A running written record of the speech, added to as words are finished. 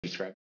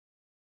describe.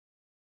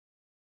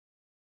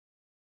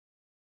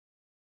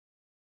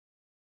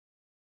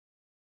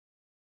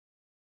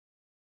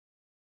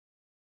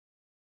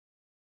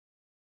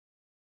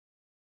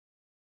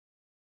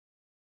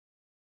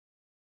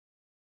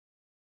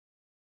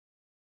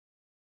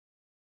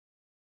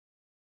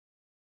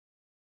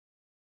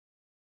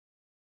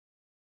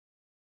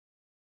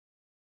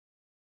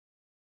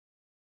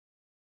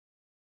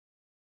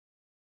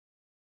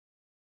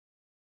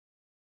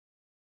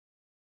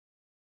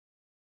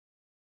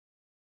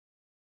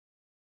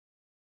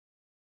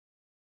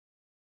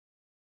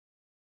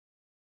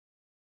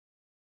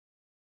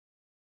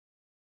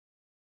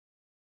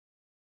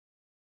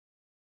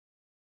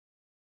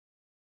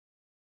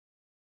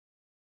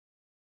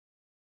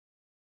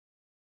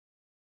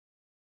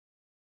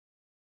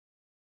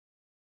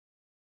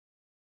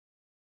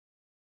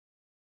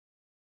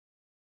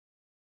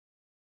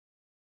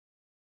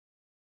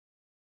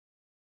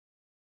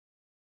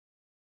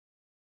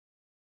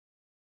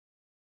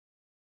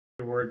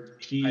 I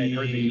had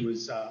heard that he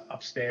was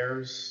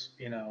upstairs,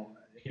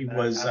 he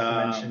was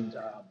mentioned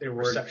the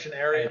reception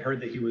area. I had heard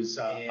that he was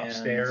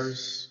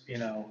upstairs, in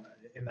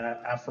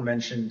that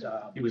aforementioned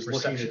he was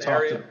looking to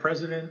talk to the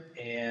president,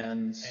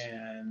 and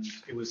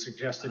it was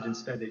suggested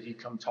instead that he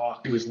come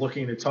talk. He was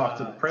looking to talk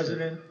to the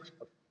president.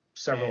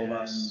 Several of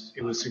us.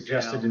 It was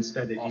suggested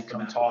instead that he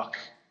come talk.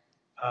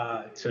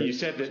 You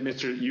said that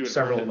you had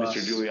heard that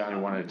Mr.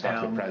 Giuliani wanted to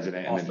talk to the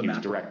president, and then he was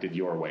directed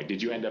your way.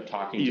 Did you end up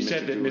talking to Mr. Giuliani? You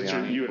said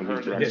that you had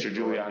heard that Mr.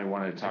 Giuliani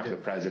wanted to talk to the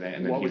president,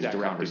 and then he was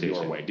directed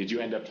your way. Did you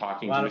end up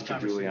talking to Mr.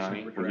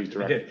 Giuliani when he was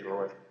directed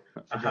your way?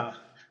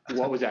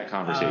 What was that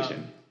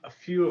conversation? A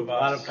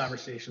lot of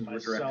conversations were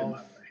directed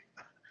my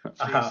way.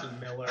 Jason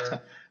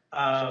Miller,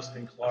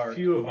 Justin Clark, a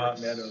few of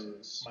us,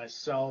 Meadows,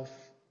 myself,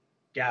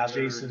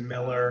 Jason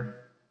Miller,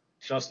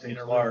 Justin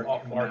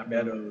Clark, Mark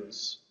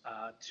Meadows,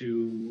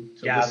 to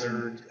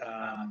gather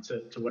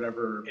to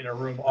whatever in a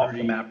room off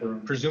the map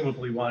room,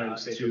 presumably wanted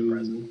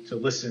to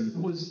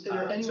listen. Was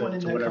there anyone in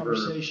that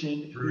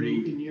conversation who,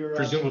 in your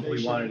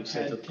presumably wanted to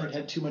say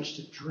had too much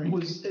to drink?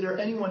 Was there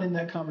anyone in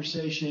that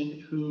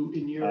conversation who,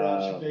 in your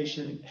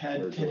observation,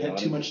 had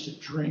too much to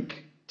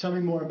drink? Tell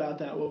me more about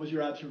that. What was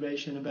your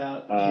observation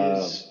about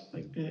his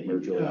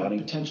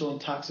potential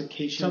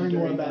intoxication? Tell me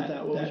more about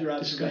that. What was your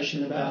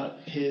observation about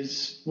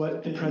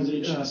what the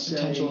president should say?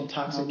 Potential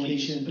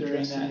intoxication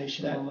during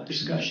that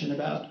discussion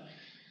about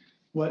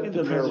what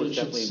the president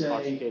should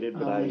say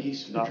when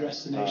he's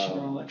addressed the nation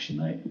on election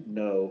night?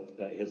 No,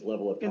 his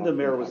level of the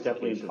mayor was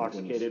definitely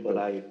intoxicated, but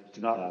I do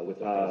not with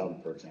the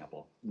president, for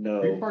example. No,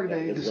 are you part of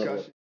any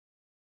discussion?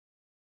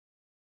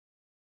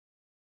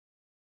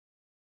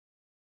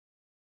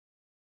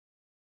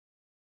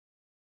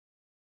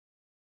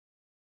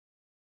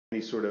 Any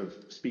sort of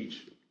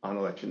speech on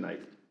election night.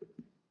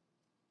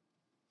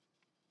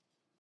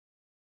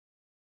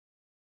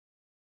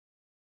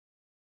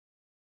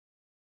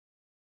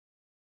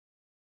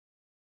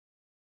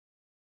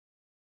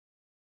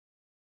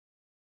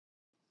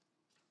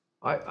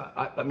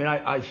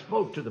 I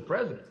spoke to the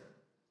president.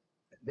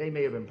 They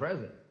may have been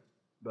present,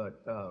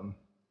 but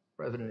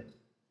President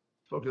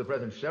spoke to the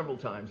president several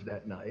times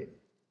that night.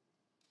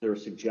 There were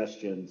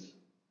suggestions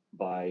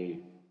by,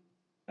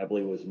 I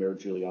believe it was Mayor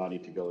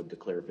Giuliani, to go and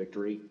declare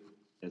victory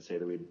and say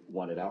that we'd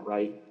won it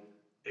outright.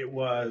 It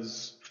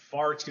was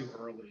far too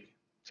early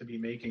to be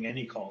making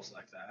any calls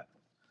like that.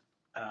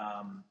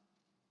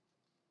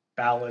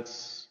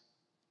 Ballots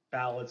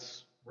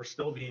were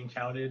still being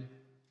counted.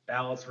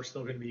 Ballots were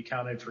still going to be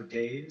counted for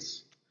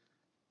days.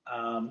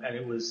 And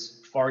it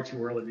was far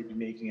too early to be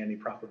making any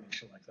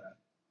proclamation like that.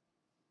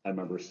 I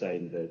remember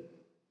saying that,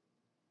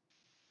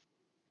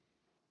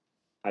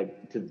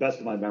 to the best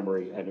of my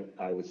memory,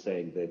 I was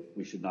saying that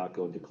we should not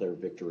go and declare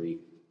victory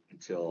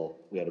until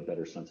we had a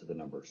better sense of the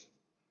numbers.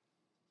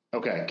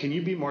 Okay, can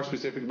you be more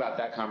specific about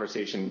that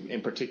conversation,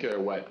 in particular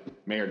what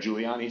Mayor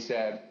Giuliani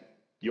said,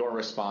 your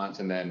response,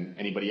 and then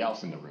anybody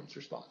else in the room's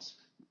response?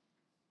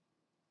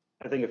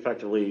 I think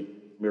effectively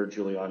Mayor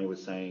Giuliani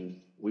was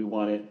saying, we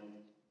won it,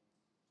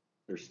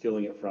 they're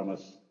stealing it from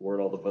us, where'd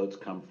all the votes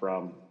come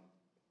from,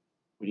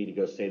 we need to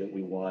go say that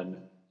we won,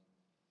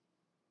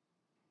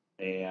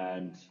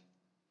 and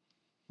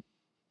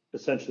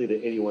essentially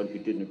that anyone who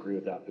didn't agree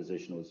with that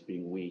position was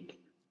being weak.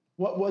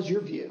 What was your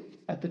view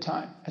at the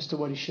time as to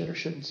what he should or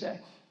shouldn't say?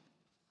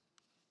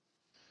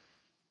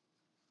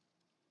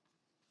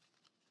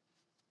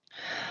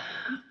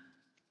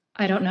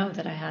 I don't know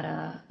that I had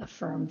a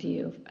firm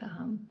view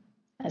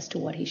as to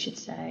what he should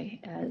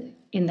say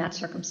in that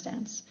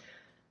circumstance.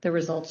 The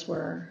results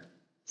were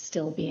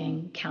still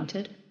being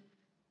counted.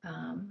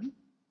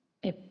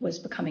 It was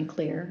becoming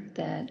clear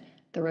that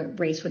the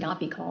race would not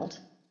be called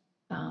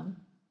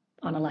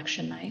on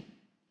election night.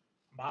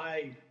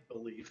 My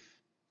belief,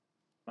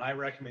 my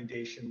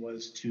recommendation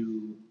was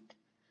to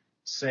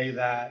say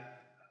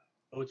that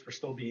votes were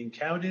still being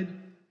counted.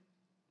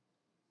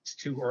 It's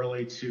too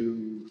early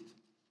to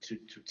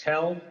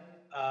tell,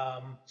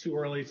 too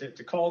early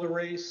to call the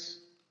race,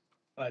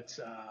 but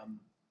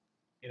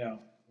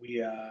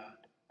we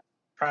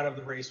proud of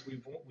the race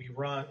we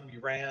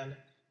ran,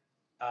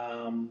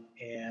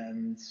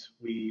 and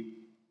we,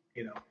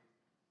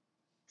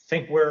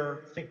 think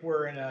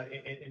we're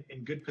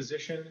in good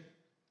position,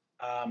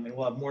 and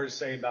we'll have more to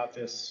say about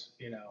this,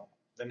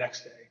 the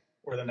next day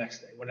or the next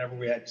day, whenever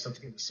we had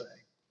something to say.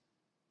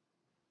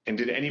 And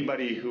did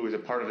anybody who was a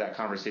part of that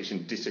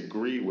conversation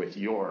disagree with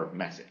your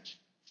message?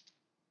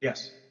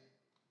 Yes.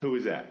 Who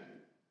was that?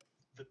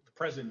 The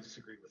president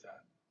disagreed with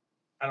that.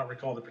 I don't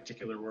recall the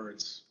particular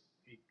words.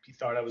 He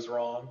thought I was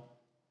wrong.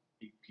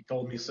 He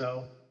told me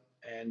so,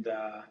 and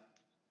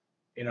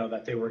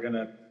that they were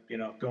gonna,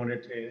 go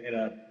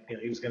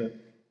he was gonna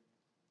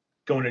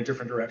go in a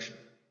different direction.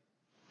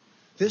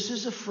 This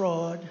is a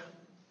fraud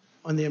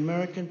on the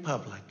American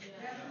public.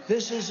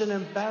 This is an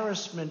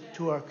embarrassment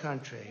to our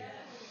country.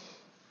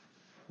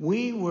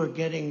 We were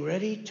getting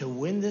ready to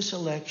win this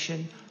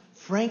election.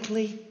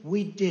 Frankly,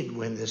 we did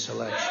win this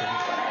election.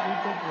 We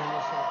did win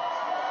this election.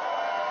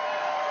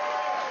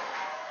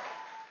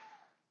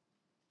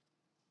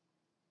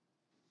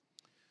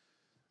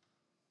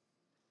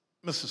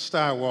 Mr.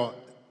 Steiwalt,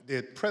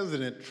 did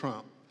President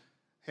Trump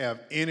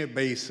have any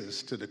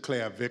basis to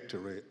declare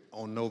victory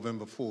on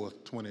November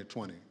 4th,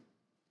 2020?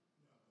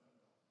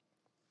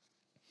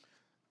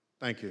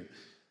 Thank you.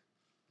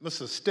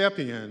 Mr.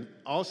 Stepien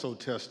also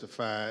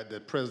testified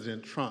that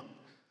President Trump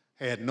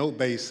had no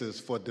basis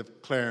for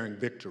declaring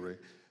victory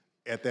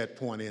at that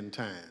point in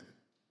time.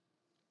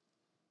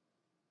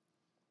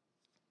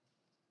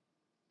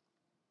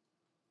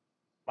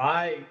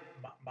 My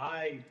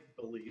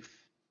belief,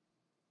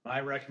 my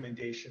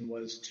recommendation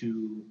was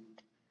to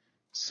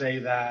say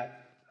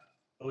that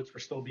votes were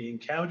still being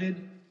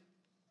counted.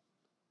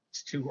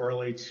 It's too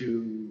early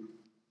to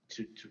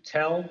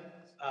tell,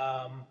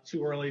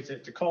 too early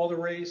to call the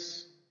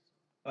race,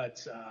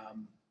 but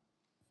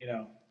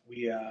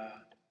we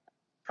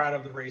proud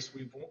of the race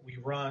we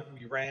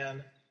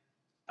ran,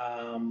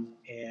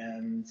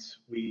 and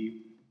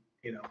we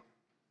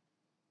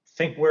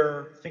think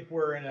we're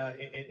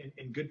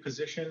in good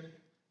position,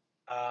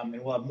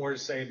 and we'll have more to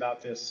say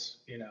about this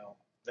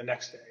the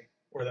next day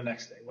or the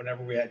next day,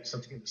 whenever we had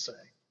something to say.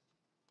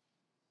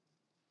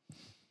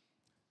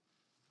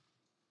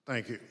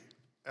 Thank you.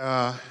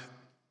 Mr.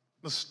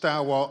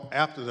 Steiwalt,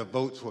 after the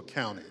votes were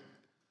counted,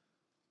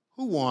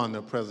 who won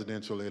the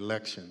presidential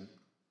election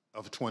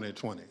of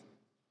 2020?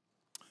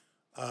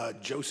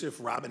 Joseph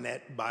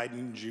Robinette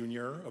Biden,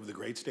 Jr. of the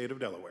great state of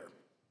Delaware.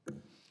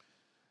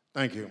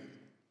 Thank you.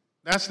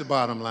 That's the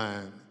bottom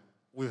line.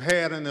 We've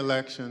had an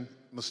election.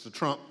 Mr.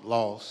 Trump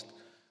lost,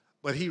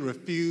 but he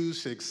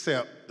refused to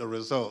accept the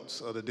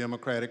results of the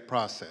democratic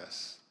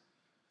process.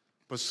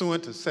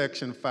 Pursuant to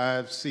Section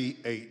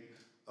 5C8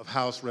 of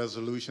House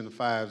Resolution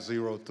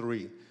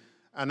 503,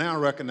 I now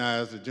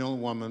recognize the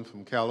gentlewoman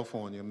from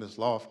California, Ms.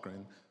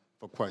 Lofgren,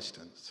 for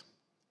questions.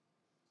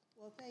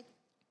 Well,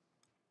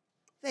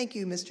 thank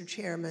you, Mr.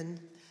 Chairman.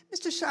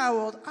 Mr.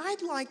 Steiwalt,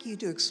 I'd like you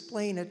to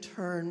explain a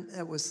term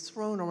that was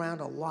thrown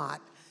around a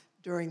lot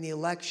during the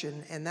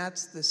election, and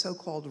that's the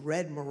so-called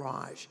red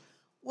mirage.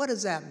 What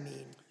does that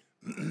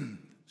mean?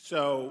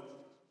 So,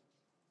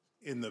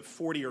 in the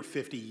 40 or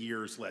 50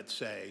 years, let's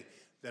say,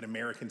 that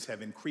Americans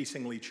have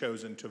increasingly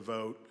chosen to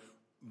vote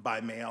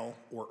by mail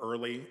or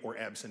early or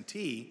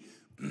absentee,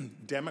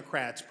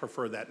 Democrats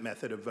prefer that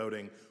method of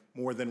voting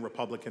more than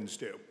Republicans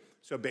do.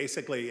 So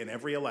basically, in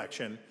every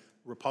election,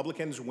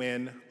 Republicans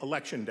win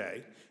Election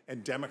Day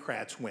and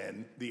Democrats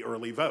win the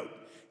early vote.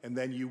 And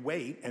then you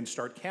wait and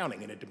start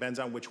counting, and it depends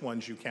on which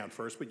ones you count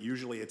first, but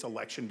usually it's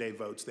Election Day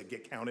votes that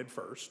get counted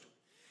first.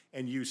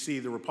 And you see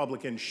the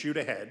Republicans shoot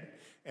ahead,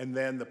 and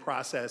then the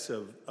process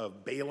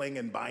of bailing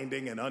and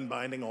binding and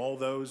unbinding all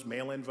those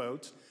mail-in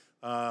votes.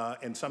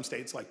 And some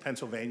states like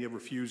Pennsylvania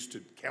refuse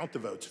to count the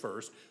votes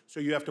first, so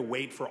you have to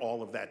wait for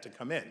all of that to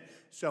come in.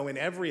 So in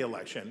every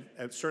election,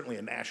 and certainly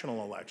a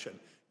national election,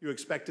 you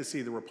expect to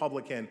see the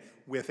Republican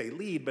with a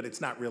lead, but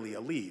it's not really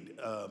a lead.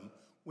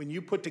 When you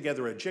put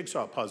together a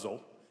jigsaw puzzle,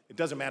 it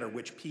doesn't matter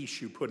which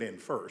piece you put in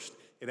first.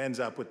 It ends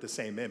up with the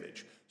same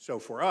image. So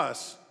for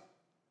us,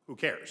 who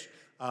cares?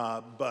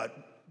 But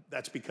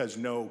that's because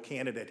no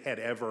candidate had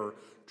ever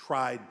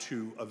tried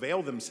to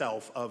avail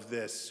themselves of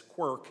this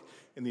quirk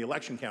in the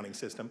election counting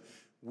system.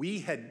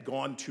 We had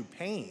gone to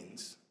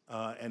pains,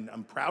 and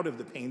I'm proud of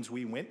the pains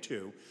we went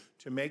to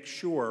make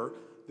sure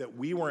that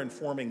we were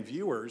informing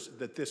viewers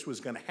that this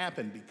was going to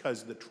happen,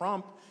 because the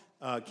Trump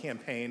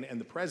campaign and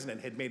the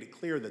president had made it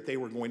clear that they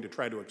were going to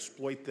try to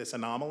exploit this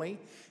anomaly.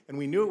 And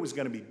we knew it was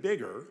going to be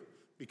bigger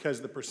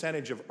because the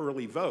percentage of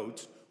early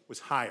votes was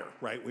higher,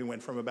 right? We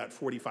went from about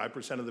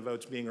 45% of the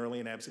votes being early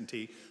and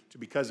absentee to,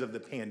 because of the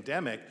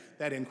pandemic,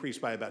 that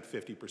increased by about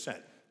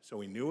 50%. So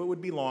we knew it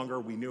would be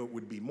longer, we knew it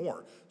would be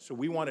more. So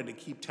we wanted to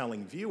keep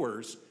telling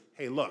viewers,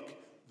 hey, look,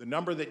 the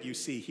number that you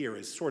see here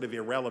is sort of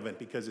irrelevant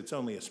because it's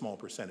only a small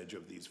percentage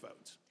of these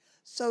votes.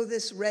 So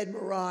this red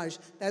mirage,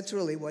 that's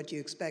really what you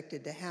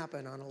expected to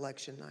happen on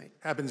election night?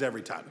 Happens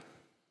every time.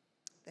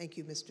 Thank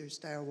you, Mr.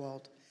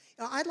 Steiwalt.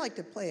 Now, I'd like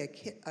to play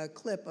a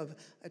clip of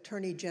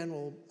Attorney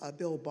General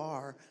Bill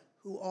Barr,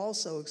 who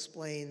also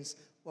explains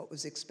what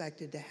was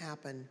expected to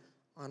happen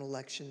on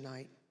election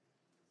night?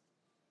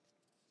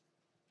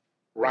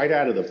 Right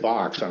out of the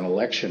box on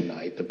election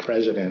night, the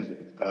president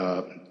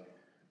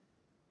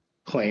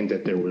claimed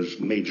that there was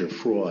major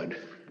fraud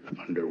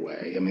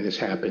underway. I mean, this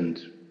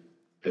happened,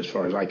 as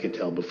far as I could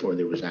tell, before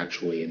there was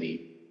actually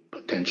any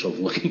potential of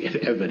looking at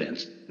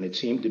evidence. And it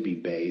seemed to be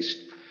based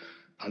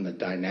on the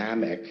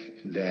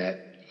dynamic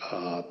that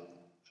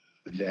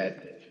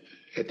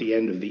at the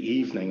end of the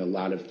evening, a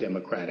lot of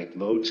Democratic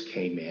votes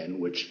came in,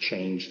 which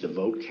changed the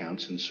vote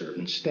counts in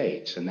certain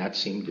states. And that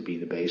seemed to be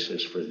the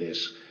basis for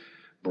this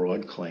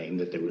broad claim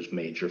that there was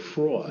major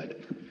fraud.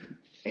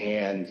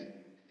 And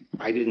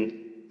I didn't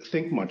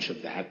think much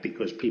of that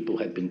because people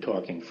had been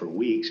talking for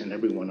weeks and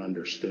everyone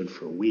understood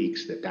for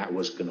weeks that that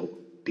was going to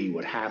be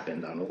what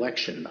happened on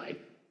election night.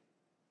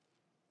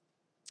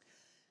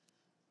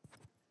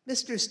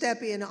 Mr.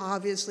 Stepien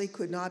obviously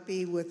could not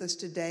be with us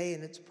today,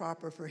 and it's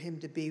proper for him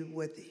to be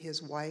with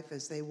his wife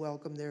as they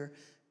welcome their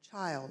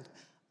child.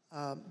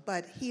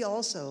 But he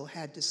also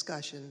had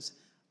discussions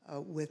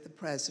with the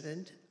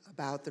president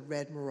about the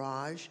red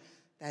mirage,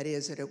 that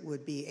is, that it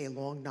would be a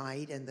long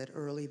night and that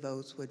early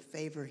votes would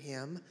favor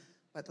him,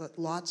 but that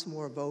lots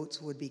more votes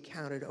would be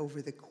counted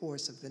over the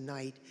course of the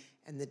night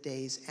and the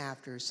days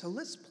after. So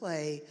let's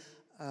play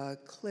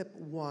clip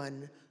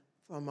 1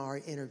 from our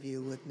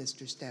interview with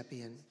Mr.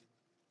 Stepien.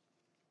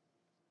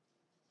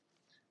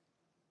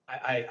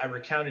 I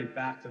recounted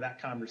back to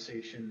that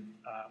conversation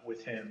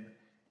with him,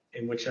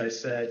 in which I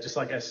said, just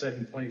like I said in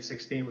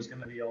 2016 was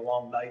going to be a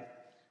long night.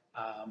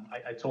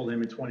 I told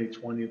him in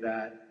 2020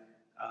 that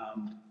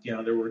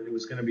it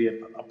was going to be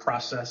a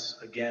process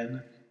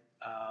again,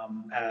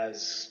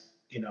 as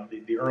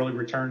the early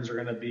returns are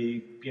going to be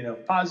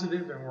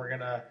positive, and we're going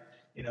to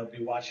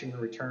be watching the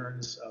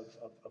returns of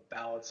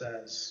ballots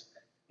as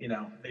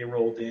they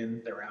rolled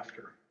in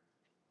thereafter.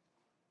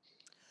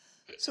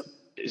 So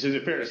is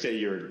it fair to say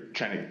you're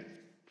trying to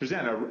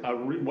present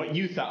what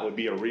you thought would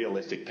be a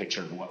realistic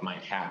picture of what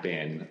might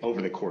happen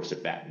over the course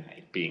of that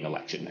night, being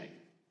election night?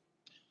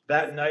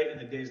 That night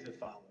and the days that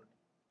followed.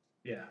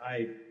 Yeah,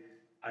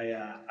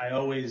 I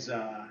always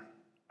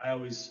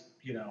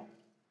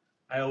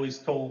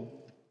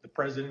told the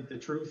president the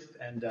truth,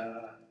 and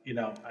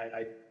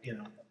I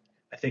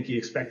think he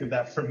expected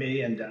that from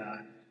me, and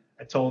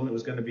I told him it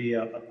was going to be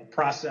a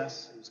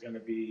process. It was going to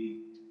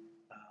be,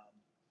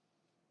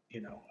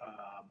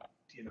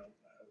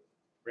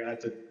 we're going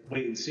to have to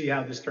wait and see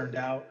how this turned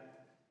out.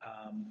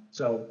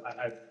 So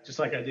I just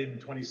like I did in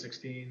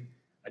 2016,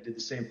 I did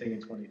the same thing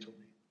in 2020.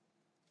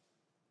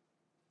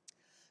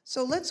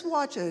 So let's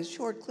watch a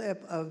short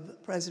clip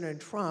of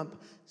President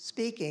Trump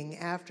speaking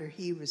after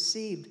he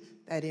received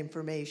that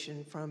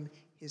information from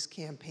his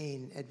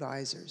campaign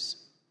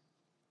advisors.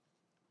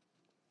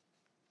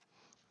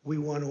 We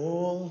want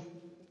all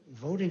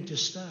voting to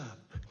stop.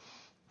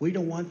 We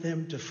don't want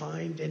them to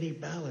find any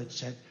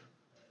ballots at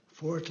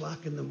 4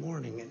 o'clock in the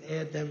morning and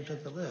add them to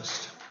the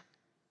list.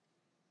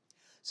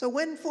 So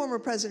when former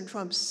President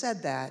Trump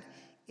said that,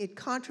 it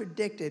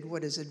contradicted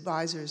what his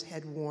advisors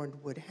had warned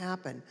would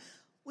happen.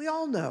 We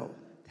all know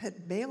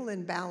that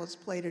mail-in ballots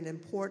played an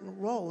important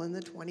role in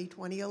the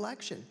 2020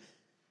 election.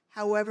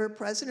 However,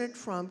 President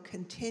Trump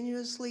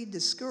continuously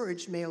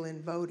discouraged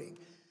mail-in voting.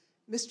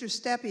 Mr.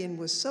 Stepien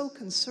was so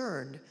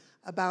concerned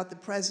about the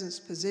president's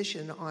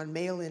position on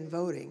mail-in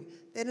voting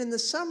that in the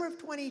summer of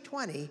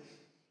 2020,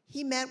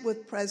 he met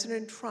with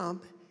President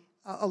Trump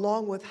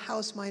along with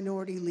House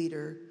Minority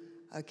Leader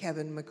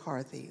Kevin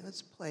McCarthy.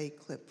 Let's play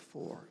clip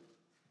 4.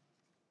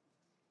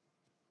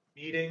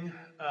 Meeting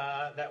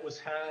that was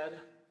had,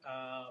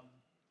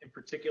 in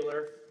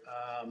particular,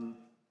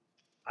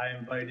 I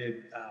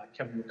invited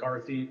Kevin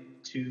McCarthy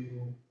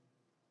to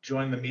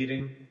join the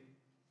meeting,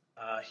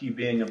 he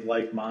being of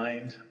like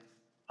mind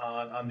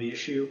on the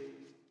issue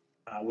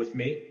with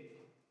me,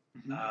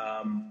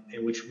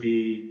 in which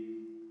we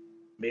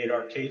made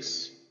our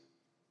case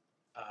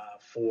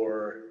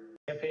for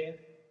the campaign.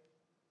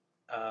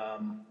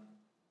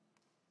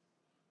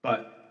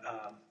 But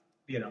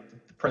the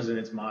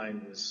president's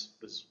mind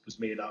was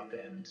made up,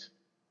 and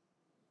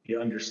he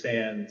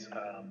understands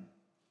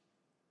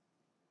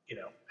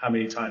how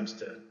many times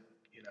to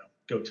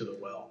go to the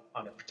well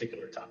on a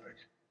particular topic.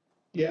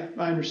 Yeah,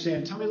 I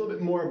understand. Tell me a little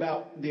bit more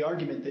about the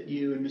argument that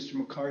you and Mr.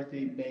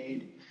 McCarthy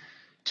made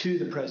to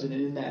the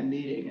president in that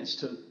meeting as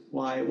to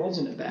why it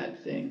wasn't a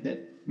bad thing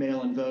that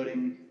mail-in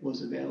voting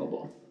was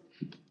available.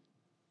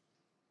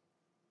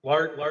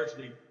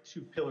 Largely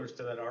two pillars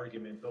to that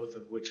argument, both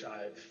of which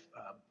I've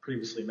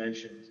previously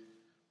mentioned.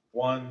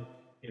 One,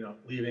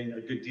 leaving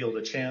a good deal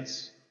to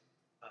chance,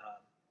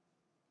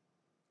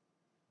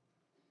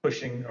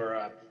 pushing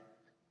or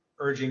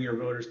urging your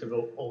voters to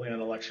vote only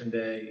on election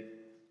day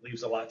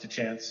leaves a lot to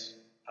chance.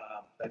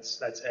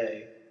 That's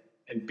A.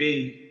 And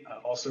B,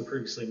 also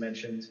previously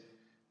mentioned,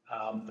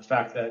 the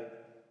fact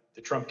that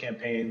the Trump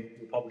campaign,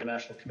 the Republican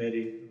National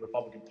Committee, the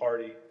Republican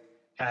Party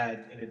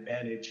had an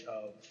advantage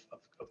of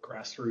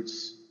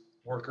grassroots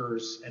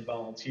workers and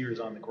volunteers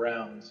on the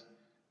ground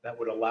that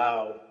would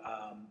allow,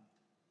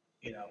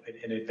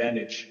 an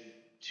advantage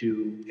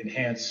to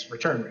enhance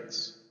return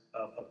rates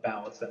of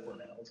ballots that were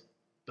mailed.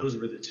 Those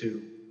were the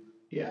two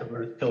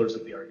pillars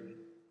of the argument.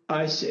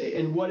 I see.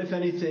 And what, if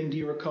anything, do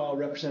you recall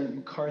Representative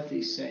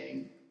McCarthy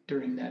saying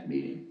during that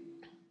meeting?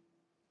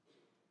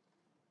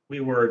 We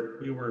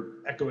were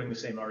echoing the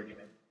same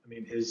argument. I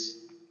mean,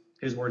 his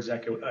words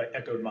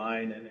echoed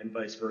mine, and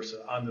vice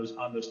versa on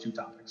those two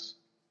topics.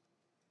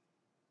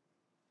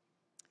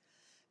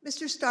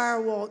 Mr.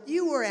 Stirewalt,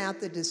 you were at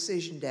the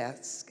decision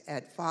desk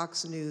at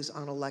Fox News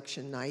on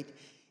election night,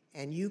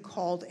 and you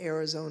called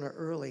Arizona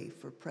early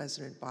for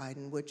President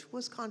Biden, which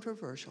was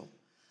controversial.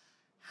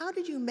 How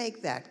did you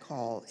make that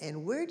call,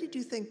 and where did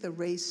you think the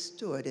race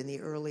stood in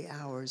the early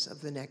hours of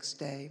the next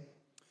day?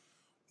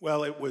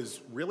 Well, it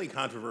was really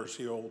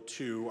controversial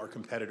to our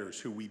competitors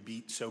who we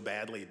beat so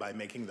badly by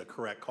making the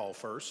correct call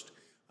first.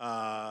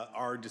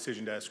 Our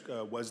decision desk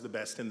was the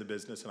best in the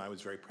business, and I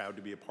was very proud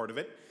to be a part of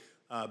it.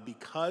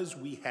 Because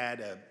we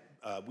had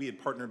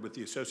partnered with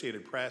the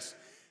Associated Press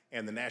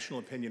and the National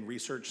Opinion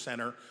Research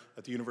Center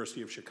at the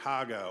University of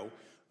Chicago,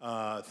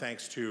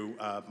 thanks to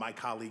my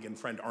colleague and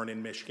friend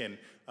Arnon Mishkin,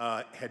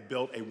 had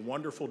built a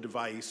wonderful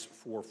device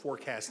for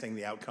forecasting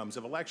the outcomes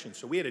of elections.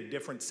 So we had a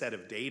different set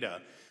of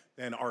data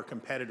than our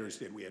competitors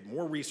did. We had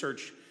more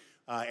research,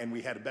 and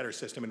we had a better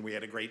system, and we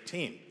had a great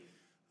team.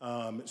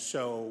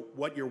 So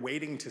what you're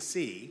waiting to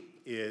see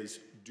is,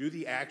 do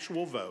the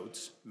actual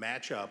votes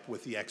match up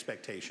with the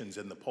expectations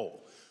in the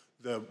poll?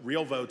 The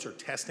real votes are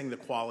testing the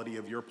quality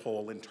of your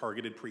poll in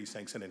targeted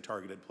precincts and in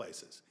targeted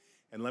places.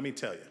 And let me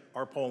tell you,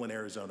 our poll in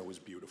Arizona was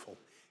beautiful,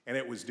 and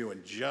it was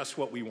doing just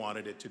what we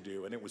wanted it to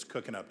do, and it was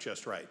cooking up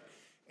just right.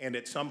 And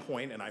at some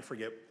point, and I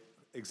forget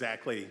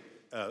exactly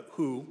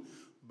who,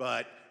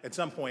 but at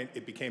some point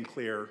it became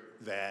clear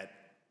that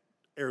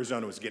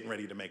Arizona was getting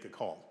ready to make a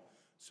call.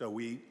 So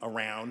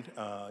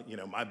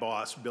my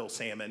boss, Bill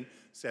Stepien,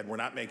 said, we're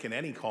not making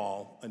any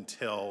call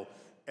until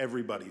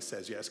everybody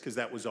says yes, because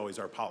that was always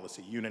our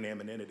policy,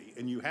 unanimity.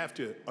 And you have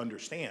to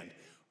understand,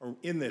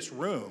 in this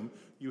room,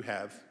 you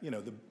have,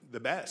 the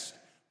best.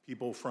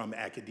 People from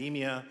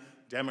academia,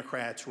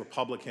 Democrats,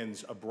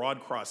 Republicans, a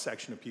broad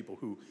cross-section of people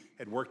who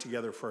had worked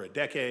together for a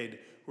decade,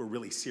 who are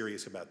really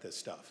serious about this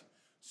stuff.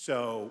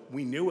 So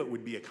we knew it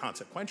would be a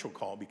consequential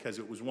call because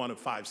it was one of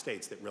 5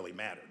 states that really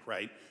mattered,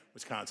 right?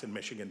 Wisconsin,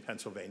 Michigan,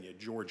 Pennsylvania,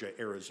 Georgia,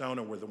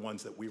 Arizona were the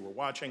ones that we were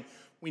watching.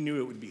 We knew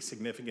it would be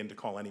significant to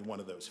call any one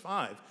of those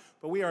 5,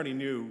 but we already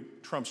knew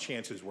Trump's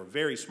chances were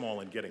very small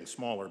and getting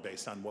smaller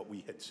based on what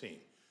we had seen.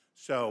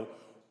 So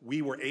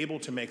we were able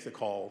to make the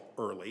call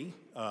early.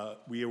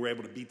 We were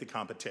able to beat the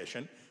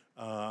competition.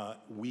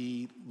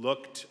 We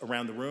looked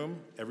around the room,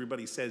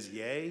 everybody says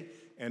yay,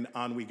 and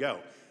on we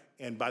go.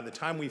 And by the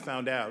time we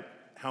found out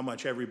how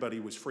much everybody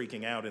was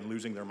freaking out and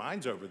losing their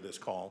minds over this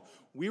call,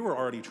 we were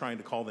already trying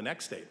to call the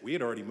next state. We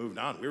had already moved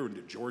on. We were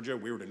to Georgia,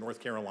 we were to North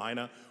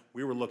Carolina,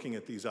 we were looking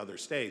at these other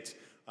states.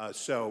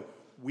 So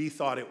we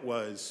thought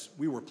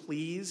we were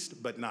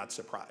pleased, but not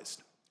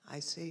surprised. I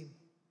see.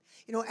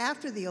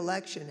 After the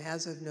election,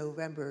 as of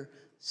November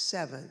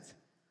 7th,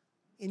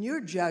 in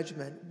your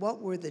judgment,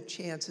 what were the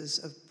chances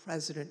of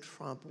President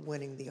Trump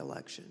winning the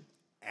election?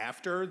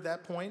 After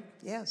that point?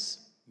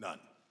 Yes. None.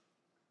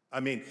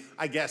 I mean,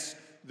 I guess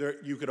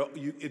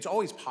it's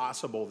always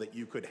possible that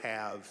you could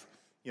have,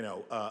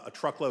 a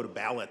truckload of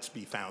ballots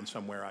be found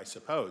somewhere, I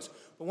suppose.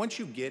 But once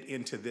you get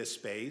into this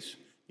space,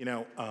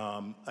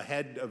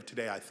 ahead of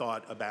today, I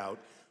thought about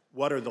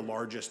what are the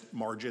largest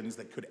margins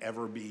that could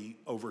ever be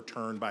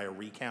overturned by a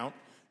recount,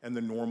 and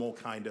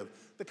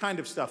the kind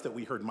of stuff that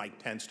we heard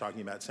Mike Pence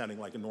talking about, sounding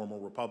like a normal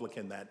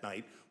Republican that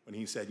night when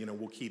he said,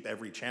 we'll keep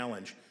every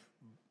challenge.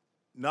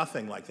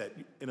 Nothing like that.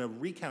 In a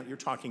recount, you're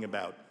talking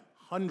about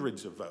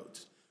hundreds of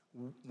votes.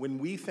 When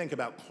we think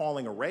about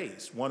calling a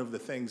race, one of the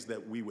things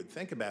that we would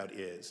think about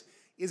is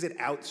it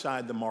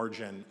outside the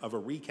margin of a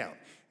recount?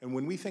 And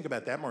when we think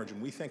about that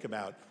margin, we think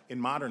about, in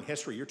modern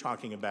history, you're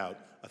talking about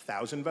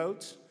 1,000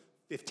 votes,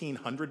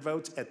 1,500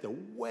 votes at the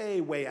way,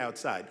 way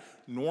outside.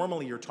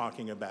 Normally, you're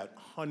talking about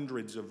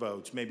hundreds of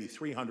votes, maybe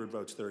 300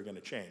 votes that are going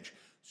to change.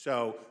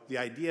 So the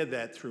idea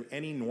that through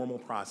any normal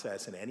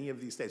process in any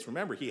of these states,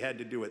 remember, he had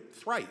to do it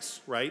thrice,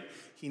 right?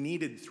 He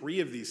needed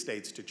 3 of these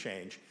states to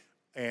change.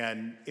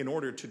 And in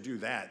order to do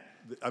that,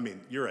 I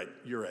mean, you're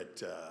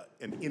at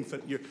an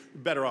infant. You're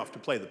better off to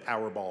play the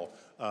Powerball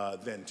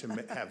than to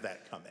have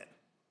that come in.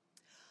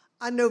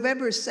 On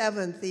November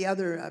 7th, the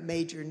other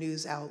major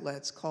news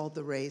outlets called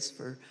the race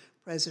for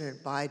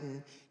President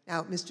Biden.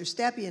 Now, Mr.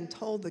 Stepien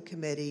told the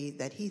committee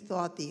that he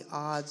thought the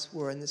odds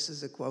were, and this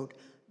is a quote,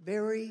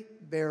 very,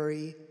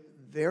 very,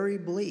 very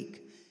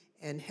bleak,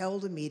 and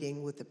held a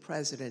meeting with the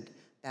president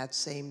that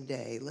same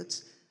day.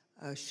 Let's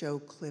show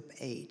clip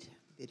 8.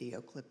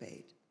 Video clip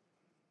 8.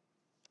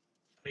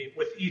 I mean,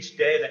 with each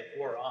day that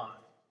wore on,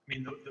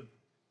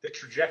 the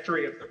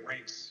trajectory of the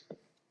race,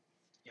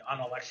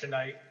 on election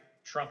night,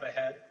 Trump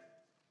ahead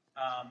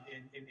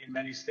in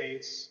many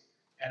states,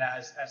 and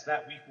as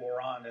that week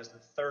wore on, as the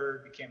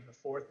 3rd became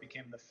the 4th,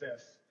 became the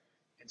 5th,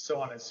 and so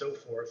on and so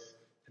forth,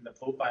 and the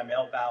vote by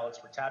mail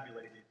ballots were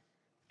tabulated,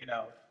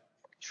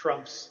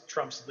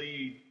 Trump's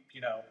lead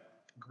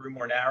grew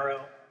more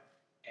narrow,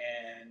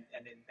 and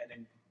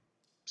in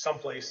some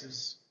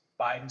places,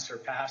 Biden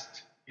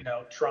surpassed,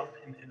 Trump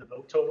in the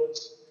vote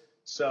totals.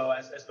 So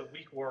as the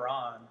week wore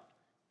on,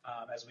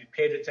 as we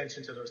paid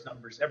attention to those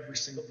numbers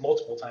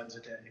multiple times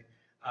a day,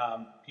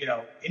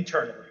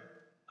 internally,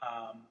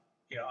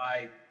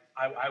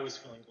 I was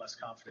feeling less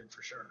confident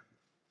for sure.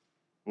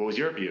 What was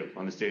your view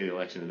on the state of the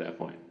election at that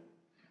point?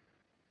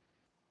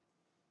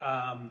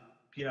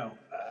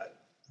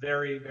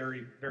 Very,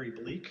 very, very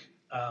bleak.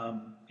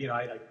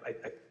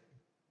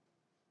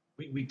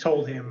 We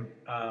told him,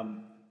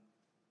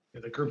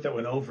 the group that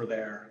went over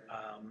there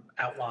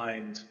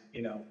outlined,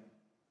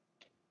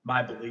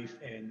 my belief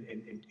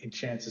in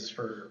chances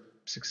for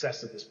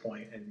success at this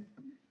point,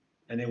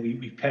 and then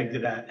we pegged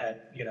it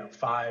at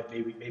 5,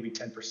 maybe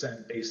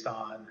 10% based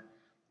on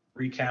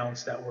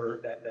recounts that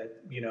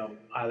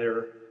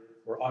either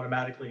were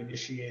automatically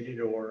initiated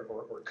or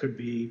could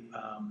be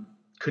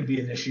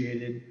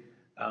initiated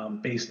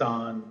based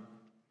on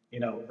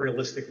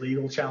realistic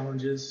legal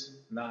challenges,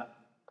 not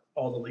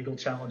all the legal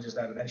challenges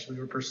that eventually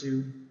were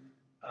pursued.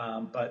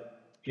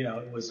 But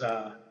it was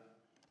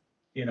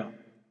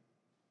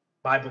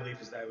my belief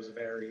is that it was a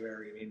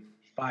very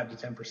 5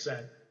 to 10%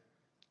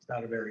 is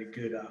not a very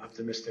good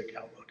optimistic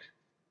outlook.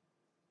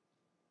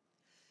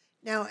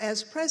 Now,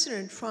 as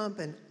President Trump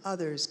and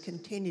others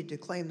continued to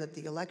claim that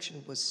the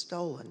election was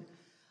stolen,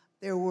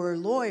 there were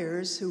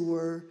lawyers who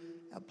were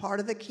a part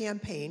of the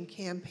campaign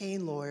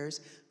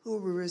lawyers, who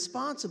were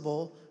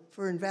responsible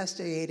for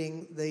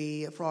investigating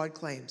the fraud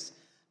claims.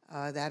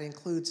 That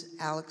includes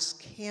Alex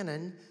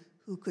Cannon,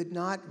 who could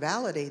not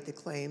validate the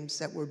claims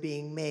that were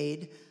being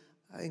made,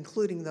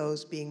 including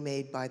those being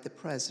made by the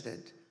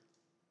president.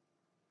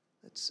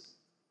 Let's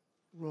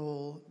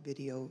roll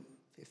video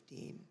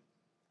 13.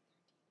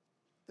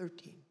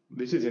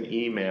 This is an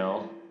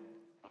email.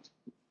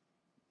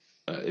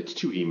 It's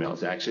 2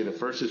 emails, actually. The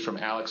first is from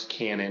Alex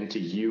Cannon to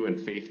you and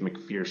Faith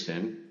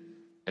McPherson.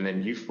 And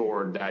then you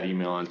forward that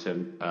email on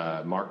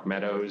to Mark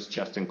Meadows,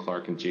 Justin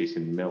Clark, and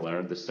Jason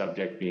Miller, the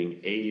subject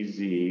being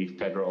AZ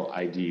Federal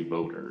ID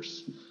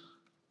voters.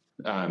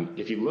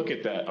 If you look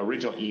at the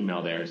original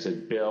email there, it says,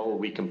 Bill,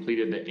 we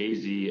completed the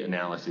AZ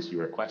analysis you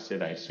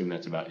requested. I assume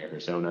that's about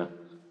Arizona.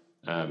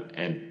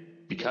 And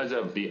because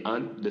of the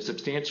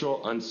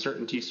substantial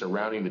uncertainty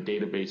surrounding the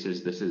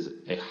databases, this is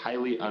a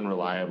highly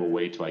unreliable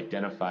way to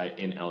identify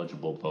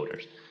ineligible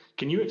voters.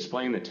 Can you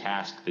explain the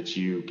task that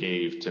you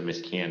gave to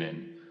Ms.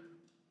 Cannon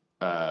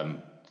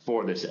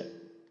for this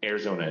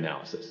Arizona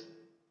analysis?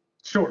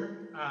 Sure.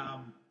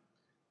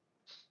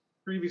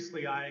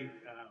 Previously, I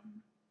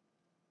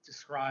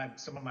described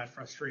some of my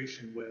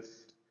frustration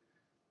with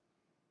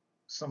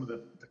some of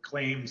the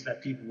claims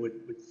that people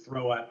would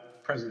throw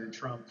at President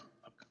Trump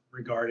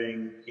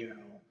regarding,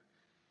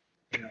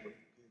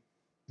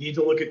 need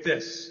to look at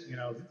this,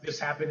 this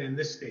happened in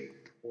this state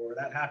or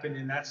that happened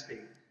in that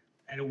state.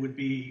 And it would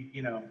be,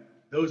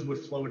 those would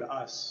flow to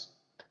us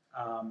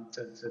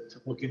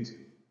to look into.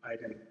 I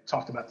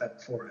talked about that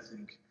before, I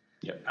think.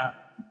 Yep.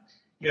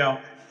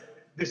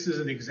 This is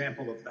an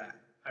example of that.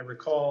 I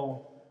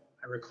recall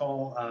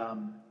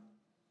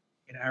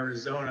in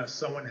Arizona,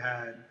 someone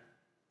had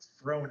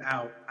thrown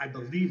out, I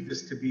believe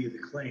this to be the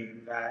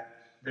claim, that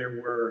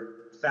there were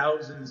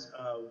thousands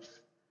of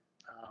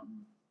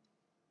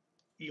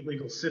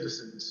illegal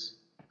citizens,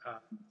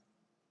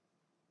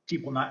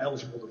 people not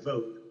eligible to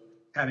vote,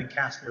 having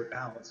cast their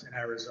ballots in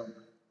Arizona.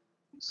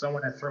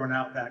 Someone had thrown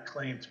out that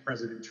claim to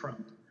President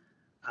Trump.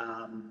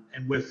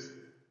 And with,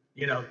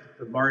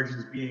 the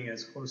margins being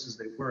as close as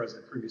they were, as I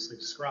previously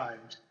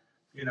described,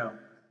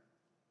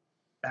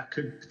 that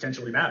could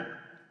potentially matter.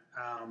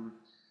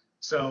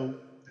 So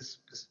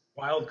this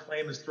wild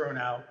claim is thrown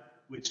out,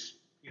 which,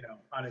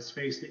 on its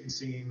face didn't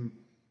seem,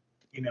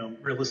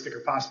 realistic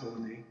or possible to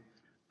me.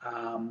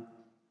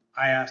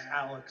 I asked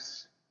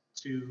Alex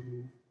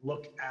to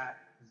look at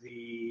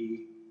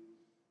the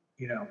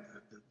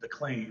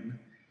claim,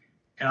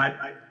 and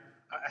I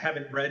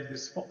haven't read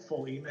this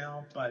full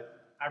email, but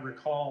I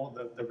recall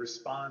the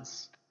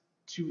response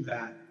to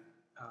that.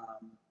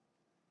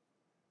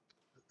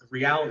 The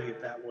reality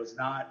of that was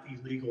not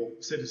illegal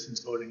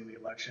citizens voting in the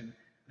election.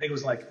 I think it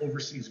was like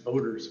overseas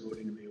voters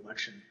voting in the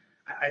election.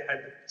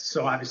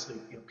 So obviously,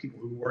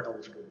 people who were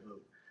eligible to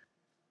vote.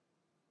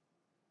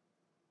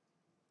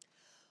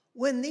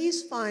 When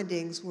these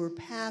findings were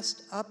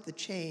passed up the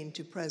chain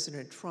to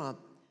President Trump,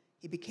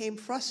 he became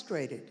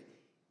frustrated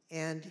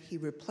and he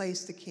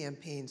replaced the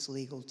campaign's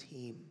legal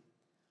team.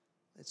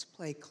 Let's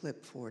play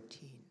clip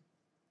 14.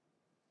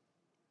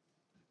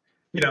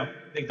 I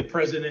think the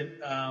president,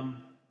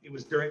 it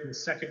was during the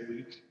second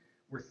week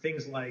where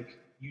things like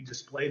you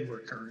displayed were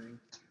occurring,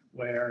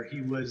 where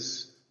he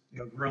was,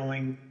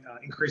 growing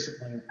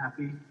increasingly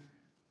unhappy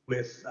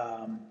with,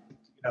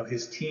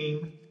 his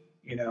team,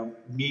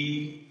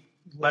 me,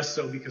 less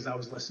so because I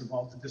was less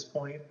involved at this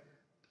point,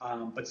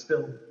 but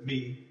still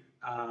me,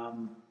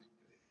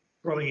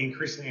 growing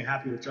increasingly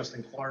unhappy with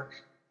Justin Clark.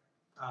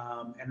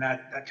 And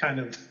that kind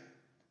of,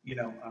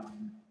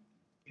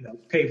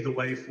 paved the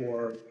way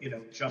for,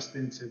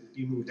 Justin to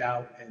be moved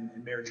out and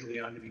Mayor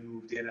Giuliani to be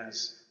moved in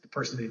as the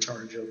person in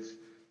charge of,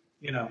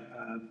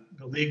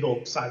 the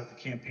legal side of the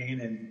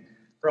campaign, and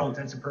for all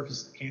intents and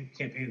purposes, the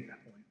campaign at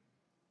that point.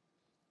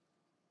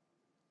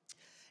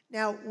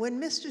 Now, when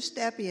Mr.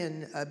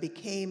 Stepien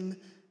became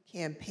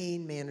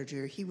campaign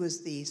manager, he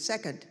was the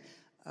second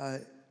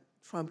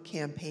Trump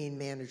campaign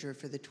manager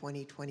for the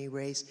 2020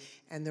 race,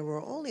 and there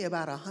were only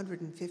about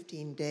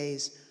 115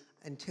 days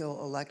until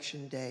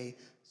Election Day.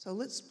 So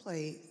let's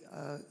play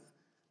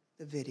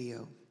the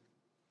video.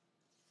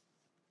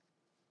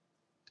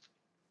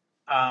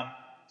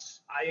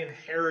 I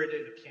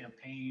inherited a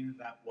campaign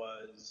that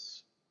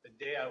was, the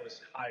day I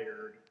was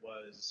hired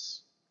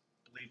was,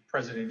 I believe,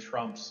 President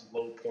Trump's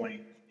low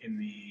point in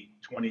the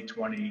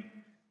 2020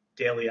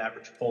 daily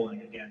average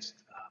polling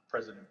against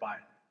President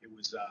Biden. It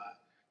was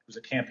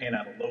a campaign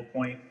at a low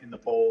point in the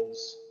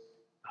polls.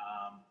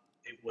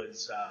 It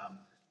was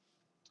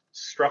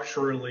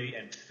structurally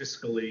and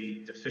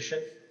fiscally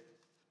deficient.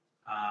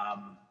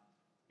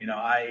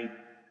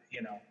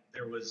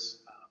 There was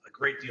a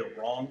great deal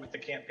wrong with the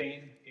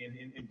campaign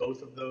in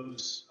both of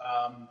those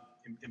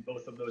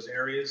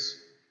areas.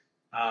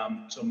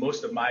 So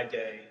most of my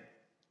day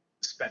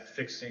spent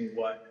fixing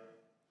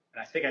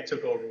and I think I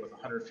took over with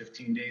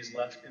 115 days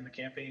left in the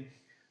campaign.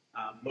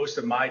 Most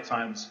of my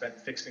time was spent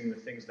fixing the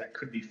things that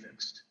could be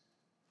fixed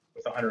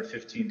with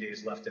 115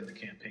 days left in the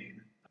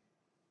campaign.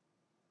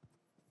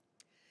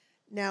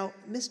 Now,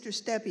 Mr.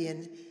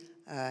 Stepien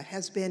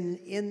has been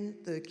in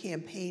the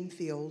campaign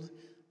field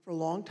for a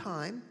long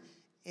time,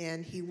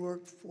 and he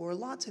worked for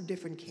lots of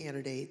different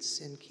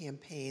candidates and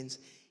campaigns.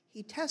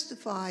 He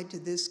testified to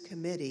this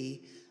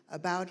committee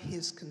about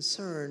his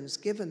concerns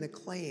given the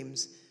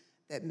claims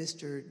that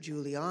Mr.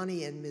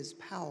 Giuliani and Ms.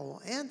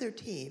 Powell and their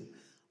team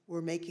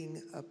were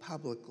making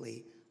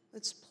publicly.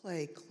 Let's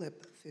play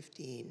clip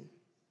 15.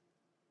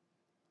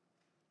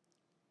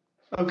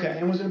 Okay,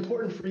 and was it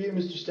important for you,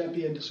 Mr.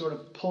 Stepien, to sort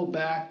of pull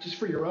back just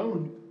for your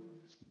own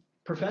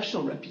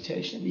professional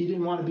reputation? You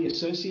didn't want to be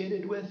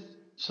associated with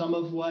some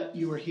of what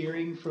you were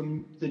hearing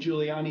from the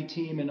Giuliani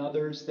team and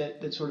others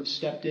that sort of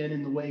stepped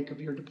in the wake of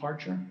your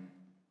departure?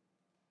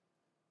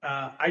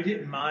 I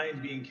didn't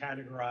mind being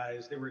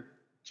categorized. There were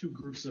two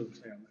groups of,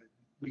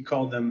 we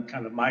called them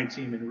kind of my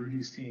team and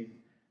Rudy's team.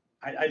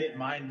 I didn't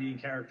mind being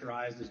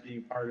characterized as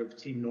being part of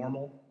Team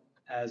Normal,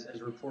 as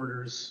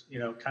reporters,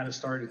 kind of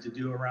started to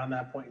do around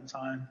that point in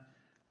time.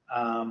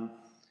 I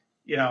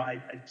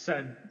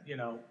said,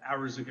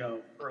 hours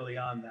ago, early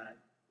on that,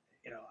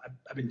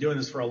 I've been doing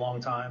this for a long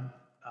time,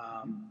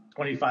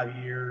 25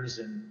 years,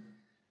 and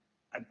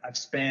I've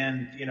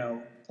spanned,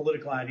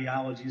 political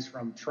ideologies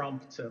from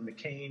Trump to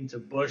McCain to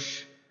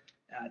Bush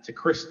to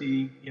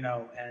Christie,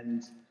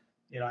 and,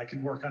 I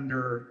can work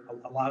under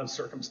a lot of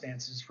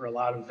circumstances for a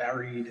lot of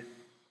varied,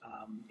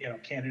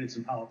 candidates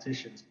and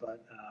politicians,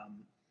 but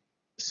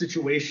a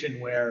situation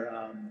where,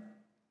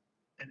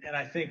 and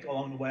I think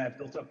along the way I've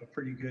built up a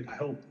pretty good, I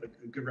hope,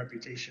 a good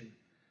reputation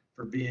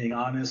for being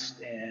honest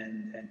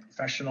and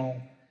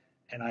professional,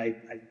 and I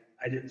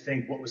didn't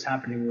think what was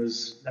happening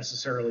was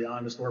necessarily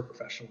honest or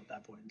professional at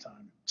that point in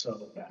time.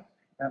 So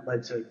that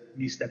led to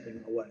me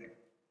stepping away.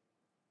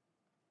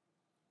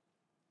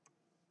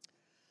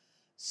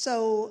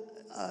 So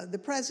the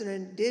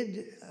president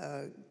did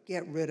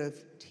get rid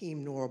of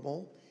Team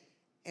Normal,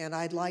 and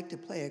I'd like to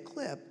play a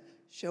clip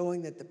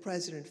showing that the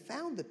president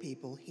found the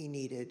people he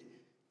needed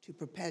to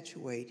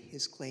perpetuate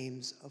his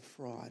claims of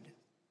fraud.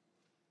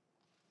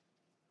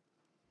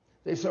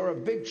 They saw a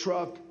big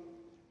truck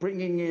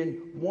bringing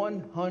in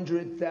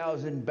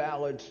 100,000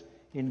 ballots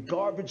in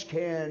garbage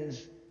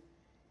cans,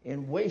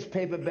 in waste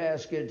paper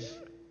baskets,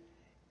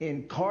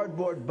 in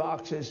cardboard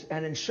boxes,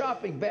 and in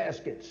shopping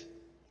baskets.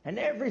 And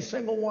every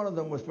single one of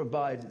them was for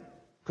Biden,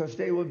 because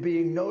they were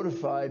being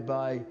notified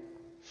by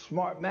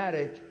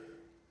Smartmatic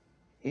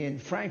in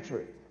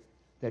Frankfurt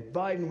that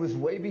Biden was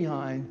way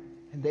behind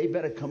and they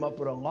better come up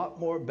with a lot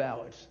more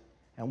ballots.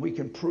 And we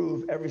can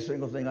prove every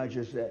single thing I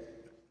just said.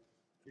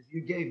 If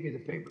you gave me the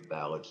paper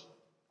ballots,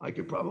 I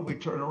could probably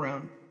turn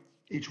around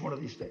each one of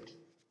these states.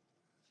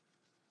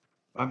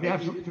 I'm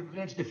absolutely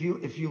convinced if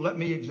you let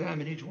me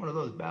examine each one of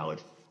those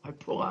ballots, I'd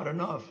pull out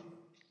enough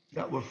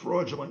that were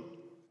fraudulent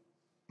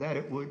that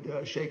it would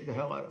shake the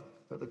hell out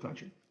of the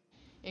country.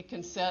 It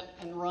can set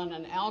and run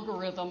an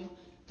algorithm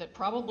that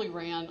probably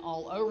ran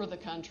all over the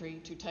country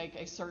to take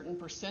a certain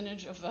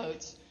percentage of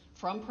votes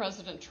from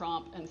President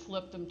Trump and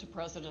flip them to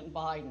President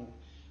Biden,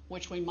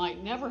 which we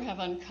might never have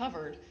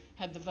uncovered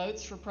had the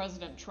votes for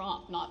President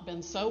Trump not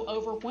been so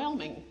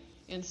overwhelming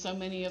in so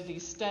many of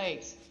these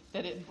states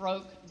that it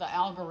broke the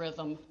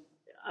algorithm.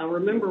 I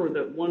remember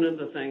that one of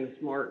the things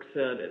Mark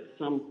said at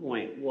some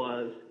point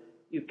was,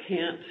 you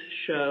can't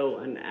show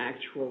an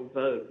actual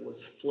vote was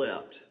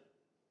flipped,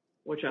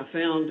 which I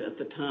found at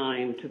the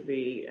time to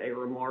be a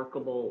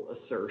remarkable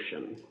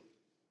assertion,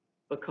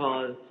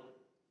 because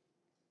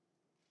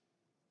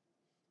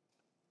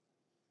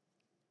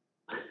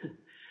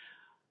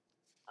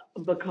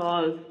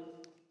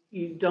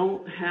you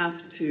don't have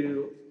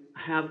to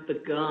have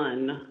the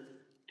gun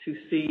to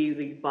see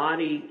the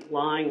body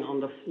lying on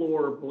the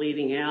floor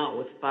bleeding out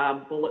with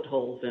 5 bullet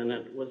holes in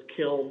it was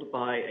killed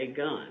by a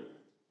gun.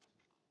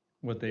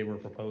 What they were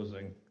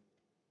proposing,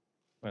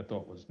 I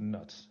thought was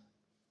nuts.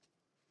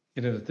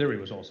 And the theory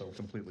was also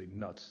completely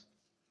nuts,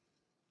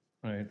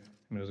 right?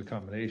 I mean, it was a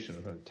combination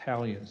of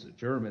Italians,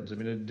 Germans. I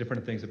mean,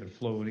 different things have been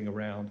floating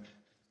around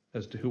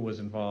as to who was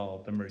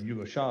involved. I remember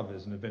Hugo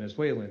Chavez and the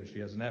Venezuelan. She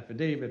has an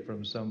affidavit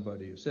from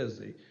somebody who says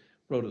they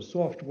wrote a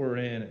software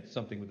in, it's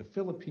something with the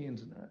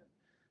Philippines, and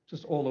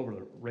just all over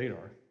the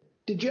radar.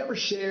 Did you ever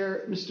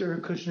share, Mr.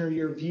 Kushner,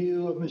 your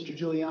view of Mr.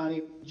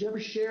 Giuliani? Did you ever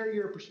share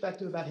your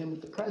perspective about him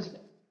with the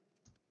president?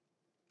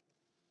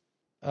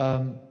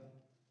 I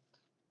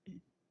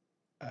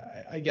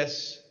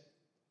guess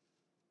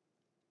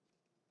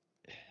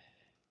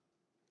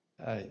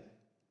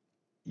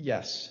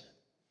yes.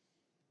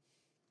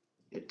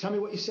 Tell me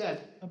what you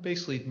said.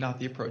 Basically, not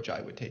the approach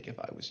I would take if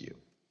I was you.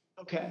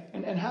 Okay.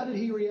 And how did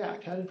he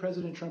react? How did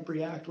President Trump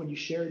react when you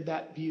shared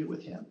that view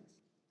with him?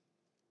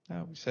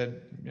 We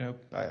said,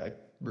 I have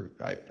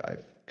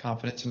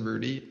confidence in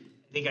Rudy.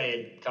 I think I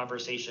had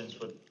conversations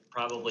with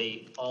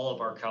probably all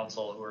of our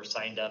counsel who are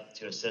signed up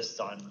to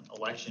assist on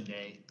Election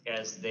Day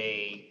as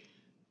they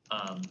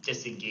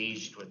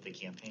disengaged with the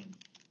campaign.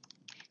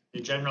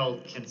 The general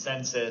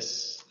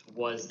consensus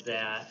was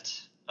that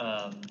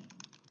the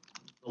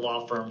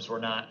law firms were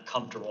not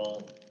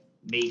comfortable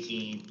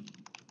making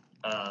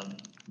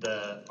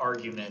the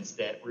arguments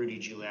that Rudy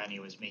Giuliani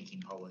was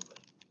making publicly.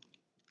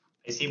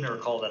 I seem to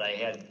recall that I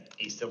had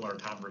a similar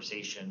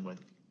conversation with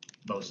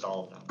most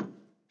all of them.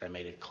 I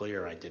made it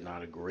clear I did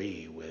not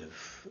agree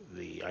with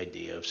the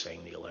idea of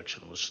saying the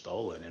election was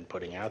stolen and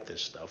putting out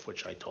this stuff,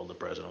 which I told the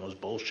president was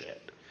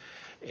bullshit.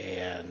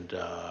 And,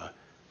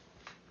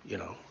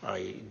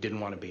 I didn't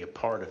want to be a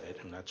part of it,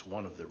 and that's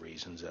one of the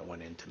reasons that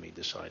went into me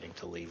deciding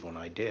to leave when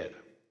I did.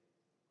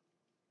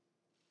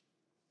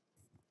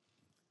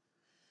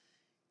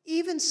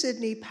 Even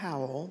Sidney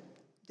Powell,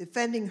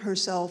 defending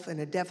herself in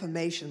a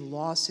defamation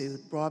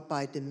lawsuit brought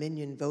by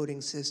Dominion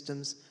Voting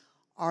Systems,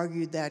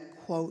 argued that,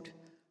 quote,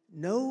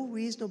 no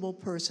reasonable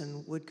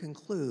person would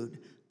conclude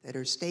that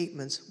her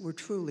statements were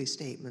truly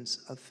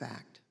statements of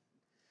fact.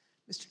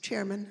 Mr.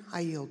 Chairman,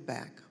 I yield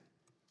back.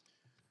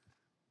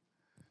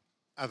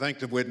 I thank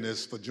the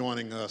witness for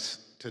joining us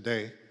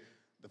today.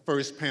 The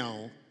first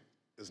panel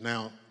is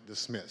now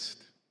dismissed.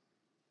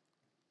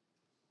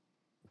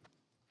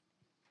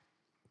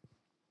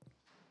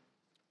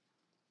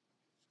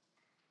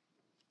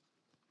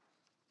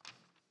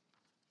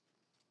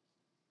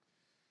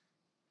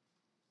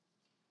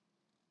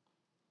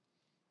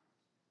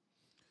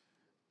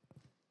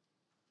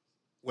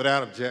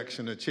 Without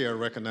objection, the chair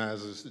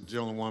recognizes the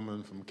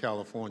gentlewoman from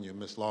California,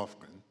 Ms.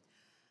 Lofgren.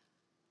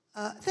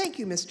 Thank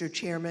you, Mr.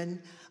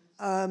 Chairman.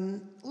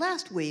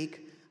 Last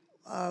week,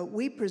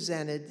 we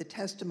presented the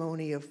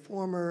testimony of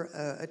former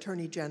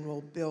Attorney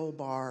General Bill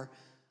Barr,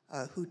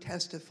 who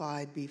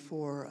testified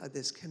before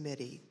this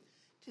committee.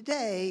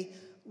 Today,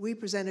 we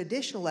present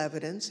additional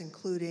evidence,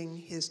 including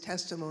his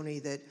testimony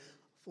that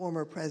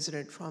former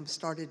President Trump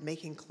started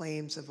making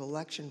claims of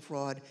election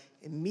fraud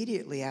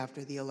immediately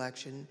after the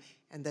election,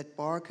 and that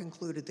Barr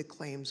concluded the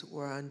claims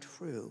were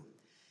untrue.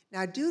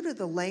 Now, due to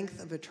the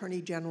length of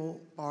Attorney General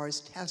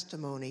Barr's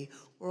testimony,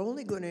 we're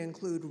only going to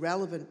include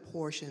relevant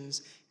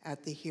portions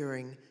at the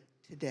hearing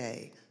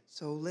today.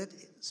 So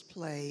let's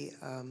play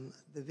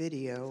the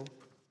video.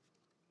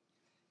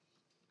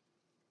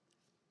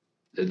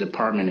 The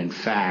department, in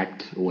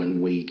fact,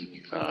 when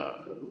we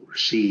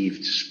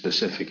received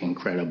specific and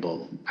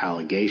credible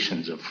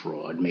allegations of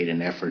fraud, made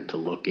an effort to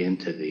look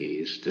into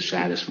these to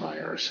satisfy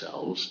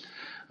ourselves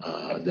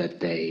that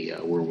they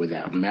were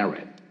without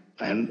merit.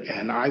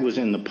 And I was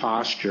in the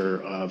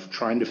posture of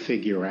trying to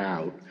figure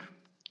out,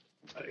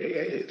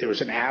 there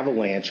was an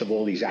avalanche of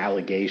all these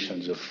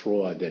allegations of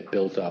fraud that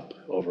built up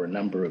over a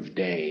number of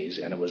days,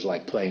 and it was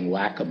like playing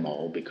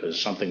whack-a-mole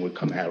because something would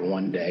come out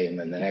one day and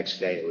then the next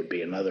day it would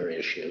be another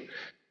issue.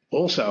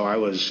 Also, I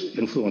was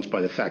influenced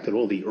by the fact that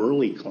all the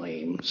early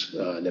claims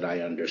that I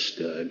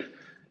understood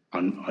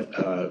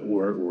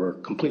were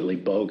completely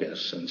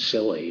bogus and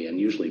silly and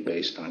usually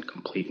based on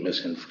complete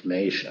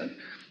misinformation.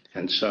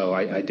 And so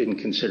I didn't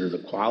consider the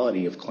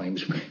quality of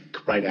claims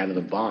right out of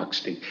the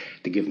box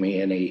to give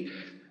me any,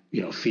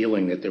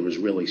 feeling that there was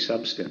really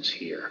substance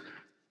here.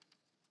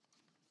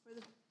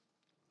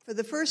 For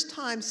the first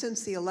time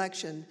since the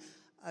election,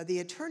 the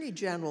Attorney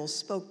General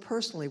spoke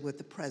personally with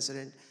the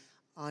President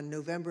on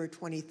November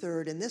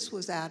 23rd, and this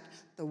was at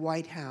the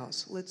White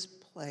House. Let's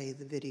play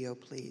the video,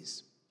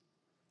 please.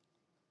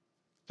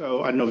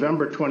 So on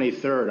November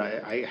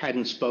 23rd, I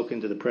hadn't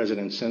spoken to the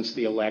president since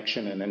the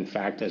election, and in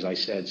fact, as I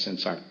said,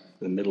 since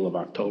the middle of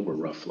October,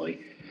 roughly.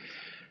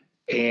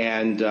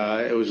 And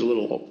it was a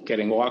little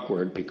getting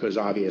awkward because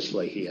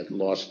obviously he had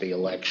lost the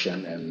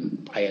election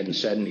and I hadn't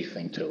said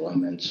anything to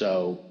him. And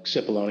so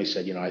Cipollone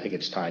said, I think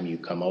it's time you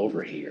come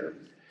over here.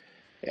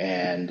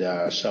 And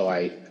so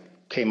I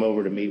came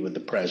over to meet with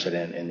the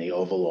president in the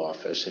Oval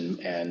Office,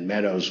 and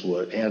Meadows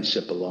and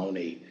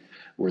Cipollone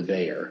were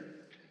there.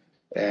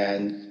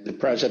 And the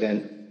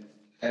president,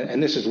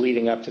 and this is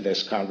leading up to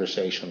this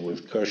conversation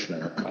with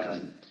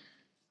Kushner,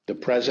 the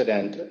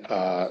president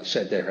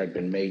said there had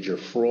been major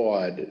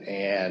fraud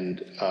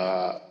and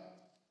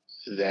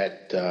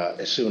that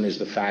as soon as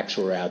the facts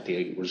were out,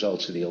 the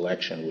results of the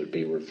election would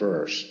be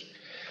reversed.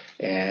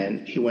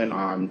 And he went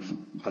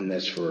on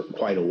this for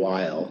quite a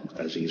while,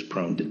 as he's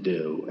prone to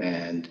do.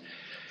 And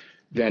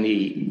then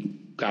he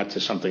got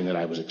to something that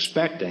I was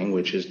expecting,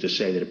 which is to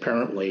say that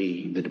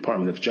apparently the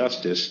Department of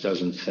Justice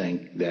doesn't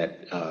think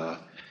that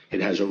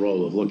it has a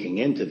role of looking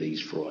into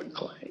these fraud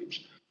claims.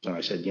 So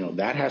I said,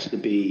 that has to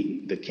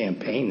be the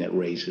campaign that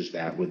raises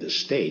that with the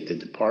state. The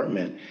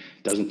department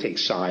doesn't take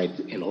side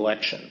in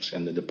elections,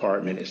 and the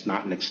department is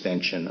not an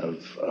extension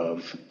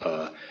of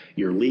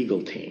your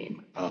legal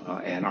team.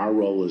 And our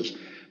role is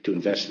to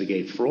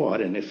investigate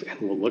fraud, and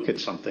we'll look at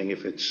something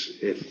if it's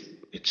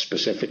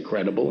specific,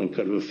 credible, and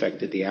could have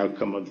affected the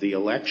outcome of the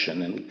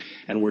election.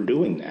 And we're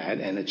doing that,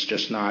 and it's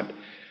just not.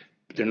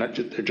 They're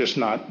just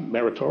not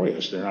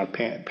meritorious. They're not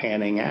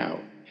panning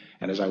out.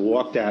 And as I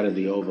walked out of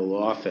the Oval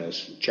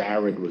Office,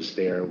 Jared was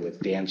there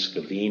with Dan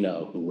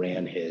Scavino, who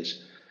ran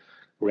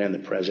the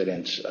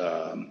president's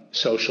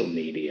social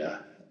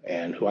media,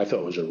 and who I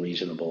thought was a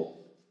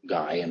reasonable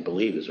guy and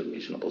believe is a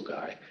reasonable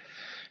guy.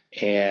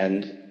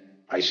 And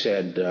I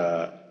said,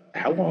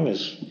 how long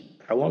is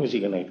he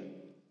going to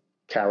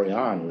carry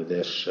on with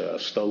this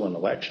stolen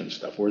election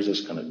stuff? Where's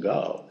this going to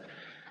go?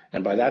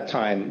 And by that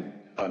time,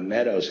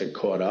 Meadows had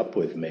caught up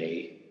with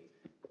me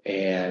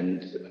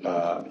and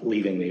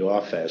leaving the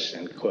office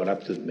and caught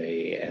up with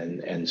me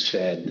and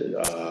said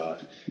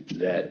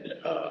that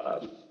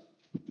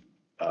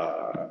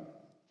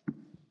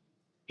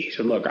he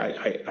said, look,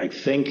 I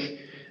think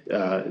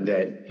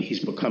that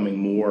he's becoming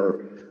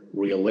more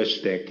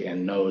realistic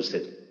and knows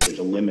that there's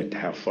a limit to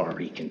how far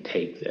he can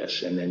take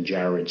this. And then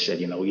Jared said,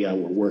 yeah,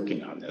 we're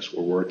working on this.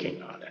 We're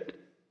working on it.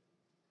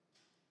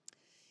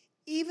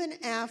 Even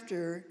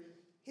after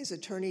his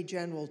attorney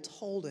general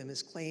told him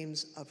his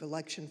claims of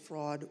election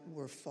fraud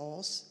were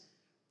false,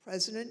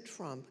 President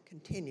Trump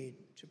continued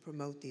to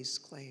promote these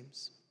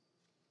claims.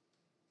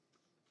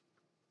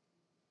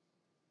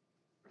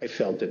 I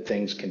felt that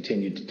things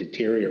continued to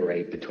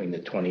deteriorate between the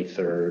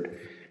 23rd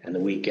and the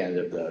weekend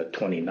of the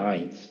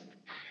 29th.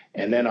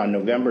 And then on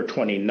November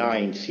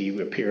 29th, he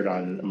appeared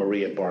on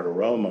Maria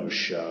Bartiromo's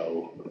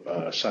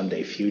show,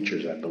 Sunday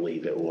Futures, I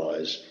believe it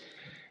was.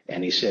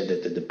 And he said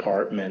that the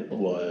department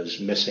was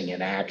missing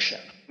in action.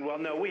 Well,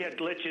 no, we had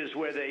glitches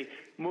where they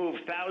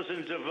moved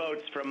thousands of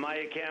votes from my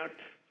account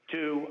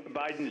to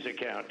Biden's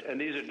account. And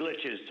these are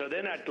glitches. So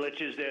they're not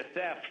glitches, they're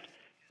theft,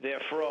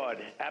 they're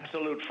fraud,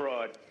 absolute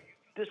fraud.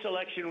 This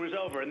election was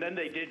over, and then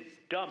they did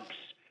dumps.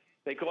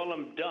 They call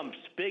them dumps,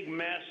 big,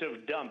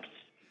 massive dumps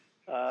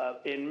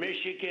in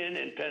Michigan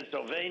and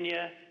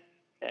Pennsylvania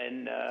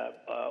and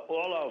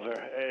all over.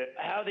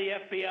 How the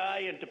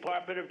FBI and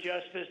Department of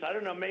Justice, I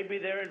don't know, maybe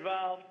they're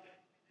involved,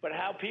 but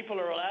how people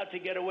are allowed to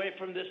get away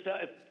from this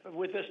stuff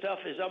with this stuff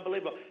is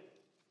unbelievable.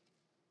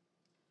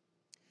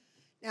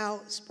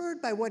 Now,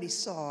 spurred by what he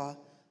saw,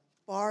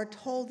 Barr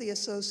told the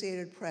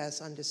Associated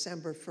Press on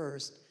December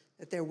 1st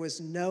that there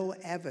was no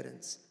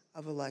evidence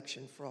of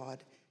election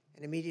fraud.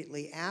 And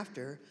immediately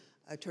after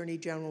Attorney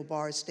General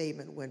Barr's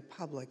statement went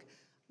public,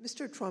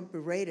 Mr. Trump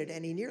berated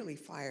and he nearly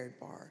fired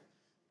Barr.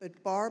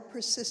 But Barr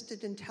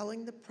persisted in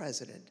telling the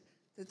president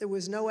that there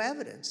was no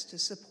evidence to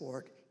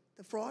support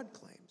the fraud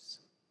claims.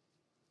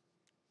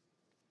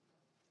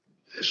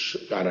 This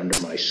got under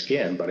my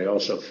skin, but I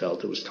also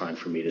felt it was time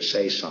for me to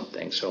say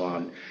something. So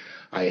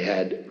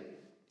I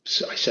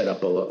set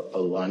up a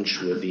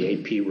lunch with the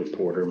AP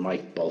reporter,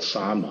 Mike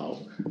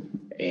Balsamo,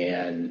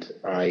 and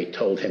I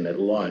told him at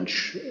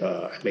lunch,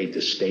 I made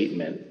this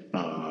statement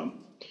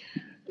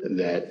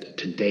that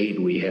to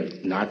date we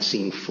have not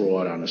seen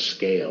fraud on a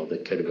scale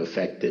that could have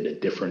affected a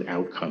different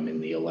outcome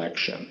in the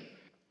election.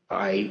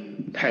 I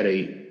had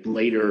a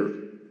later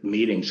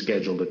meeting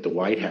scheduled at the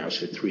White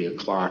House at 3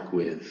 o'clock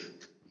with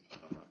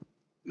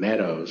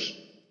Meadows.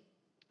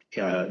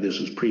 This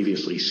was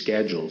previously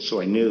scheduled, so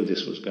I knew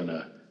this was going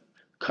to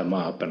come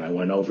up, and I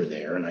went over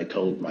there and I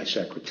told my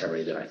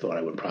secretary that I thought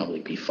I would probably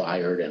be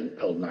fired and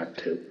told not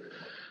to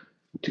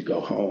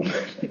go home.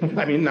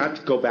 I mean, not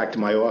to go back to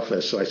my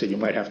office. So I said, you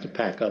might have to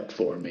pack up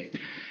for me.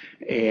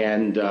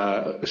 And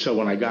so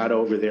when I got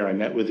over there, I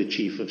met with the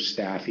chief of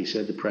staff. He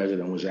said the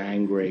president was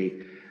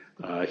angry.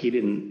 He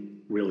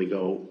didn't really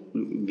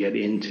get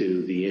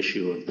into the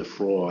issue of the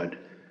fraud.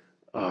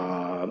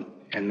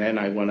 And then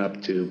I went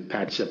up to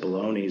Pat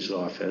Cipollone's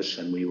office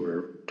and we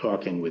were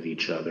talking with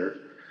each other.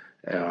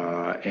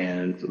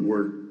 And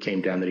word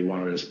came down that he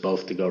wanted us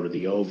both to go to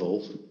the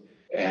Oval.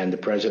 And the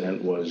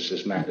president was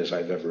as mad as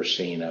I've ever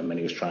seen him, and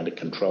he was trying to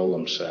control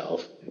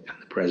himself.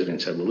 And the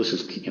president said, well, this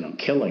is,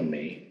 killing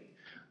me.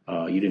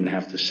 You didn't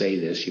have to say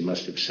this. You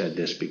must have said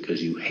this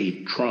because you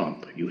hate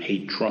Trump. You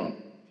hate Trump.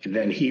 And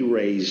then he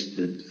raised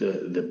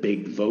the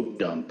big vote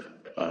dump,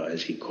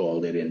 as he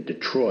called it, in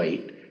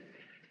Detroit.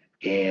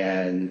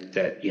 And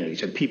that, he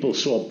said people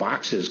saw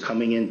boxes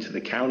coming into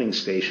the counting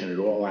station at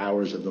all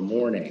hours of the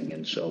morning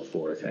and so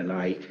forth. And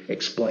I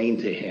explained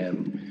to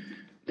him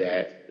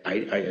that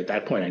at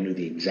that point I knew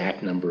the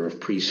exact number of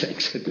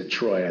precincts in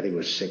Detroit. I think it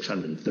was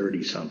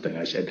 630 something.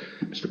 I said,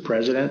 Mr.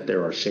 President,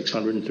 there are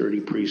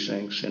 630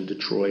 precincts in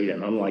Detroit,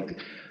 and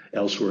unlike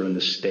elsewhere in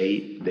the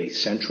state, they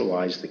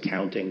centralized the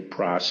counting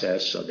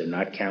process, so they're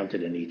not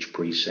counted in each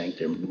precinct.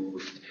 They're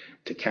moved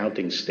to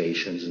counting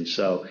stations, and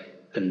so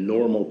the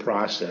normal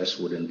process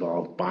would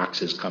involve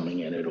boxes coming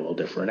in at all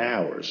different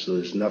hours. So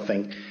there's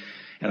nothing.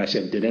 And I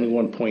said, did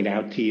anyone point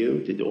out to you,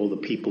 did all the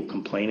people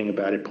complaining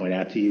about it point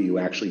out to you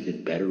actually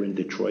did better in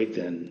Detroit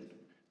than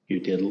you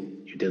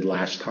did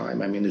last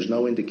time? I mean, there's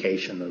no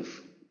indication of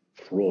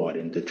fraud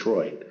in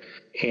Detroit.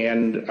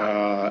 And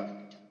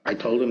I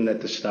told him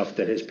that the stuff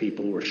that his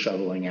people were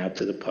shoveling out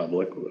to the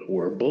public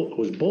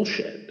was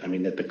bullshit. I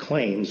mean, that the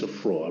claims of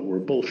fraud were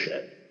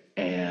bullshit.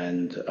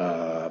 And,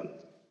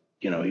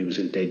 he was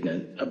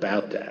indignant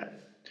about that.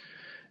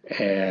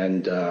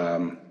 And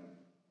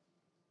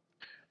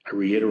I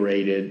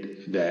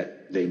reiterated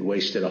that they'd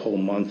wasted a whole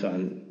month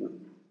on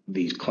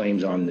these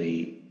claims on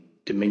the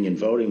Dominion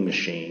voting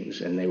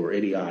machines, and they were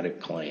idiotic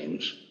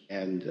claims.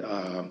 And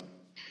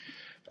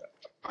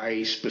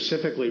I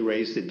specifically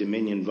raised the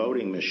Dominion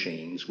voting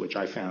machines, which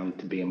I found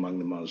to be among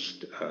the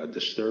most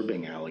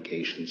disturbing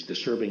allegations,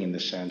 disturbing in the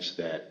sense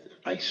that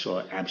I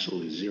saw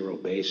absolutely zero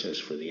basis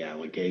for the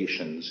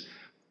allegations,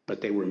 but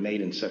they were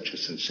made in such a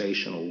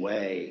sensational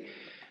way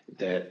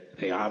that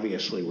they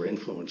obviously were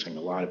influencing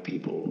a lot of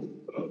people,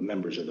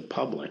 members of the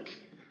public,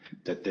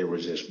 that there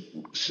was this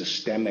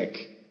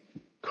systemic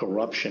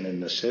corruption in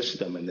the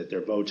system and that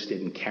their votes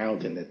didn't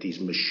count and that these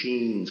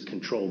machines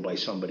controlled by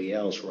somebody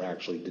else were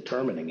actually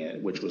determining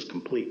it, which was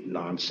complete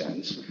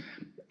nonsense.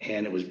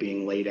 And it was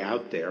being laid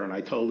out there. And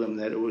I told them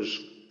that it was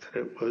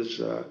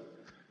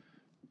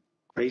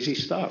crazy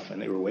stuff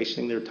and they were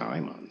wasting their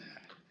time on that.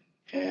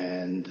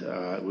 And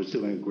it was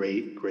doing a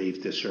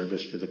grave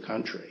disservice to the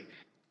country.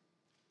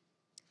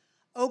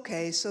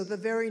 Okay, so the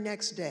very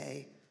next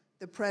day,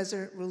 the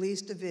president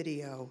released a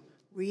video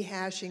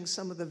rehashing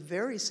some of the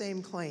very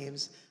same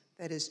claims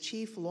that his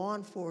chief law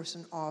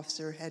enforcement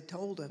officer had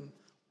told him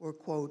were,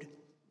 quote,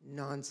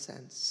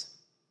 nonsense.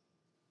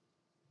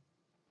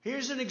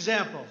 Here's an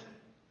example.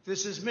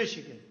 This is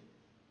Michigan.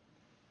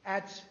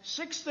 At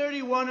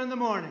 6:31 in the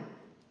morning,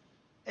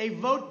 a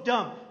vote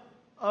dump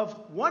of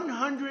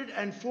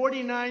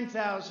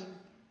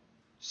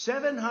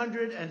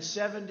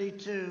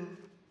 149,772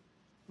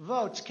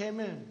 votes came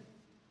in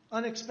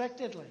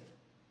unexpectedly.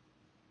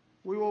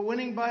 We were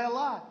winning by a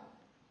lot.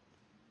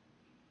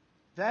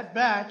 That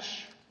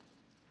batch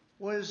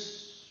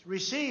was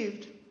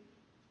received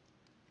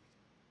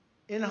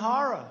in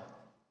horror.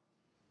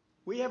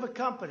 We have a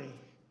company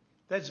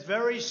that's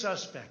very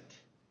suspect.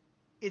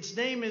 Its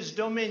name is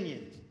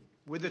Dominion.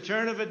 With the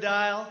turn of a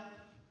dial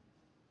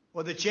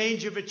or the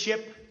change of a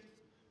chip,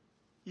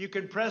 you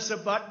can press a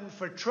button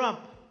for Trump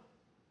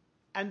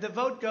and the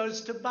vote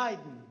goes to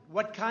Biden.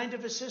 What kind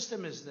of a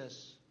system is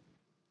this?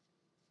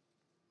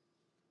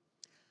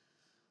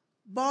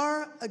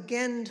 Barr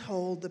again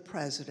told the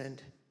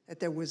president that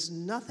there was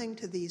nothing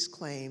to these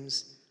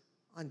claims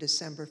on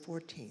December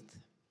 14th.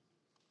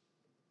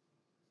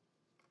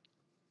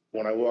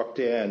 When I walked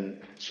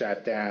in,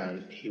 sat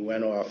down, he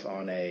went off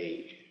on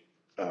a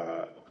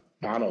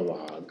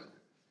monologue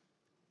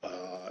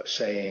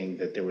saying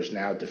that there was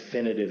now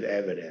definitive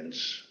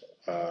evidence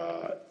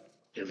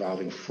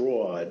involving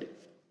fraud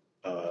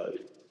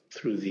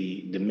through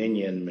the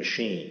Dominion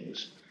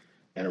machines.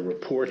 And a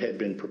report had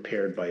been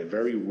prepared by a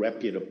very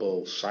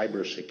reputable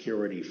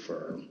cybersecurity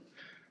firm,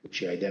 which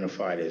he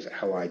identified as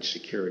Allied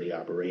Security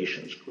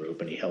Operations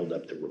Group, and he held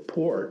up the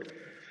report,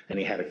 and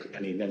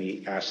then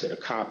he asked that a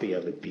copy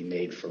of it be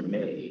made for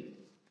me.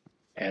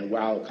 And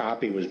while a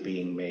copy was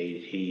being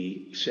made,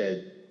 he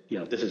said,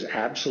 this is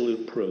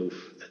absolute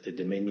proof that the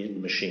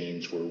Dominion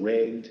machines were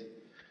rigged.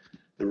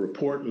 The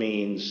report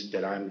means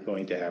that I'm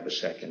going to have a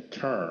second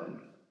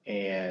term.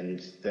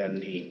 And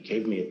then he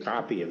gave me a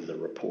copy of the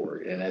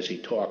report. And as he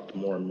talked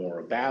more and more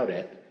about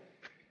it,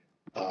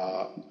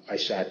 I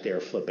sat there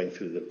flipping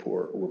through the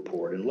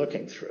report and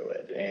looking through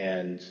it.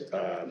 And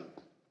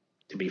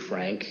to be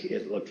frank,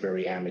 it looked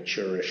very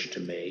amateurish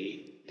to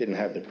me. Didn't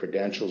have the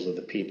credentials of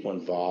the people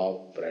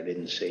involved, but I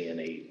didn't see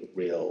any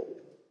real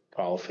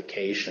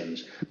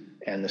qualifications.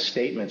 And the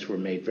statements were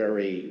made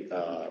very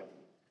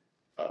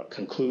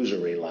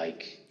conclusory,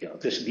 like,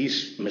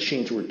 these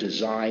machines were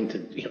designed to,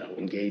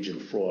 engage in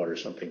fraud or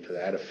something to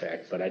that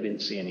effect, but I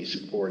didn't see any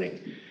supporting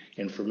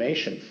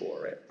information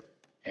for it.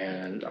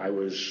 And I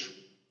was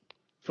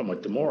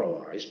somewhat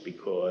demoralized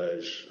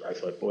because I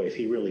thought, boy, if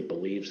he really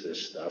believes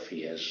this stuff,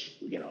 he has,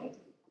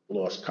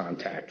 lost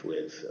contact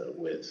with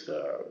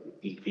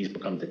he's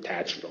become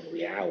detached from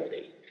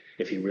reality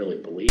if he really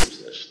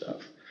believes this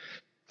stuff.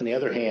 On the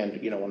other hand,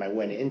 when I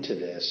went into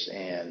this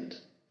and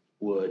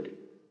would,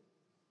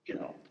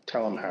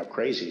 tell him how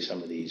crazy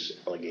some of these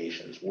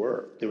allegations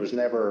were, there was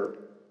never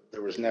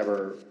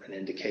an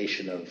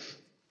indication of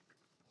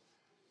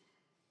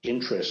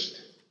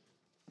interest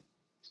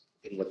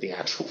in what the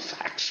actual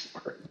facts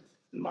were.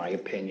 My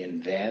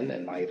opinion then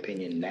and my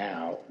opinion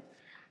now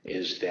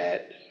is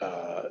that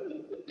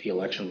the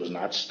election was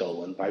not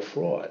stolen by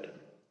fraud.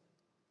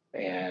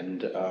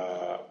 And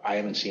I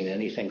haven't seen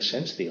anything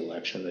since the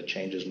election that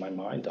changes my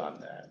mind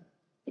on that,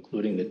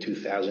 including the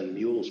 2000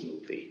 Mules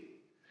movie.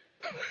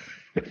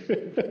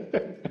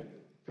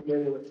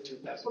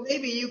 Well,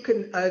 maybe you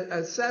can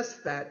assess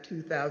that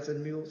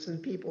 2,000 mules,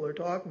 and people are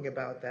talking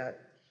about that.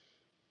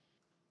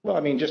 Well,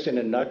 I mean, just in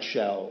a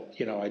nutshell,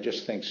 I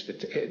just think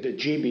the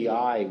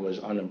GBI was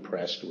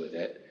unimpressed with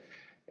it,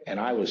 and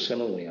I was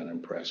similarly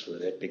unimpressed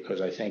with it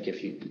because I think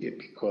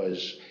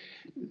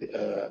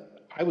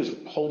I was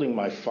holding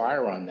my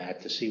fire on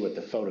that to see what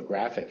the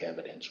photographic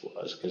evidence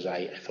was, because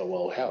I thought,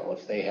 well, hell,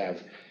 if they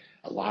have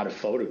a lot of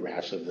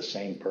photographs of the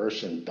same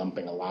person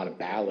dumping a lot of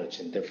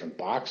ballots in different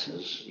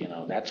boxes,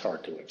 that's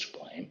hard to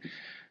explain.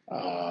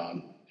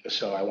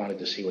 So I wanted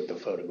to see what the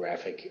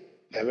photographic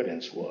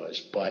evidence was.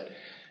 But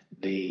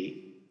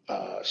the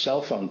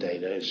cell phone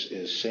data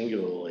is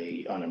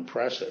singularly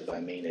unimpressive. I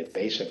mean,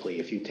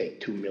 if you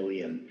take 2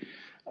 million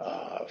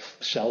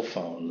cell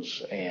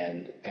phones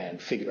and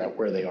figure out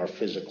where they are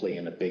physically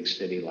in a big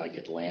city like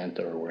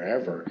Atlanta or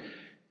wherever,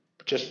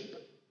 just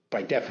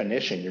by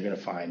definition, you're going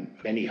to find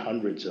many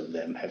hundreds of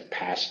them have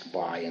passed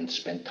by and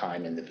spent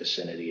time in the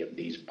vicinity of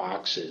these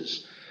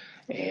boxes.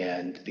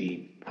 And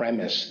the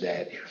premise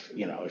that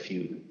if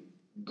you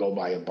go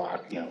by a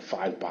box,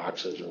 5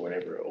 boxes or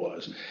whatever it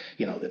was,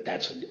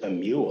 that's a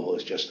mule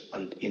is just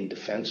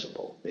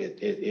indefensible.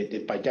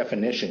 It by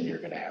definition, you're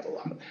going to have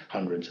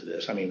hundreds of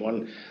this. I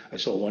mean, I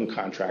saw one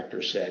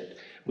contractor said,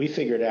 we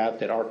figured out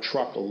that our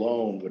truck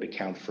alone would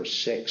account for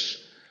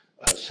 6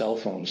 cell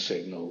phone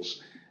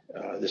signals.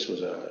 This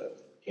was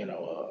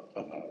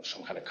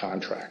some kind of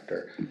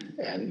contractor,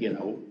 and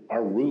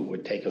our route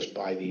would take us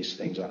by these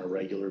things on a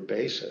regular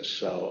basis.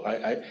 So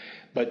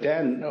but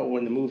then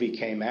when the movie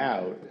came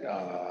out,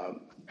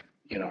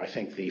 I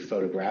think the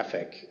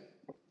photographic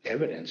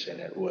evidence in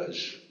it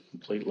was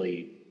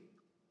completely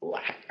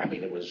I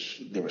mean,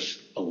 there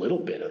was a little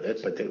bit of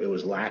it, but it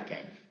was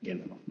lacking.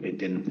 It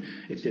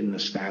didn't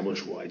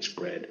establish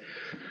widespread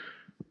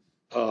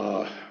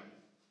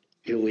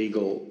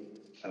illegal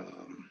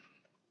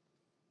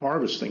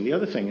harvesting. The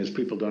other thing is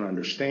people don't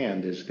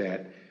understand is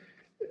that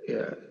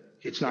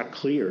it's not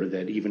clear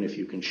that even if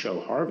you can show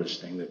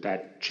harvesting,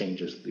 that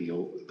changes the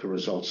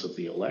results of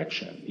the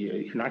election.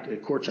 The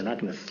courts are not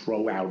going to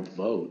throw out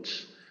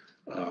votes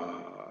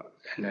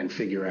and then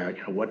figure out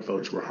what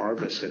votes were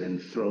harvested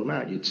and throw them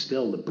out. It's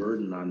still the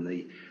burden on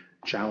the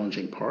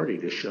challenging party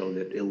to show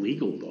that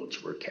illegal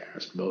votes were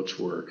cast. Votes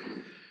were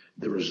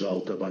the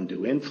result of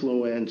undue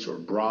influence or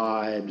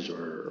bribes,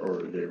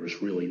 or there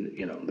was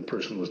really, the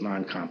person was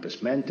non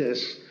compos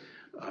mentis.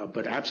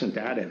 But absent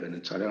that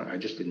evidence, I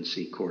just didn't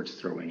see courts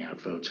throwing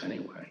out votes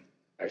anyway.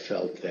 I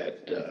felt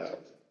that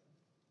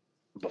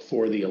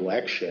before the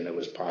election, it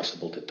was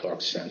possible to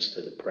talk sense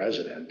to the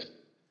president.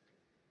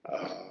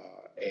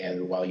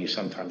 And while you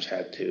sometimes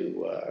had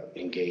to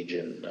engage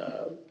in,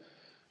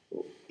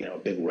 a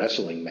big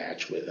wrestling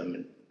match with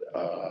him,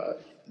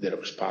 that it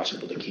was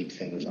possible to keep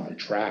things on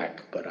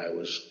track. But I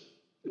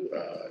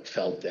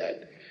felt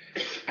that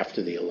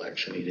after the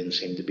election, he didn't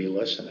seem to be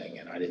listening,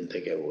 and I didn't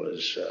think it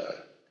was,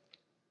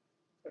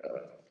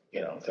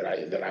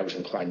 that I was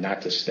inclined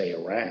not to stay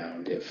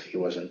around if he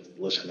wasn't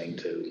listening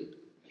to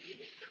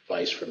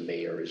advice from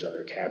me or his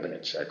other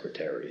cabinet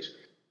secretaries.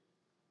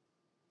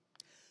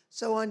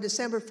 So on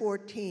December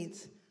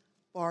 14th,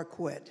 Barr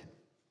quit.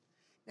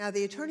 Now,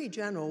 the Attorney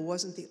General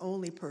wasn't the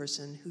only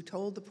person who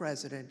told the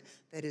president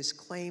that his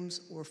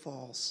claims were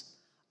false.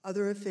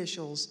 Other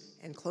officials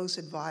and close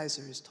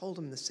advisors told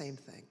him the same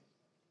thing.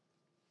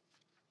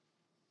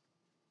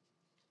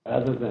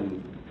 Rather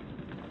than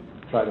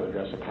try to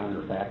address a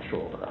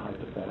counterfactual or a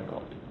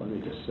hypothetical, let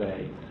me just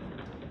say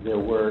there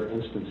were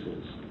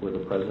instances where the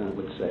president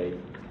would say,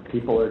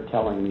 people are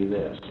telling me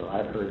this, or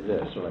I've heard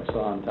this, or I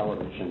saw on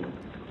television,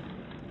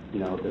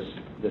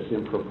 this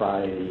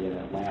impropriety in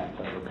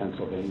Atlanta or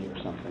Pennsylvania or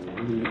something.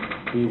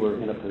 And we were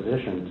in a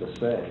position to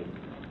say,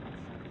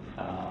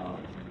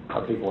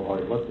 our people have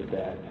already looked at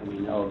that, and we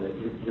know that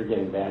you're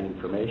getting bad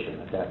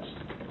information,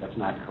 that's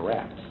not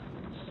correct.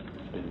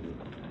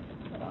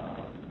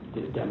 It's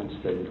been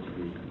demonstrated to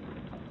be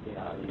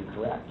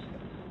incorrect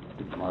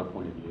from our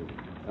point of view,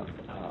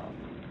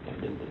 and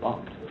been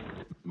debunked.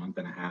 A month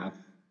and a half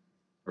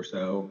or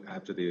so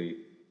after the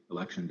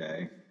election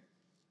day,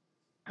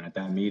 and at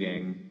that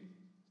meeting,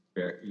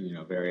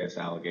 various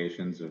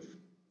allegations of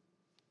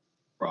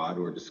fraud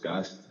were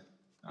discussed,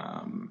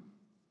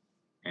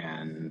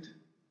 and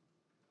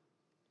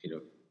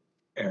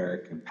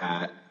Eric and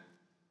Pat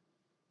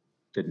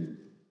didn't,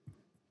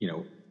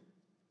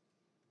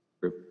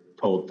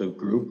 told the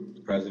group,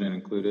 the president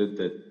included,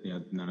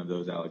 that none of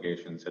those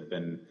allegations had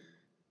been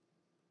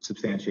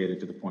substantiated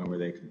to the point where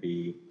they could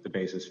be the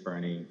basis for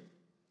any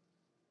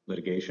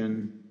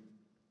litigation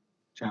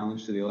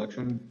challenge to the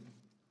election.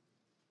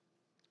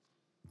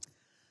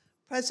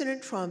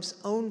 President Trump's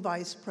own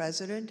vice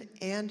president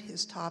and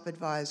his top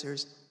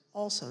advisors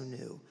also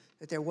knew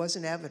that there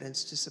wasn't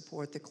evidence to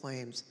support the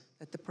claims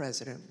that the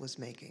president was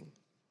making.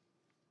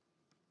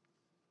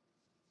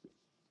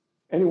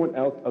 Anyone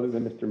else other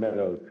than Mr.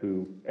 Meadows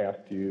who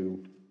asked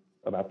you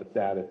about the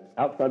status,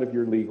 outside of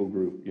your legal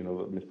group, you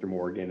know, Mr.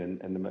 Morgan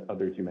and the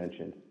others you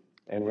mentioned,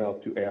 anyone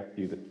else who asked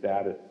you the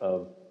status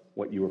of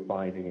what you were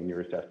finding in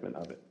your assessment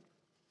of it?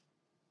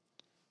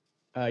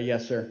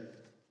 Yes, sir.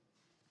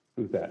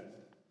 Who's that?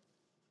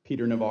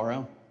 Peter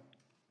Navarro.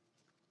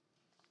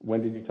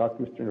 When did you talk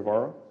to Mr.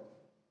 Navarro?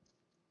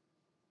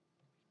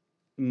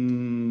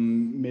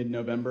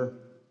 Mid-November.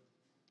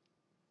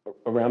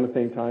 Around the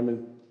same time as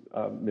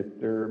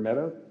Mr.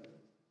 Meadows?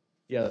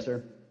 Yes,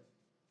 sir.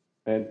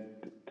 And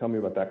tell me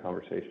about that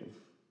conversation.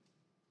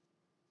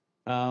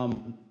 I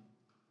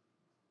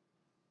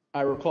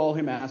recall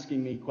him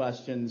asking me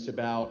questions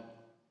about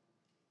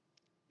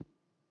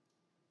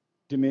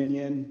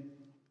Dominion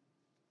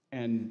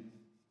and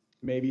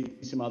maybe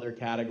some other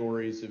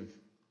categories of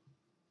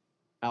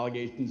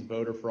allegations of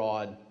voter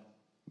fraud.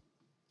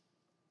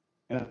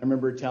 And I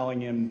remember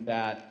telling him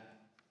that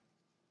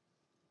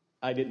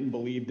I didn't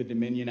believe the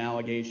Dominion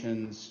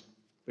allegations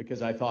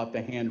because I thought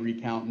the hand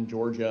recount in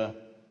Georgia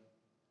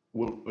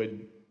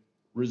would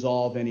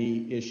resolve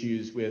any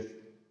issues with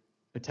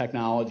the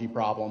technology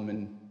problem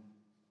and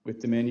with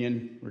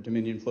Dominion or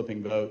Dominion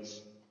flipping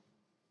votes.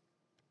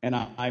 And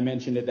I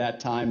mentioned at that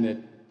time that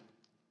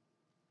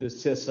the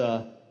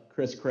CISA,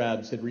 Chris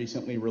Krebs, had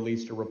recently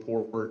released a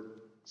report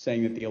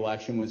saying that the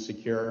election was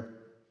secure.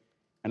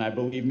 And I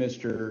believe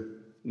Mr.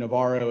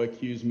 Navarro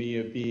accused me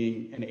of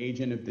being an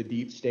agent of the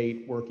deep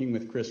state working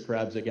with Chris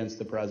Krebs against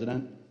the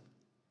president.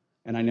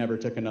 And I never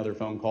took another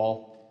phone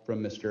call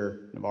from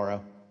Mr.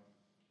 Navarro.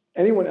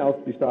 Anyone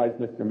else besides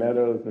Mr.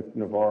 Meadows, Mr.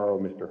 Navarro,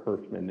 Mr.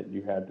 Hirschman that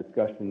you had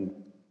discussions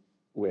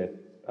with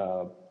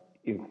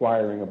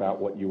inquiring about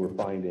what you were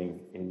finding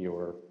in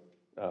your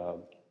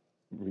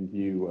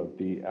review of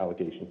the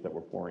allegations that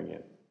were pouring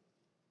in?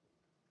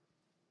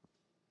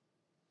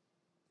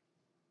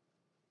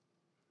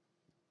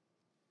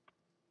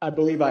 I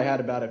believe I had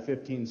about a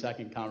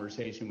 15-second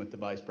conversation with the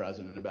vice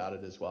president about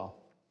it as well.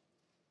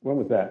 When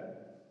was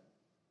that?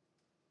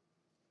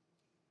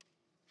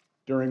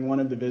 During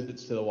one of the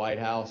visits to the White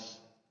House.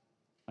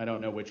 I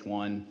don't know which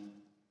one.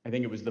 I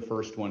think it was the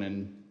first one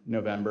in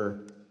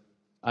November.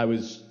 I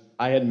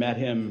had met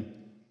him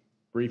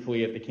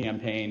briefly at the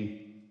campaign,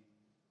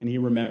 and he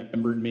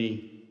remembered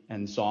me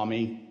and saw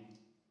me.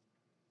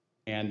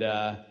 And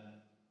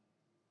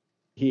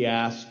he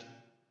asked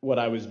what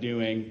I was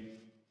doing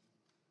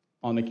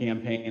on the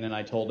campaign, and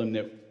I told him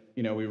that,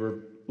 you know, we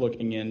were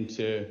looking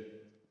into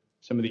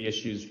some of the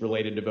issues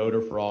related to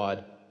voter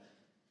fraud.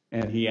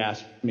 And he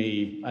asked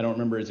me, I don't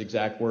remember his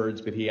exact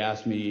words, but he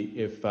asked me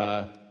if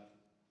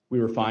we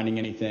were finding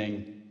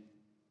anything.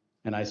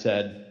 And I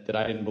said that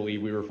I didn't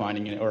believe we were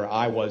finding it, or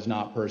I was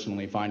not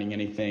personally finding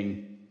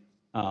anything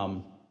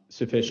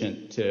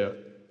sufficient to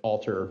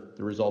alter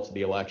the results of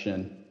the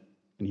election.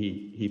 And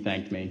he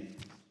thanked me.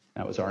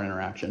 That was our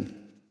interaction.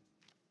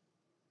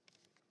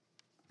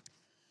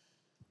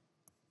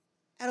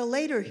 At a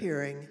later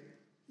hearing,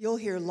 you'll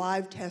hear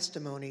live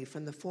testimony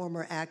from the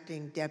former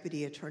acting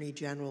Deputy Attorney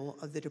General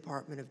of the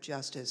Department of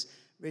Justice,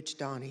 Rich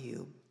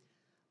Donoghue.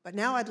 But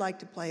now I'd like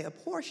to play a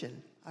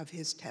portion of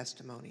his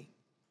testimony.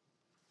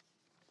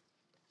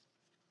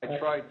 I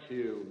tried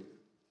to,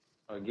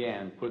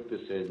 again, put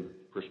this in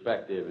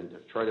perspective and to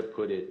try to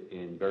put it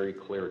in very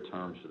clear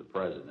terms to the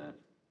president.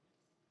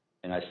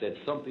 And I said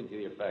something to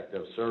the effect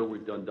of, sir,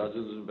 we've done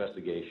dozens of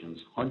investigations,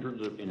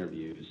 hundreds of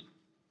interviews.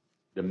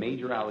 The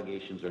major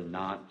allegations are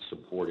not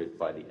supported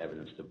by the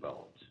evidence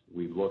developed.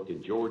 We've looked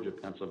at Georgia,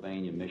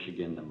 Pennsylvania,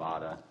 Michigan,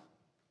 Nevada.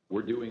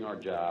 We're doing our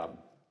job.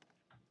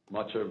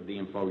 Much of the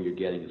info you're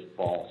getting is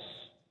false.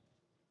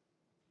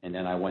 And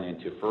then I went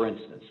into, for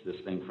instance, this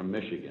thing from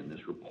Michigan,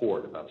 this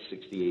report about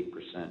 68%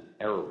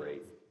 error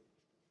rate.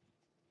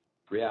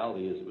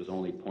 Reality is it was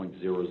only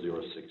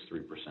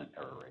 0.0063%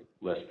 error rate,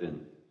 less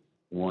than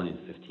 1 in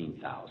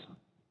 15,000.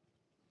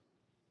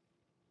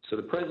 So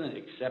the president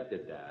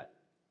accepted that.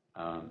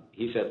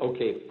 He said,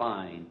 okay,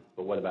 fine,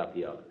 but what about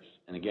the others?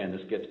 And again,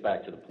 this gets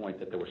back to the point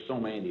that there were so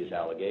many of these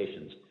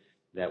allegations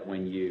that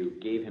when you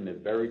gave him a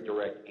very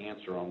direct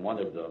answer on one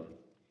of them,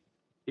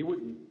 he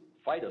wouldn't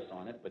fight us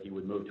on it, but he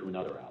would move to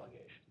another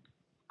allegation.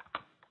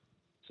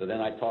 So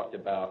then I talked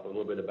about a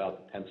little bit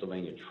about the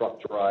Pennsylvania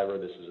truck driver.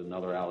 This is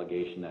another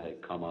allegation that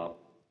had come up.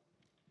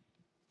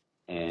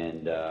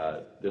 And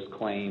this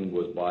claim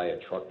was by a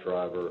truck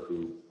driver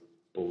who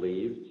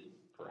believed,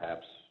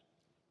 perhaps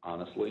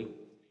honestly,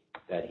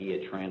 that he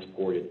had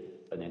transported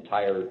an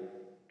entire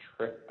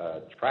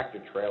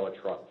tractor-trailer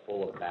truck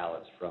full of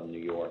ballots from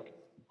New York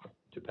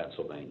to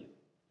Pennsylvania.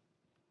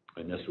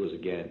 And this was,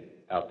 again,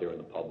 out there in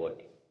the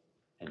public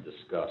and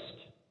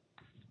discussed.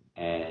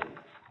 And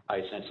I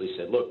essentially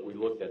said, look, we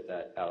looked at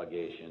that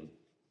allegation.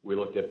 We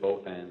looked at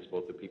both ends,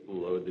 both the people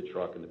who load the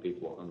truck and the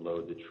people who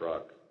unload the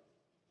truck.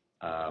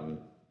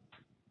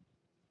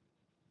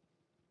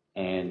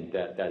 and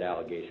that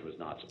allegation was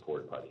not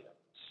supported by the evidence.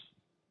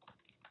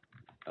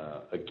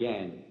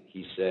 Again,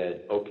 he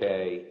said,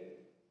 okay,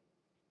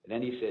 and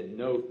then he said,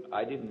 no,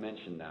 I didn't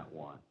mention that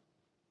one.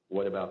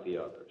 What about the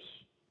others?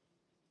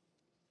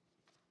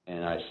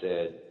 And I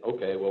said,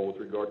 okay, well, with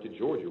regard to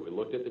Georgia, we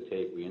looked at the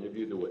tape, we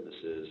interviewed the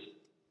witnesses.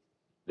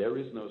 There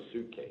is no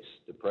suitcase.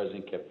 The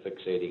president kept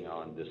fixating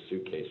on this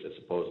suitcase that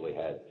supposedly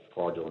had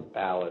fraudulent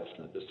ballots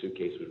and that the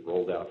suitcase was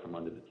rolled out from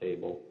under the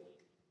table.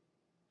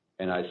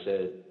 And I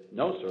said,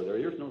 no, sir, there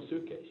is no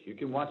suitcase. You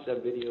can watch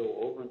that video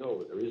over and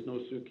over. There is no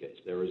suitcase.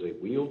 There is a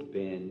wheeled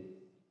bin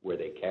where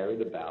they carry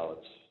the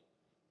ballots,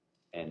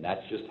 and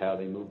that's just how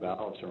they move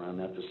ballots around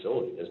that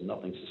facility. There's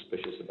nothing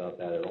suspicious about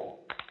that at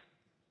all.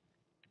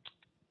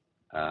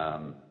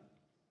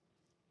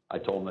 I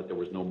told them that there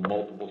was no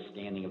multiple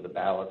scanning of the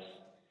ballots.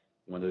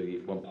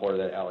 One part of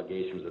that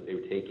allegation was that they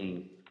were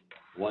taking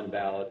one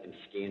ballot and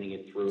scanning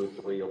it through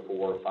 3 or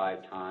 4 or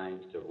 5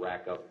 times to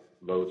rack up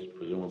votes,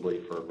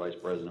 presumably for Vice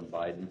President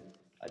Biden.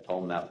 I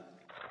told them that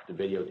the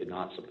video did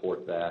not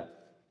support that.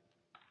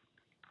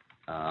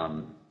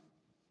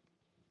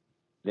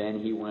 Then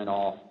he went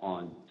off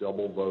on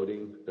double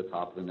voting. At the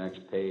top of the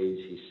next page,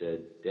 he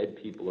said, dead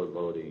people are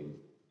voting.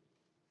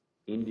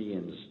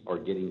 Indians are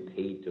getting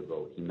paid to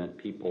vote. He meant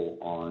people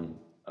on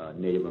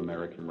Native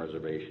American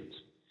reservations.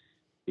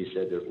 He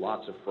said there's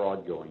lots of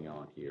fraud going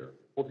on here.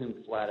 Told him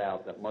flat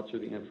out that much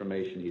of the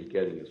information he's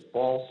getting is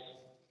false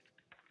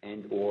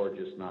and or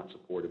just not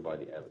supported by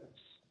the evidence.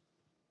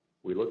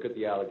 We look at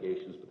the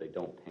allegations, but they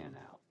don't pan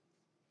out.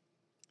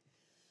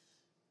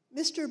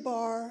 Mr.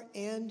 Barr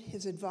and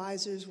his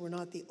advisors were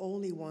not the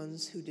only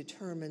ones who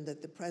determined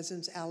that the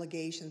president's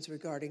allegations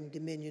regarding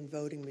Dominion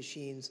voting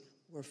machines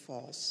were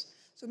false.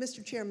 So,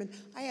 Mr. Chairman,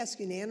 I ask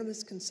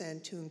unanimous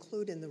consent to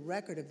include in the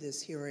record of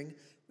this hearing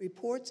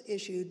reports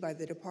issued by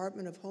the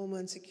Department of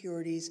Homeland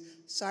Security's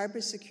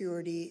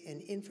Cybersecurity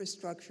and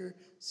Infrastructure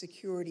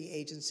Security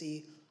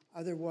Agency,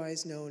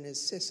 otherwise known as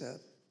CISA,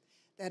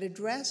 that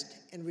addressed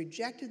and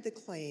rejected the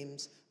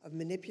claims of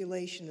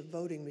manipulation of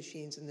voting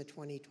machines in the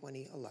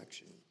 2020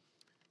 election.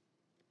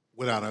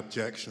 Without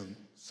objection,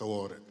 so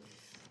ordered.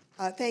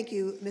 Thank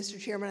you, Mr.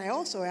 Chairman. I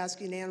also ask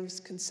unanimous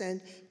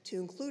consent to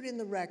include in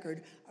the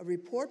record a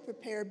report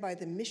prepared by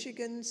the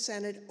Michigan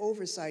Senate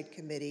Oversight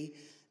Committee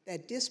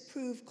that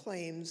disproved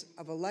claims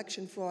of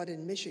election fraud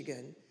in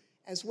Michigan,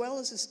 as well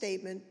as a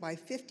statement by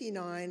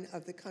 59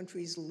 of the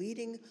country's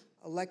leading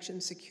election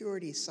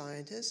security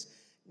scientists,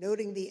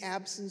 noting the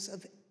absence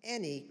of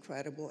any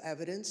credible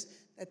evidence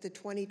that the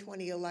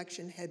 2020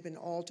 election had been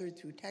altered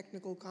through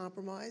technical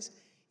compromise,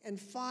 and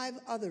 5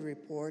 other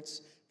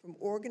reports from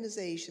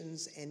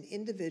organizations and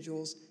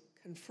individuals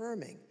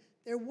confirming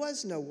there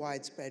was no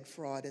widespread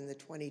fraud in the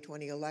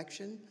 2020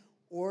 election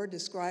or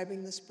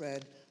describing the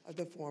spread of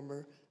the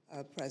former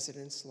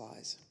president's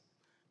lies.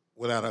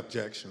 Without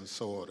objection,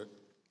 so ordered.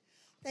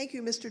 Thank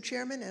you, Mr.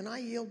 Chairman, and I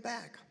yield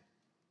back.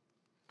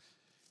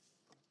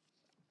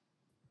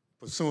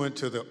 Pursuant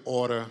to the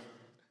order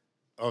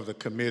of the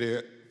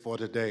committee for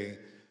today,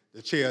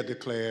 the chair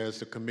declares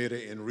the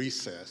committee in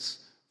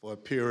recess for a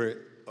period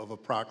of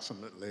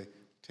approximately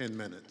 10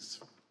 minutes.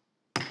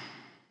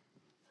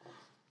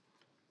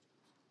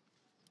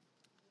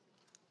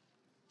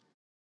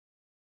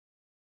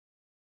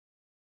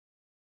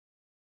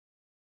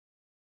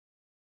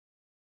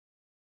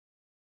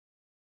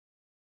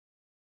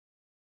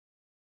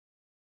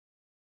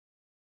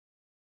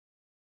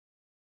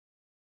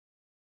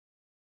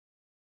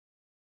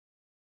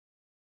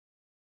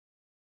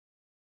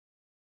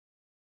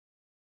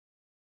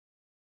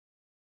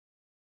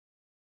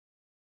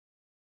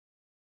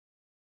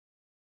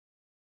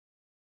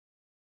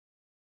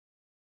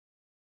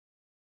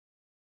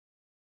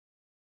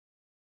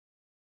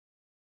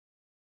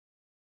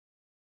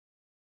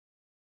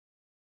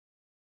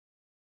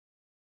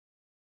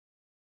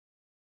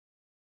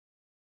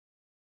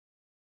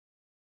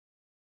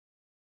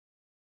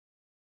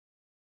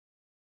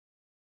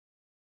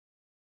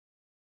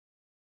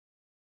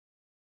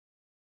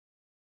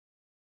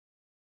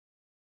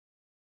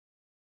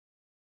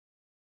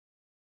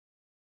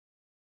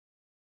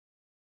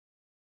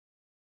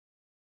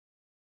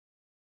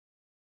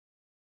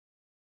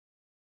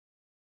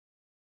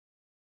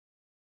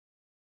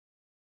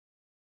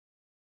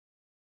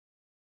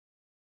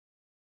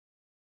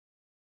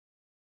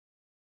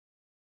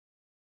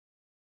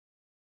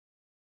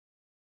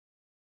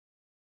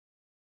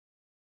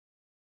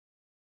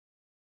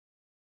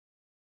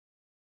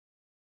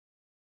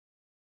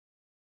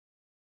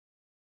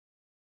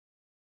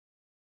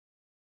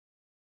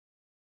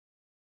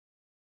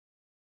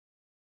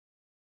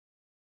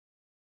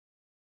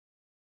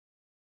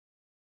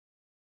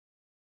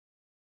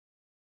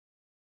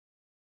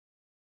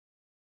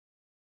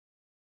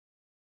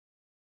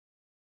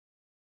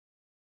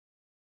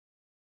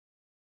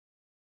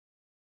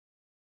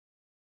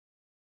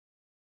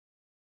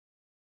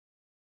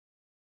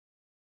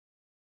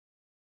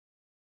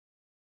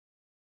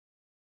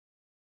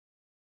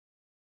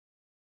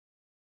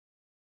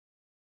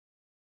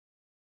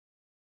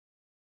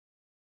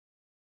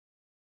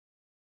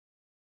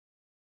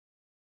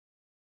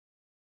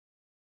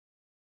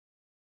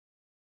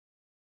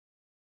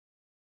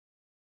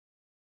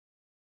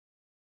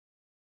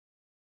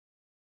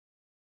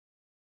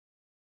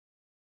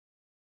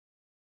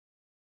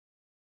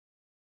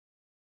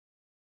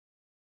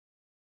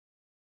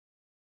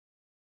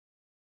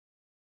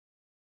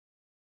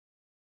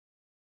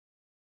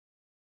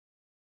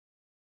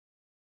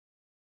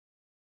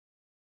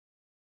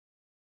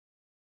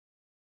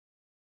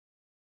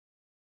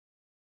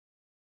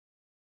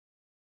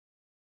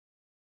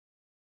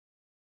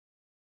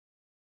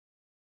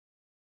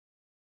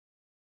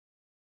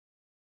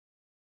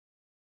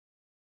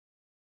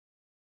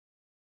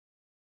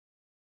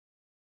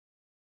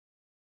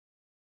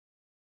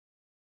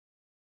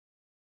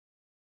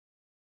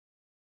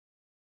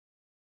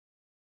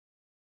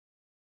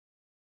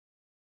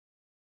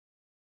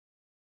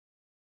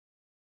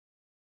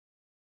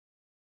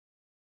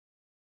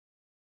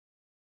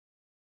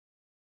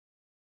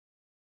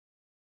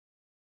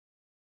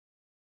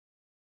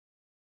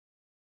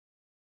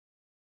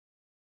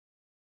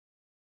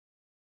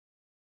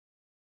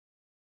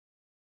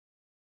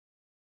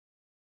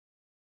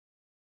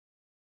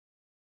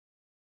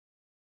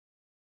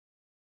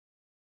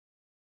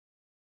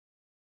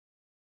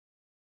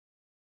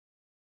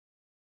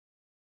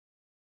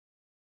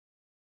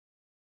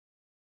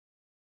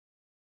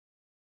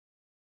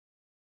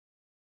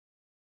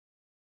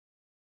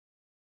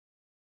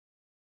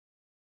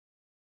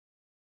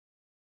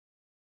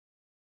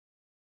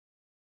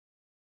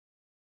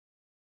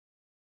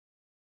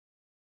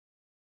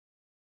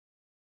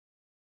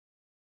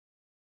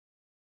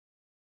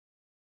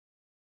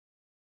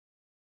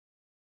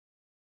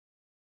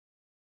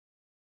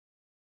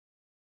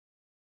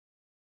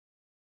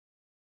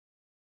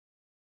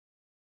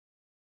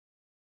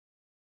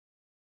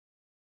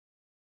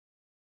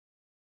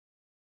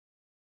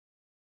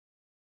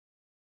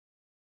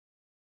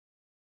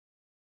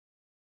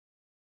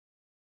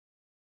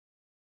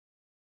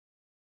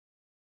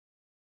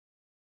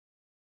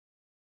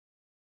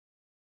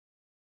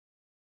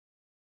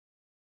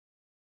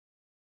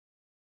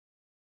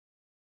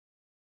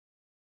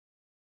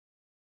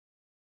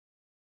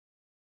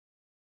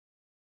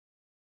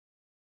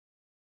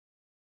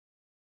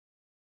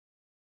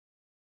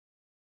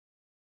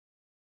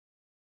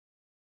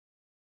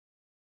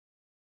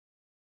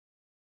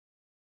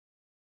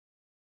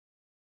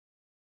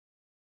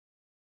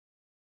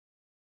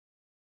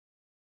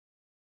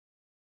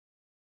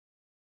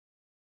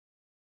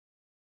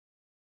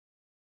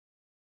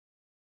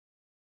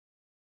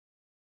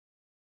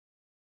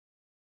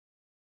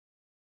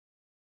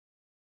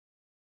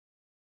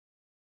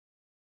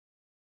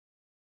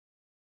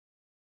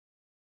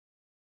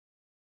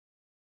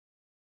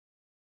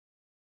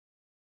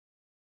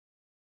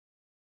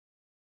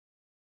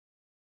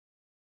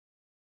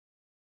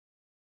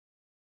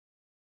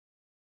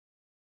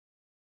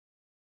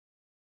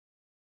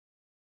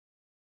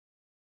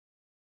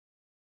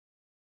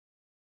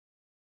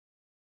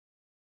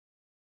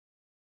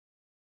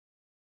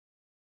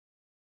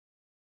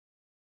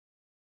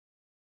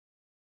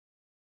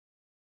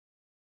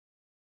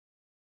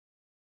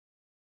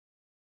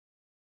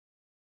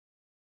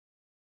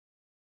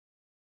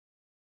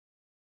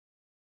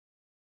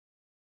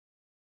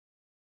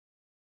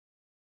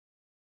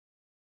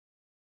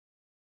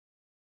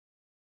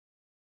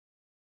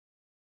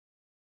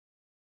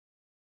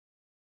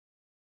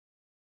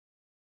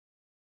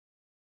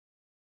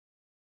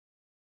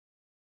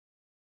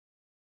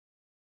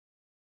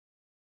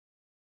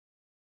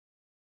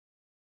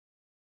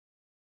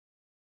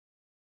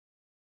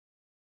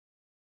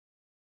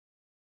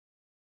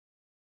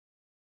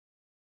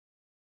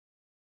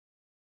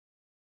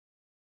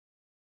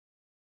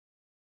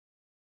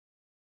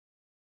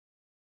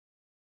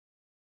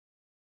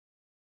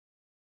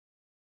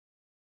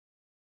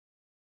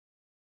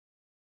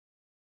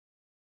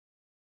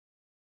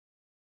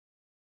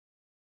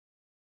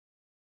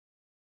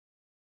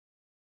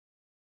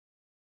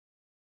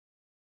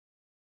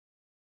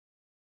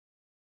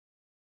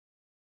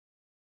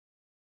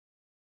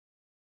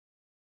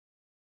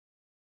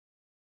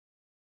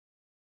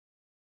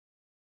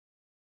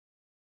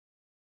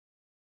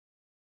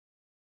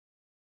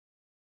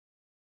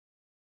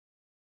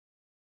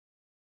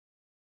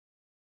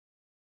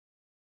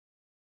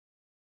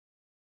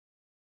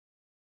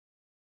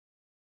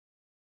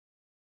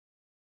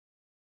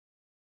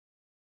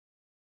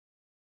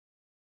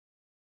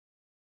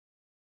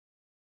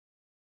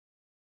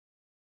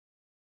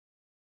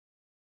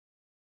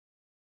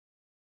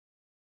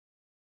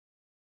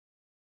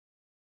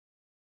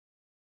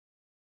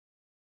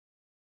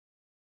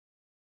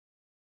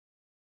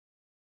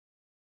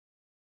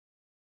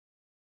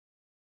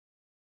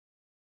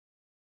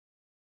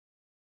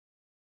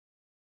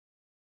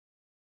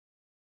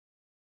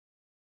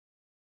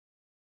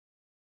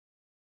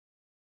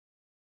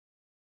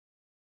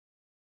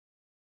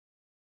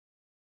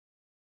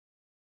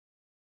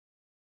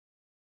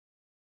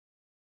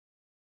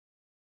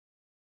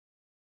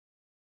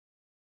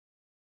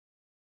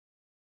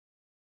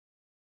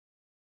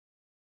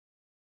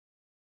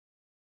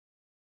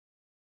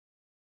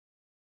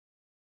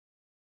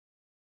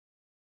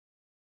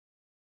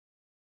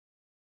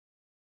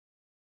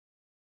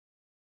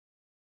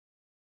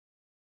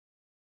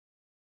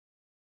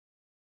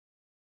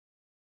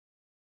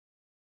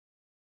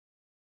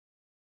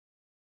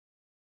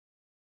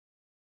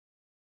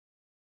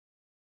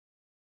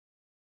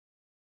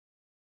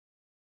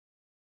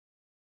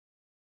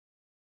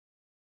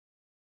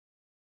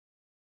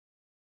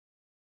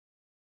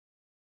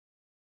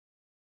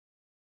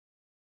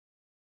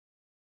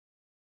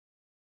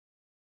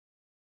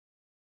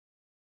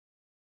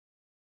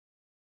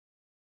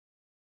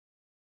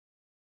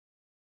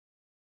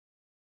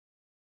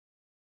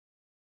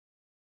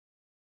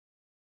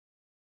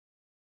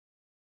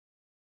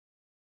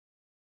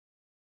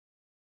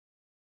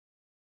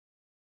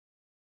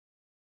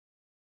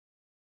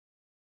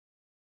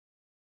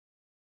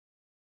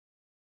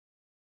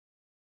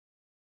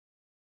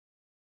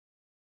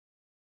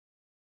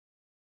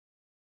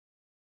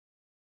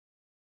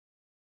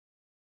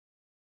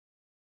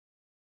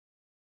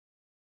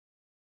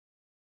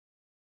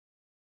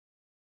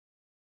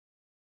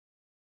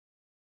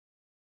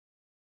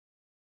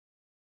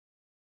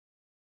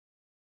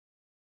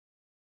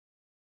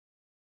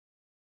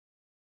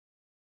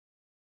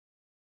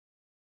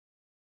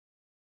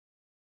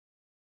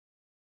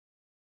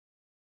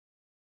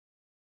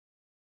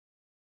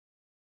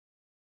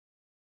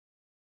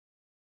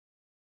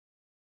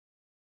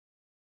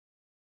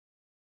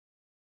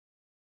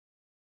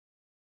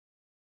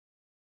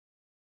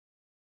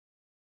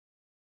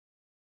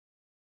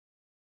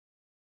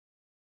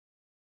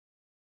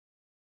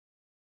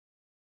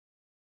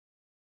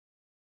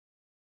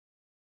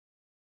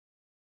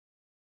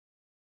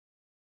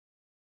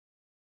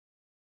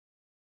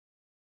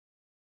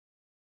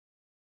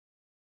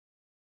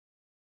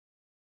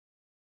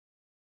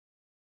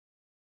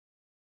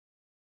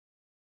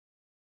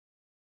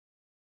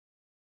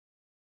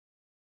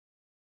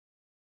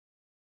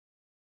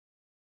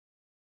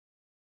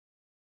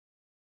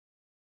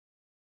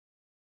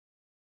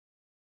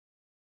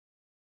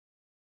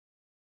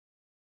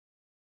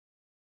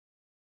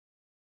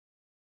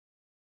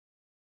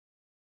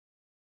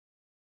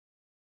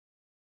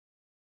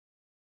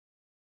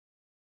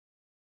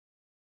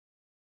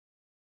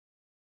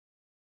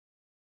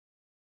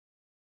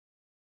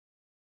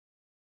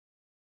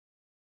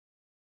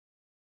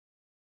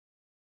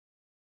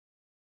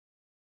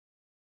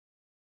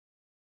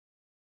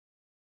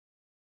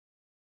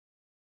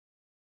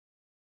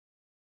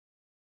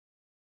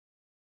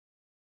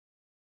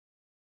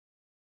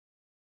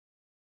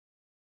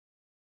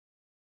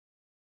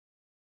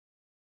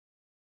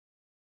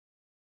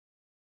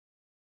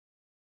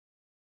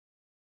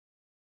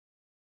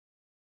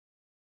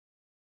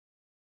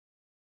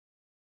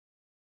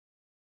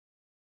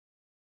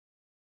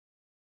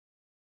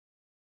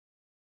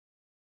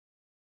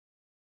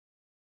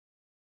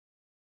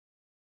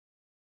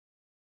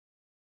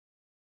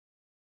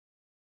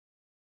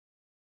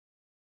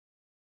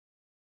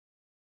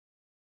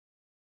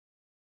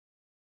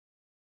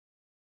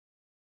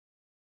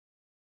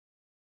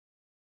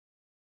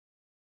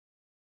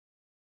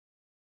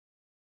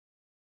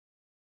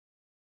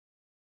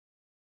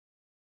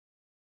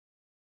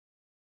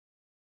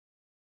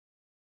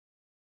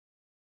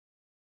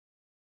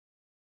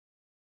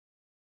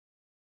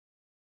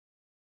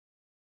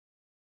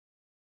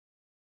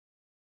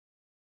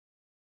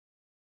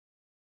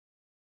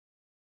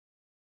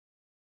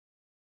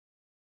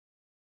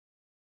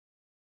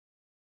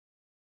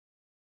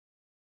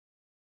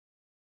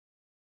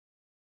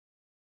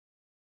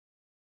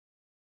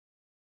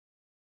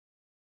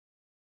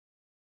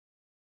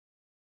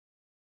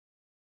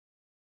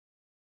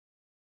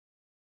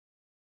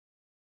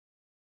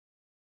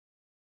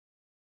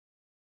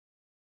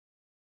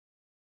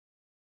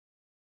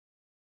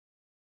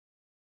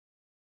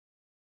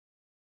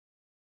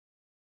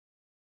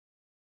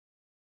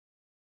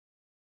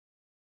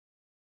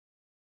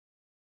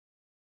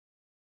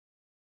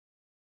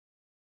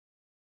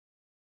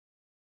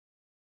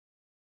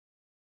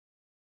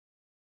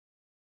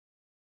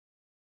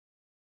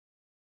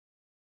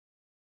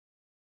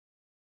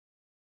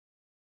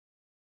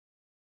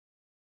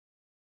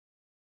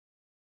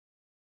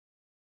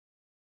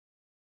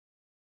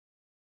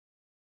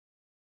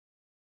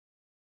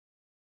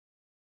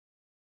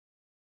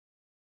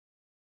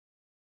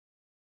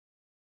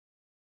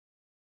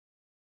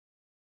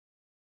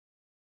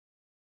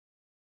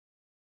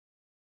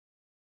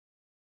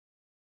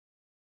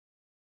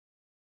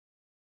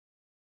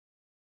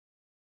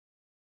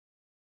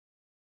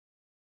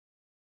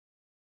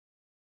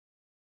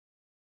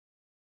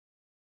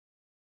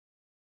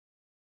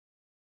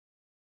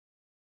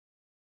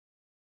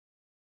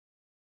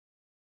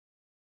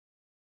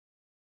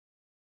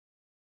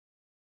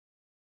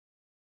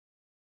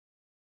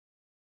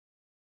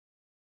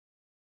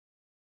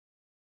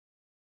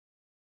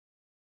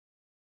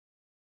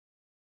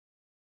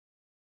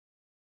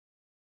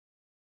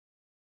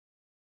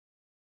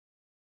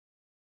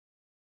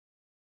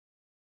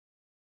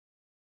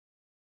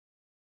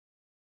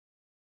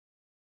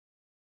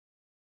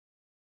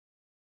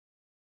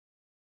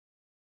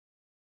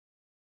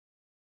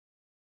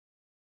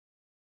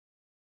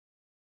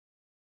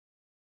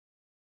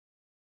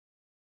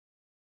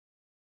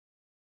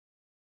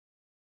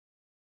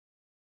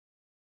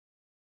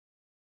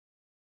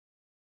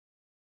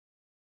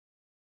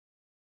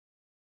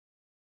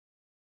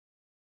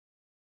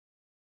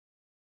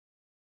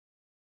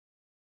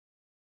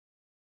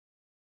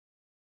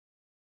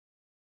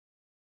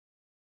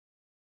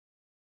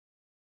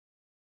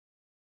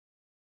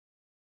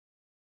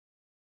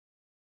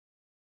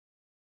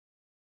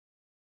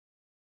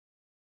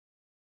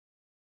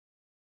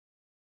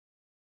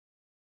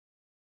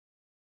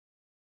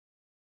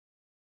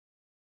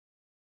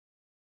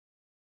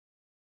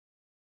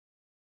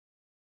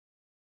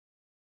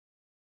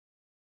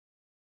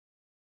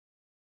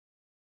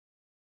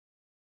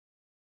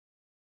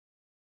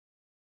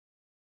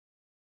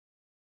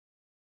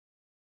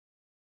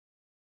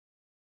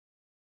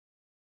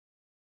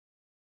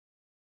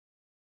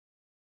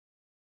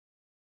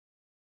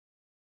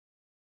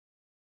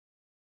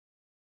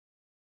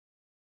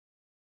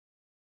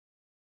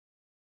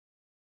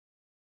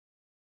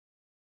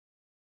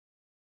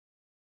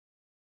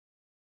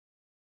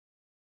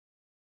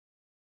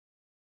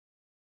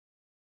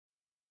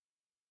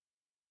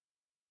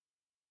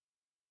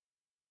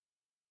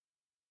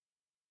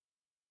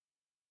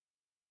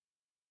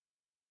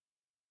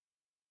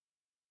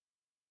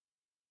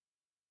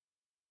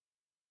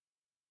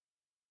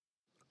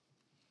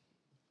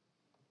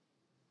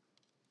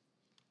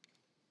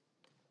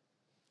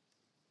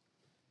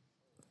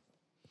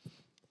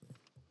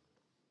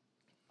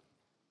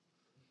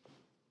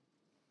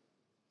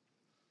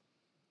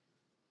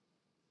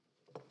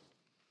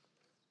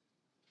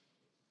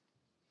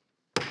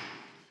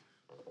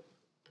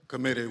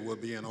 committee will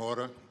be in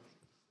order.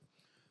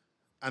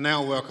 I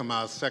now welcome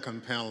our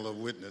second panel of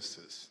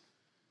witnesses.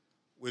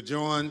 We're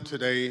joined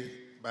today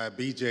by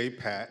B.J.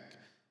 Pack,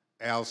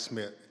 Al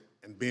Smith,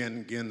 and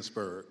Ben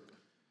Ginsberg.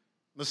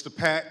 Mr.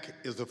 Pack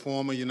is the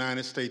former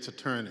United States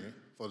Attorney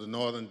for the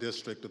Northern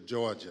District of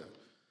Georgia.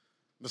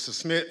 Mr.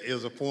 Smith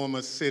is a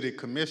former city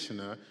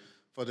commissioner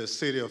for the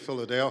city of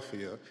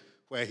Philadelphia,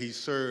 where he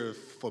served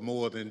for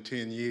more than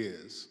 10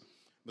 years.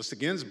 Mr.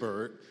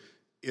 Ginsberg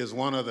is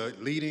one of the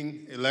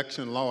leading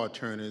election law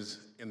attorneys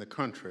in the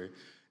country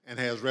and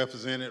has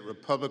represented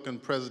Republican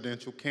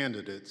presidential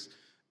candidates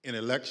in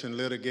election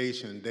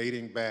litigation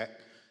dating back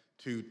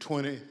to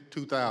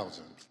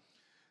 2000,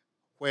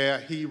 where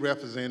he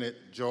represented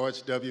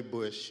George W.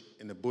 Bush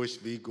in the Bush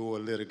v. Gore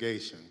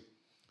litigation.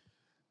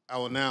 I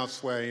will now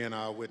swear in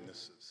our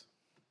witnesses.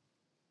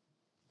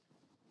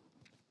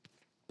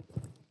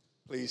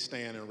 Please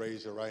stand and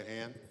raise your right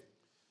hand.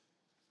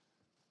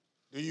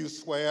 Do you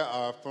swear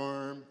or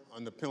affirm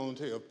on the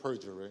penalty of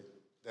perjury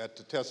that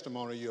the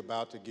testimony you're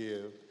about to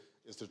give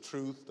is the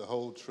truth, the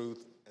whole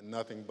truth, and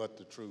nothing but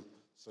the truth?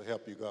 So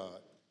help you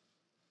God.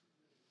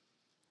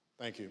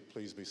 Thank you.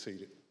 Please be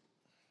seated.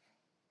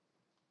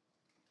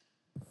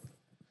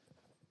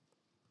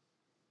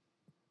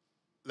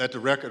 Let the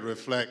record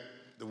reflect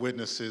the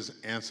witnesses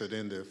answered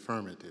in the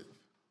affirmative.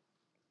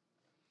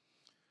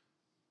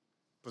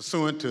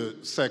 Pursuant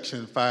to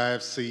Section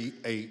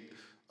 5C8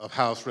 of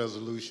House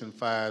Resolution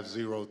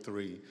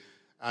 503,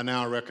 I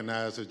now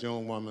recognize the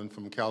gentlewoman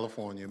from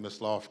California, Ms.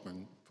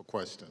 Lofgren, for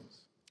questions.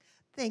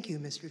 Thank you,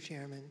 Mr.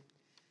 Chairman.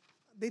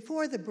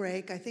 Before the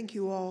break, I think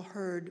you all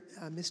heard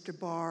Mr.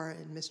 Barr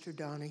and Mr.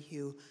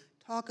 Donahue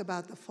talk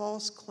about the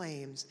false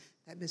claims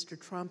that Mr.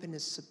 Trump and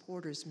his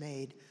supporters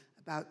made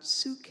about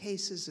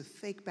suitcases of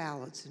fake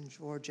ballots in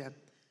Georgia.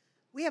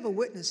 We have a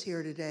witness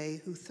here today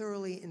who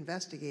thoroughly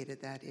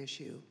investigated that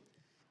issue.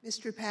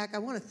 Mr. Pack, I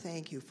want to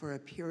thank you for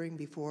appearing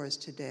before us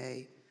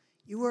today.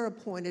 You were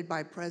appointed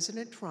by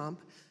President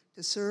Trump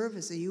to serve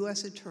as a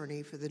U.S.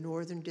 Attorney for the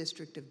Northern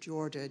District of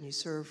Georgia, and you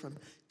served from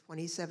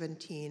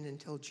 2017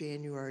 until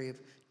January of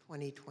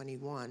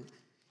 2021.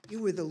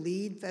 You were the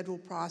lead federal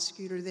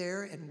prosecutor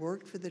there and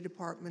worked for the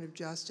Department of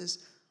Justice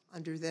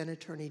under then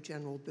Attorney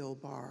General Bill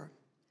Barr.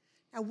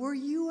 Now, were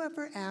you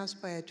ever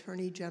asked by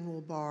Attorney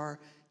General Barr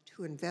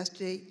to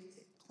investigate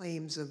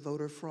claims of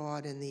voter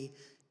fraud in the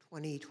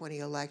 2020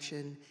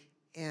 election?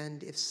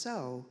 And if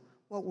so,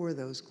 what were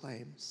those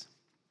claims?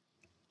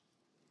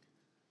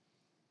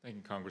 Thank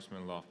you,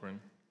 Congressman Lofgren.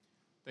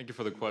 Thank you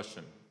for the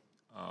question.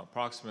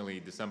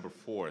 Approximately December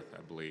 4th,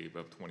 I believe,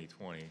 of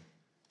 2020,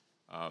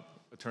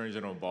 Attorney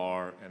General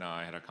Barr and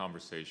I had a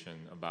conversation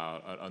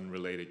about an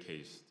unrelated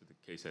case to the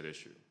case at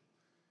issue.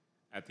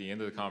 At the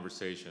end of the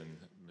conversation,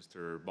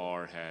 Mr.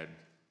 Barr had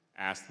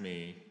asked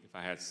me if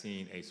I had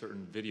seen a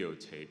certain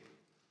videotape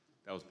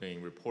that was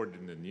being reported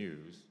in the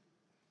news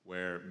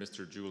where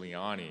Mr.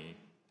 Giuliani,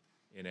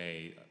 in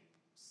a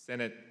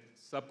Senate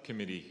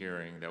subcommittee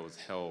hearing that was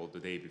held the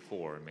day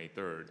before, May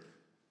 3rd,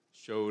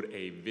 showed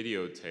a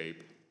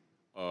videotape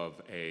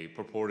of a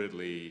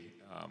purportedly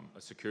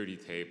a security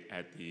tape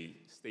at the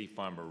State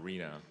Farm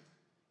Arena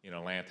in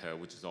Atlanta,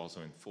 which is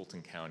also in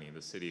Fulton County, in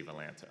the city of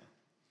Atlanta.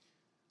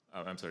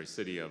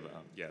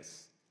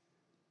 Yes.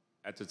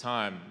 At the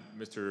time,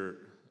 Mr.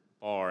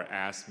 Barr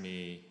asked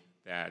me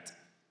that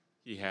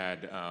he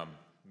had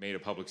made a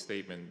public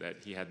statement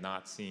that he had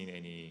not seen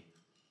any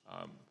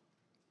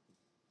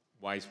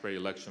widespread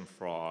election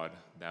fraud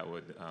that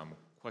would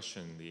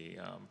question the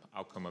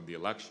outcome of the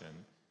election.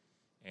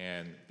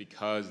 And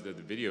because of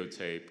the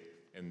videotape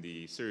and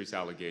the serious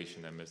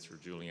allegation that Mr.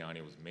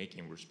 Giuliani was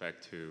making with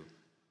respect to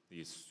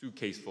the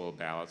suitcase full of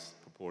ballots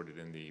purported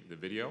in the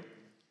video,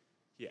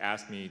 he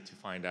asked me to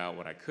find out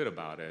what I could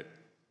about it,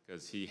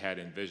 because he had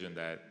envisioned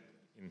that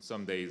in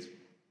some days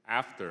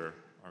after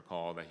our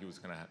call that he was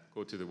going to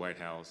go to the White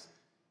House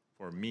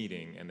for a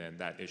meeting, and then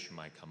that issue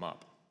might come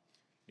up.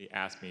 He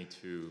asked me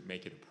to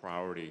make it a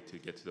priority to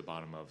get to the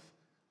bottom of,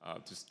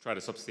 to try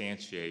to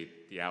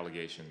substantiate the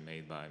allegation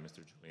made by Mr.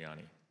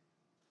 Giuliani.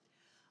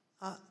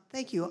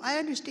 Thank you. I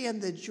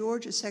understand the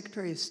Georgia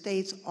Secretary of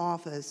State's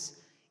office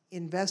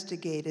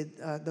investigated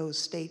those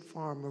State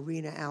Farm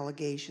Arena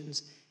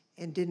allegations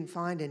and didn't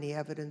find any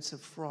evidence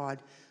of fraud.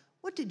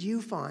 What did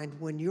you find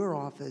when your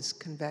office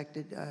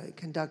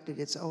conducted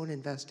its own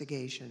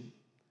investigation?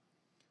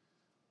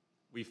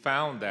 We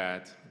found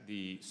that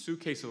the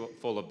suitcase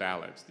full of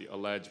ballots, the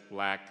alleged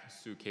black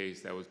suitcase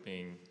that was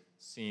being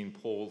seen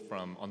pulled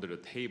from under the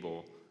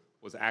table,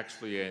 was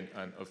actually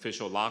an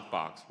official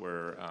lockbox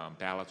where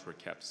ballots were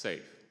kept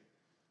safe.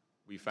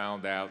 We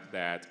found out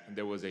that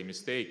there was a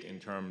mistake in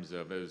terms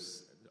of a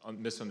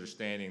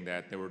misunderstanding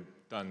that they were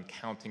done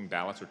counting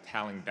ballots or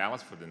tallying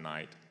ballots for the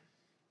night,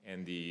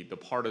 and the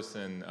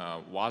partisan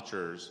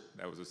watchers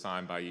that was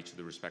assigned by each of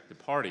the respective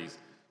parties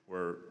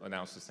were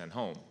announced to send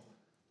home.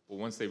 But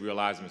once they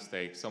realized the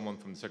mistake, someone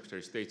from the Secretary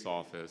of State's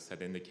office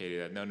had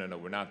indicated that, no,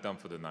 we're not done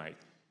for the night.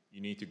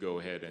 You need to go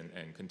ahead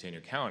and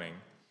continue counting.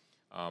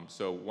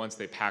 So once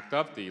they packed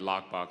up the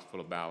lockbox full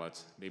of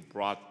ballots, they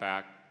brought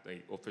back the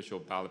official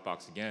ballot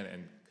box again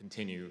and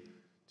continue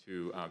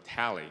to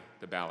tally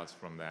the ballots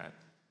from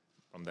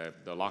the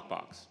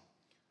lockbox.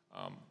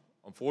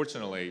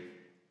 Unfortunately,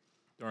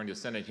 during the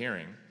Senate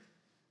hearing,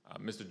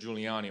 Mr.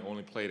 Giuliani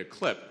only played a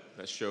clip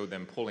that showed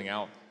them pulling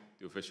out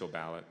the official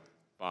ballot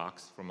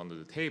box from under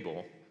the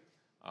table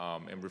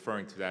and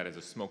referring to that as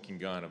a smoking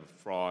gun of a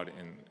fraud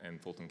in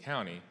Fulton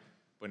County.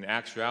 But in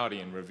actuality,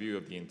 in review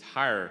of the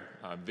entire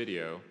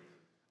video,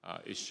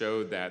 it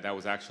showed that that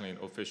was actually an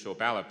official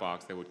ballot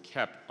box that was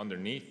kept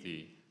underneath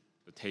the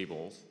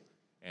tables.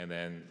 And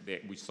then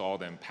we saw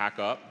them pack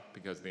up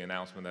because of the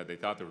announcement that they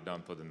thought they were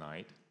done for the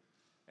night.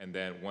 And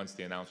then once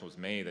the announcement was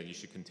made that you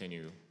should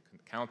continue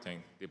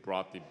counting, they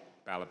brought the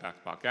ballot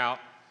box out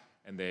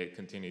and they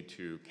continued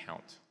to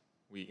count.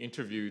 The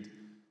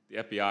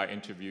FBI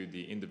interviewed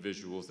the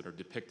individuals that are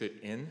depicted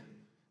in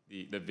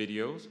the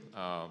videos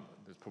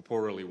that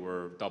purportedly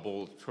were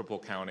double, triple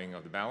counting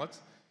of the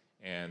ballots,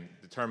 and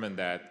determined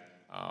that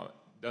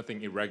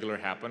nothing irregular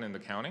happened in the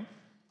counting,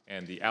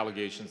 and the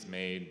allegations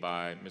made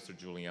by Mr.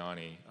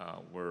 Giuliani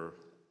were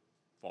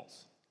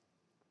false.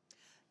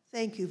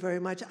 Thank you very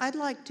much. I'd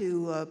like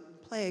to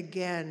play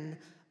again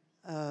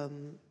a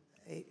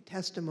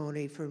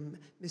testimony from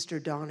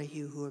Mr.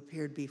 Donahue, who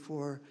appeared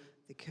before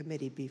the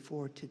committee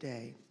before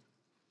today.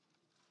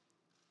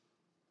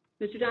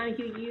 Mr.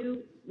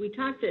 Donahue, we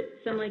talked at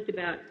some length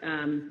about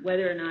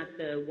whether or not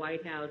the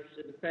White House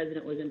or the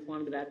president was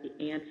informed about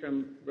the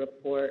Antrim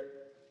report.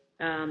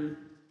 On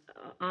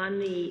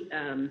the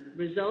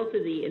results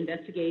of the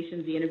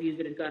investigations, the interviews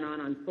that have gone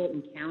on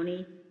Fulton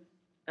County,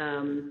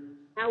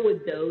 how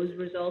would those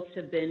results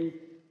have been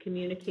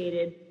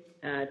communicated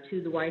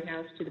to the White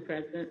House, to the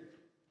president?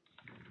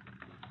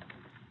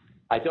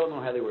 I don't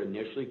know how they were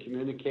initially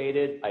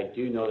communicated. I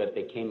do know that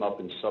they came up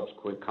in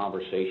subsequent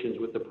conversations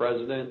with the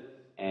president,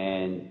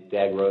 and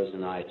Dag Rose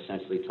and I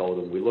essentially told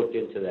him, we looked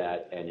into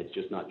that, and it's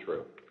just not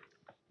true.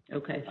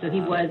 Okay, so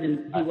he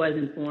was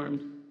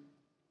informed.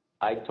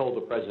 I told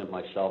the president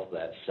myself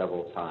that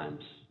several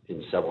times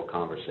in several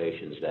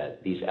conversations,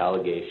 that these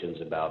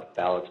allegations about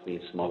ballots being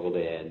smuggled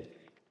in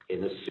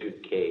a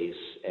suitcase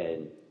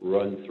and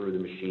run through the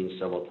machine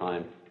several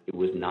times, it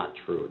was not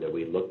true. That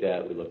we looked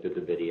at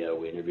the video,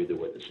 we interviewed the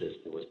witnesses,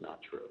 it was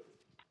not true.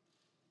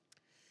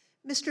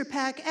 Mr.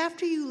 Pack,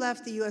 after you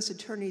left the U.S.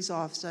 Attorney's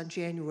Office on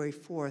January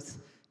 4th,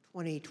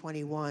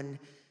 2021,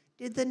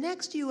 did the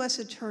next U.S.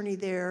 Attorney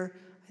there,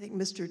 I think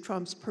Mr.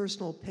 Trump's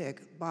personal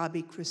pick,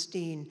 Bobby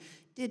Christine,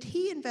 did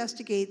he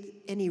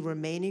investigate any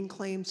remaining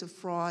claims of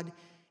fraud?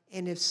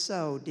 And if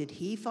so, did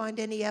he find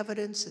any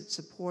evidence that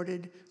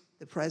supported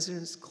the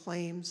president's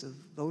claims of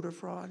voter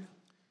fraud?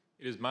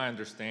 It is my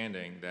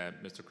understanding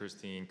that Mr.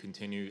 Christine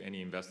continued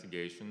any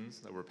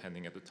investigations that were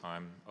pending at the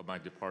time of my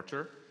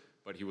departure,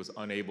 but he was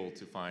unable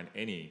to find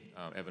any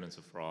evidence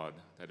of fraud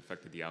that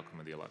affected the outcome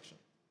of the election.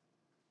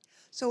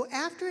 So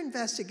after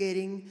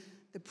investigating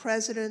the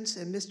president's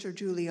and Mr.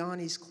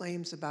 Giuliani's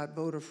claims about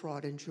voter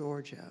fraud in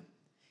Georgia,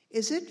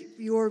 is it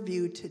your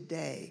view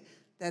today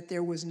that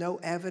there was no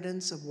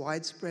evidence of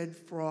widespread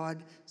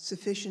fraud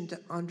sufficient to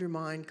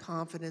undermine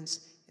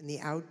confidence in the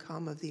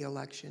outcome of the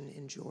election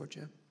in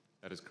Georgia?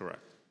 That is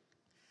correct.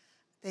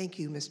 Thank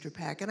you, Mr.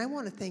 Pack. And I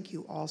want to thank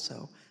you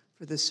also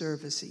for the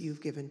service that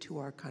you've given to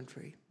our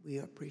country. We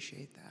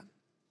appreciate that.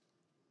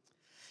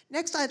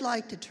 Next, I'd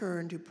like to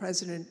turn to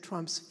President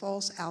Trump's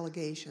false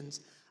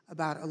allegations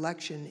about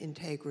election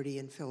integrity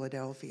in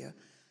Philadelphia.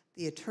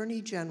 The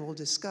Attorney General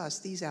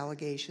discussed these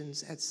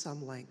allegations at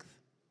some length.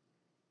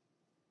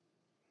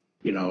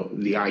 You know,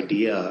 the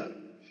idea,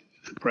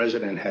 the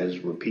president has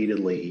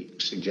repeatedly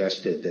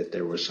suggested that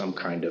there was some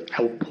kind of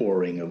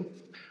outpouring of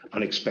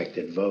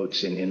unexpected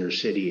votes in inner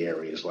city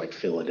areas like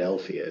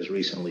Philadelphia as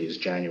recently as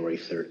January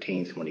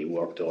 13th when he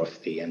walked off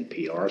the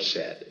NPR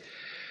set.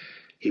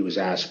 He was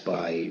asked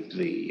by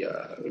the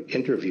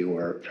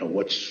interviewer,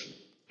 what's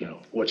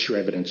your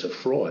evidence of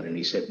fraud? And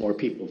he said more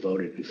people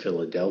voted in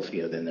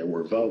Philadelphia than there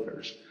were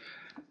voters.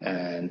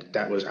 And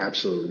that was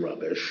absolute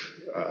rubbish.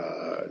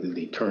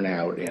 The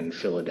turnout in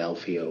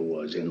Philadelphia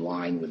was in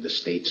line with the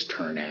state's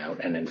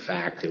turnout. And in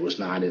fact, it was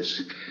not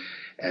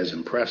as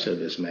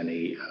impressive as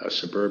many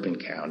suburban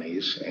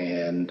counties.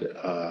 And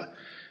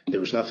there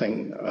was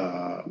nothing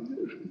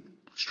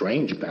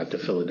strange about the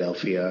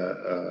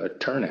Philadelphia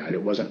turnout.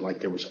 It wasn't like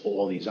there was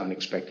all these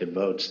unexpected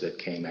votes that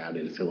came out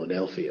in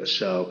Philadelphia.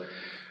 So,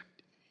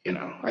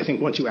 I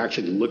think once you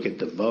actually look at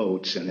the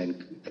votes and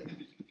then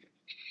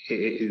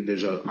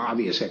there's an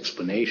obvious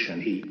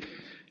explanation.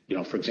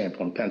 For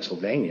example, in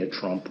Pennsylvania,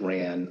 Trump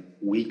ran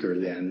weaker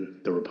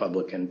than the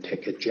Republican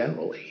ticket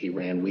generally. He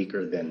ran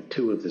weaker than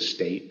two of the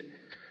state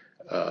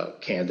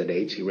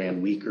candidates. He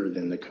ran weaker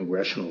than the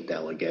congressional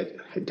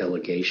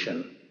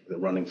delegation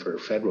running for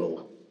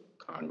federal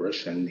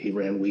Congress, and he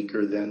ran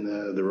weaker than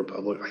the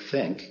Republican, I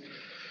think.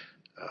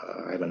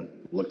 I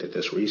haven't looked at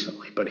this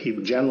recently, but he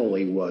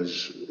generally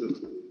was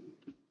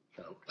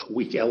a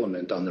weak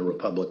element on the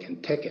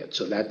Republican ticket.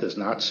 So that does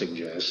not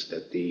suggest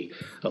that the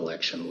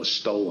election was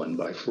stolen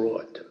by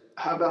fraud.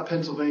 How about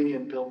Pennsylvania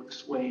and Bill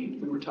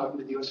McSwain? We were talking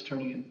to the U.S.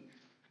 Attorney in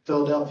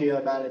Philadelphia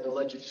about an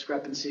alleged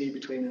discrepancy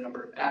between the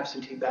number of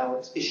absentee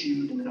ballots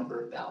issued and the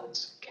number of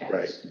ballots cast.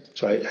 Right.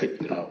 So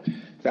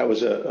that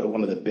was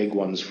one of the big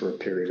ones for a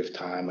period of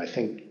time. I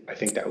think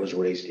that was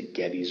raised at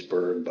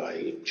Gettysburg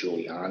by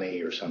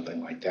Giuliani or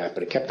something like that.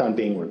 But it kept on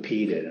being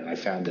repeated, and I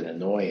found it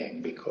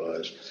annoying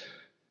because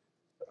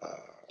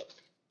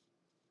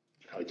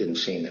it didn't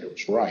seem that it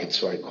was right.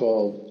 So I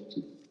called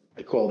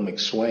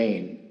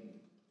McSwain,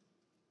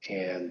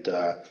 and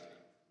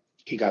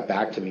he got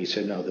back to me. He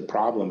said, no, the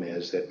problem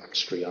is that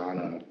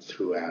Mastriano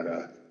threw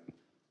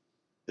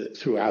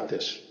out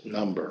this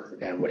number,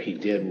 and what he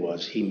did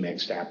was he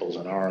mixed apples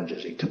and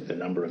oranges. He took the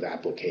number of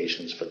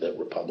applications for the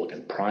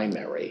Republican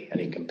primary and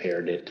he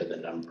compared it to the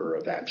number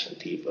of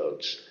absentee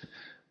votes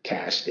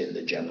cast in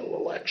the general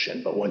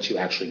election. But once you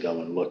actually go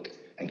and look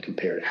and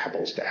compare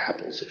apples to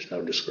apples, there's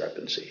no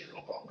discrepancy at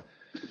all.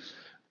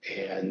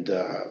 And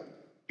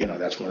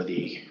that's one of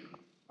the.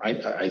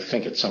 I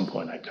think at some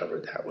point I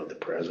covered that with the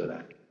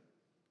president.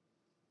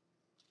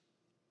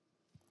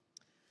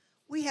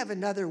 We have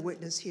another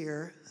witness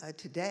here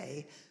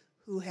today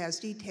who has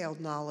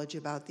detailed knowledge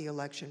about the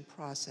election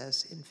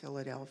process in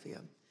Philadelphia.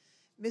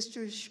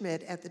 Mr.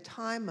 Schmidt, at the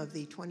time of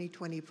the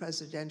 2020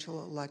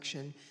 presidential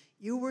election,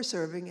 you were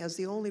serving as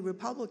the only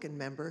Republican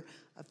member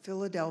of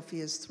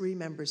Philadelphia's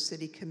three-member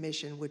city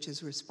commission, which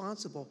is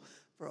responsible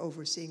for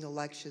overseeing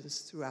elections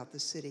throughout the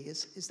city.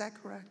 Is that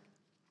correct?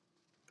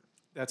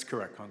 That's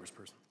correct,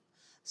 Congressperson.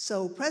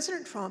 So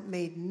President Trump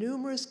made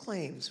numerous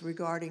claims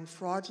regarding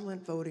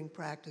fraudulent voting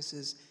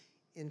practices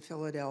in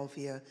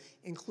Philadelphia,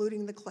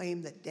 including the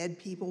claim that dead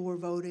people were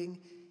voting.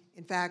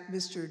 In fact,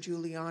 Mr.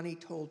 Giuliani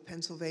told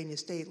Pennsylvania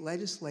state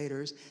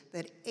legislators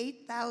that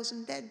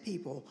 8,000 dead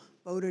people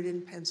voted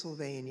in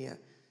Pennsylvania.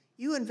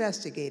 You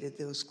investigated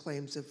those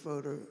claims of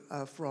voter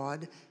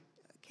fraud.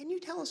 Can you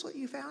tell us what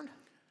you found?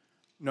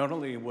 Not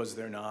only was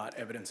there not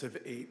evidence of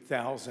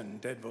 8,000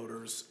 dead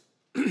voters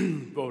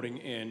voting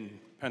in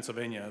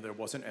Pennsylvania, there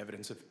wasn't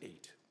evidence of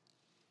 8.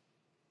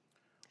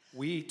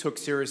 We took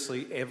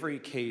seriously every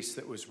case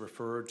that was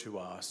referred to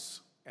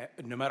us,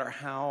 no matter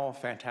how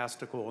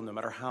fantastical, no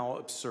matter how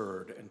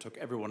absurd, and took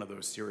every one of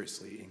those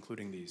seriously,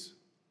 including these.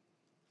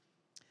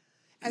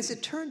 As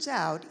it turns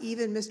out,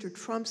 even Mr.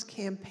 Trump's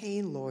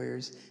campaign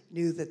lawyers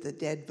knew that the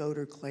dead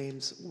voter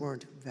claims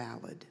weren't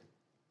valid.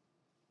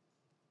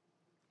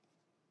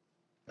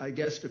 I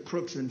guess the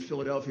crooks in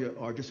Philadelphia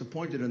are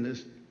disappointed in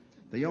this.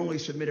 They only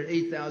submitted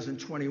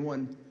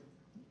 8,021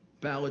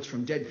 ballots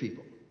from dead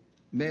people,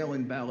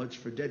 mail-in ballots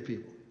for dead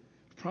people.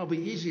 Probably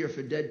easier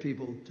for dead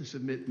people to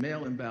submit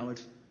mail-in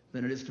ballots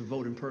than it is to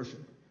vote in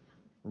person.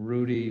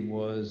 Rudy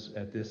was,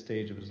 at this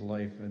stage of his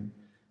life, in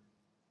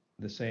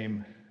the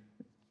same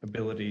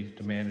ability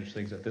to manage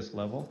things at this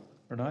level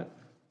or not.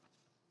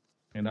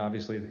 And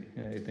obviously,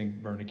 I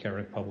think Bernie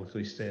Kerik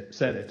publicly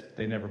said it.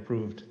 They never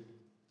proved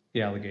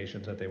the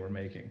allegations that they were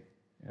making,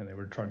 and they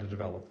were trying to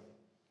develop.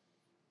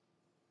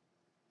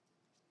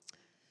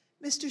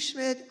 Mr.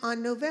 Schmidt,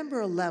 on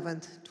November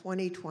 11th,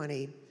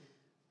 2020,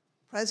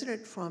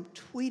 President Trump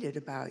tweeted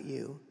about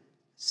you,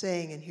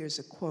 saying, and here's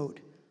a quote,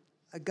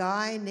 "A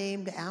guy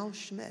named Al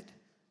Schmidt,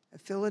 a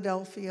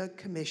Philadelphia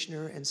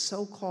commissioner and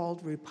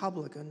so-called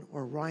Republican,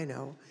 or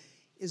rhino,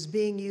 is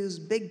being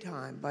used big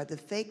time by the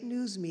fake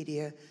news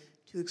media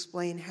to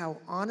explain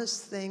how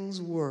honest things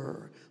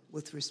were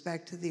with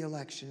respect to the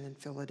election in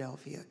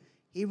Philadelphia.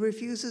 He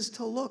refuses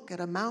to look at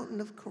a mountain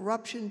of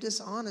corruption,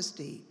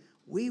 dishonesty.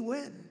 We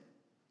win."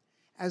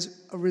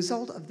 As a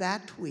result of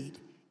that tweet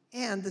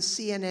and the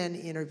CNN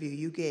interview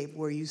you gave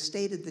where you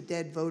stated the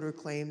dead voter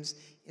claims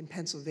in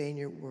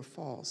Pennsylvania were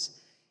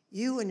false,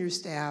 you and your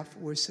staff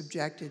were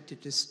subjected to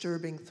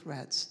disturbing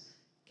threats.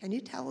 Can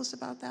you tell us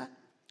about that?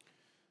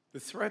 The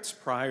threats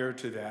prior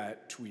to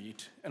that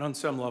tweet, and on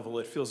some level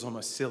it feels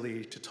almost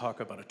silly to talk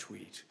about a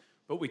tweet,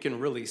 but we can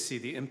really see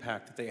the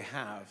impact that they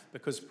have,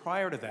 because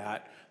prior to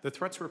that, the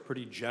threats were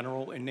pretty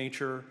general in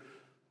nature.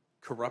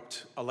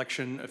 Corrupt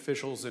election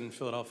officials in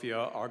Philadelphia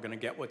are going to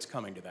get what's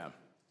coming to them.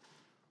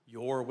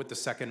 You're what the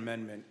Second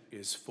Amendment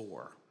is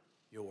for.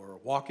 You're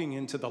walking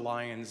into the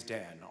lion's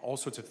den, all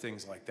sorts of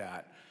things like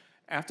that.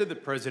 After the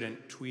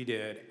president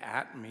tweeted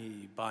at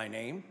me by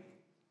name,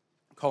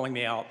 calling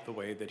me out the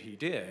way that he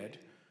did,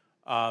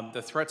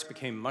 the threats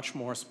became much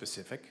more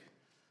specific,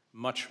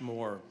 much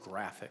more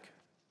graphic,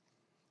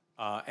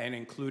 and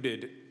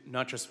included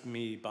not just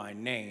me by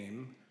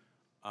name,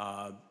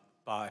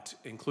 but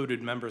included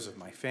members of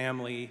my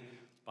family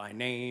by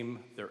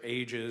name, their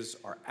ages,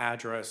 our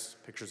address,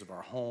 pictures of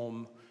our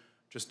home,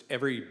 just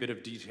every bit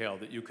of detail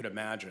that you could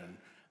imagine.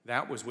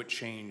 That was what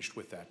changed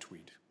with that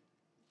tweet.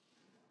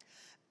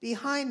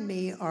 Behind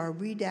me are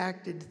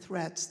redacted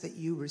threats that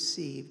you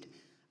received,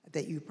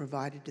 that you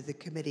provided to the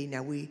committee.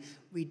 Now, we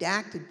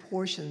redacted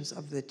portions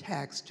of the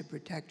text to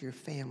protect your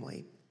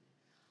family.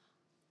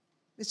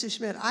 Mr.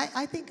 Schmidt,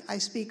 I think I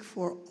speak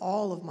for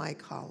all of my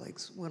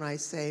colleagues when I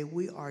say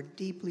we are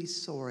deeply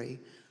sorry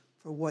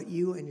for what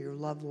you and your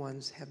loved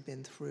ones have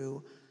been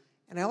through.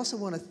 And I also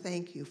want to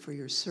thank you for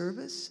your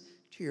service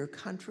to your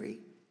country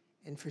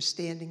and for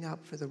standing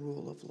up for the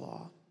rule of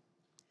law.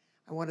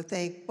 I want to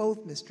thank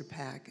both Mr.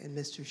 Pack and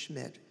Mr.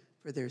 Schmidt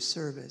for their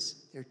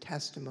service, their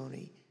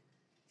testimony,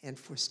 and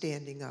for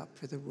standing up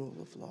for the rule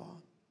of law.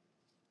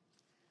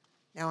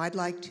 Now I'd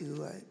like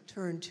to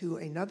turn to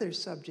another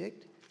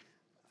subject.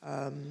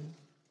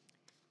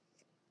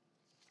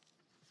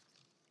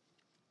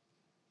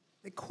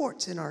 The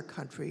courts in our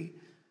country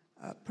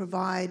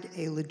provide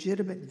a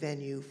legitimate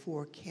venue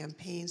for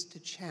campaigns to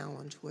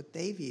challenge what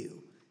they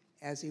view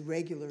as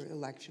irregular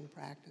election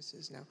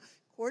practices. Now,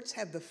 courts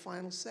have the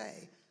final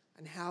say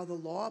on how the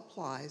law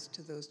applies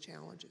to those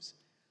challenges.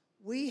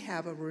 We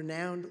have a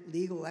renowned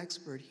legal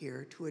expert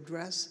here to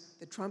address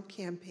the Trump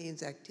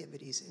campaign's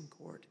activities in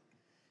court.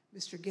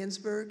 Mr.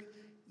 Ginsburg,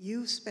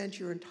 you've spent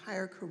your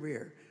entire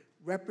career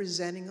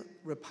representing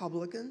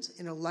Republicans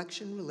in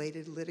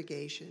election-related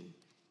litigation.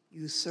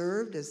 You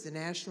served as the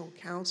National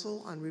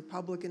Counsel on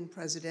Republican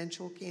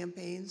presidential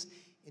campaigns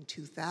in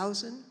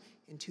 2000,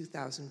 in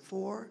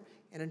 2004,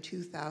 and in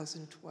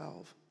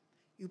 2012.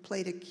 You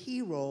played a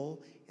key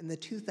role in the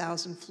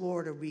 2000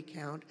 Florida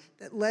recount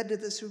that led to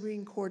the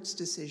Supreme Court's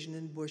decision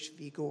in Bush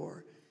v.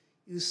 Gore.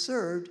 You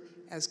served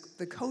as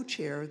the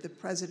co-chair of the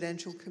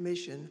Presidential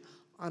Commission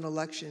on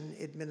Election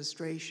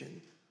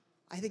Administration.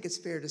 I think it's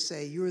fair to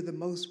say you're the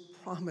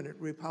most prominent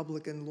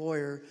Republican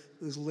lawyer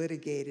who's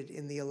litigated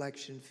in the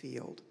election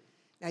field.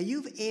 Now,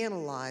 you've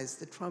analyzed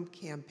the Trump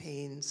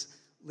campaign's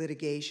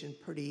litigation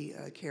pretty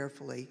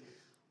carefully.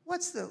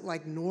 What's the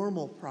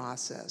normal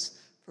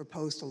process for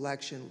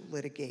post-election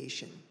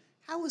litigation?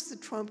 How is the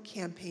Trump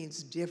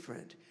campaign's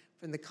different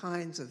from the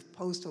kinds of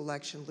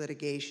post-election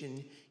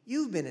litigation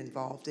you've been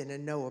involved in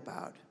and know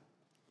about?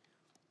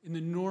 In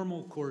the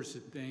normal course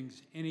of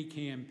things, any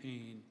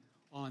campaign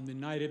on the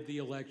night of the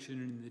election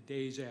and the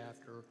days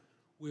after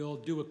will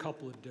do a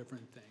couple of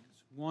different things.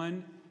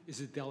 One is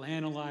that they'll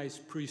analyze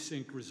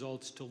precinct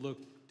results to look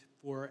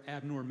for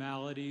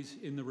abnormalities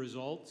in the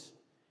results,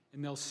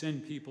 and they'll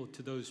send people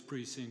to those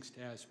precincts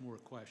to ask more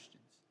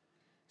questions.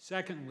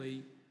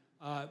 Secondly,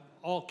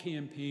 all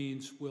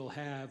campaigns will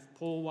have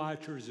poll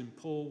watchers and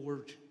poll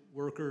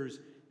workers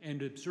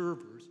and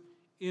observers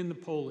in the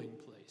polling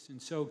place.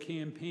 And so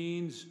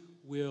campaigns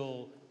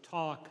will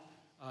talk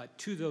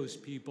to those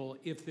people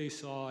if they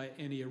saw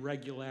any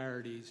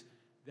irregularities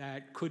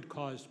that could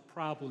cause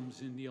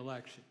problems in the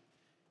election.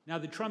 Now,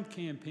 the Trump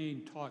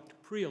campaign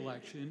talked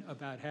pre-election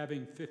about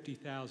having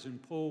 50,000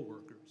 poll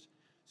workers.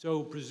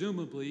 So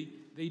presumably,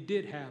 they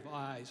did have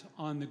eyes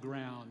on the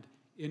ground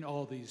in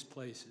all these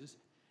places.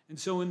 And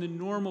so in the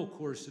normal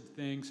course of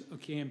things, a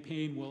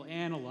campaign will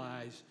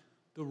analyze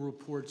the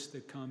reports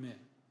that come in.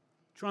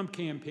 Trump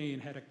campaign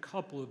had a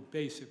couple of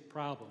basic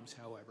problems,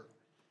 however.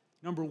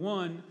 Number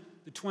one,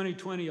 the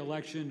 2020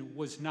 election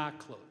was not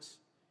close.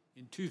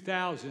 In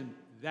 2000,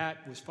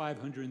 that was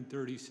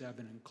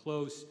 537 and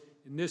close.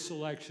 In this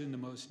election, the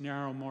most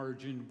narrow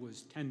margin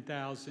was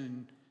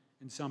 10,000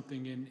 and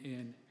something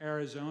in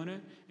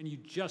Arizona, and you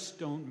just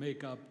don't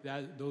make up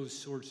those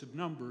sorts of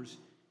numbers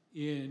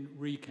in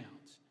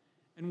recounts.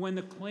 And when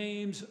the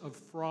claims of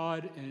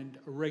fraud and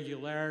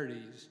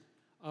irregularities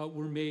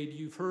were made,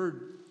 you've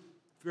heard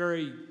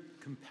very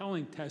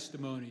compelling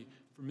testimony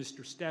from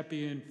Mr.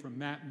 Stepien, from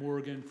Matt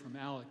Morgan, from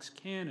Alex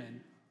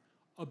Cannon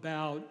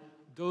about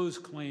those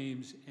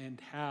claims and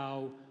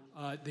how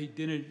they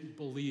didn't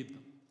believe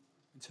them.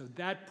 And so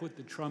that put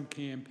the Trump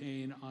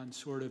campaign on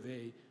sort of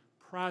a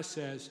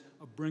process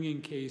of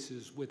bringing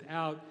cases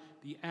without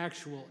the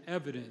actual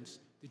evidence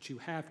that you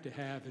have to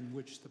have in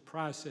which the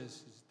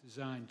process is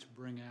designed to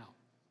bring out.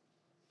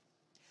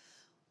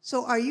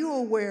 So are you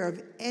aware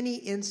of any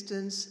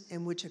instance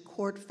in which a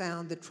court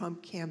found the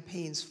Trump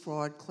campaign's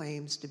fraud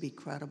claims to be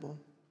credible?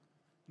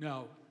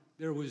 No,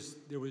 there was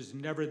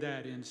never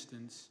that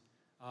instance.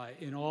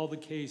 In all the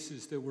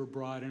cases that were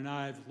brought, and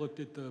I've looked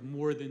at the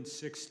more than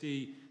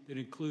 60 that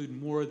include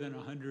more than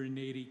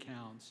 180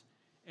 counts,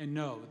 and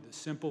no, the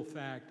simple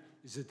fact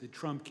is that the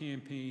Trump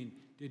campaign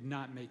did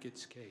not make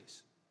its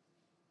case.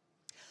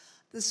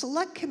 The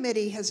Select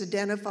Committee has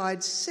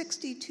identified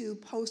 62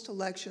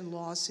 post-election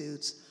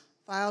lawsuits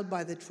filed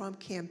by the Trump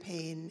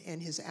campaign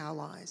and his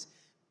allies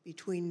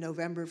between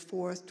November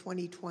 4th,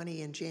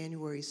 2020 and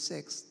January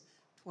 6th,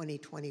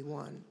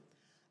 2021.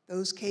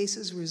 Those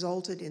cases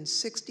resulted in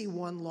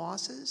 61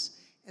 losses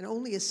and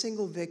only a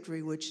single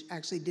victory, which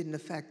actually didn't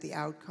affect the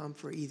outcome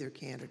for either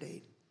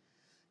candidate.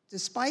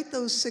 Despite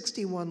those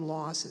 61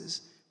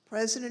 losses,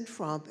 President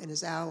Trump and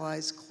his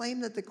allies claim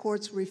that the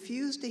courts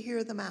refused to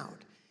hear them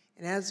out,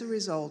 and as a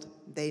result,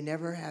 they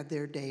never had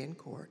their day in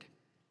court.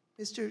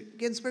 Mr.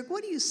 Ginsburg,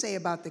 what do you say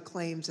about the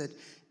claims that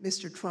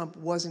Mr. Trump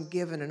wasn't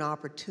given an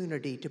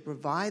opportunity to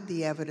provide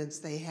the evidence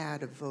they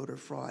had of voter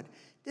fraud?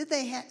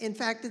 In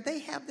fact, did they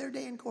have their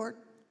day in court?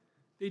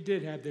 They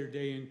did have their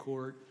day in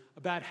court.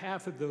 About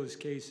half of those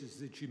cases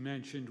that you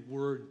mentioned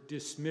were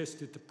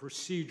dismissed at the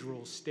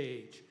procedural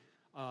stage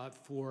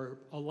for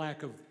a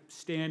lack of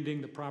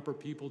standing. The proper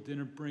people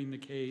didn't bring the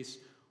case,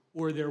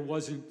 or there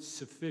wasn't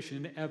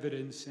sufficient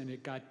evidence and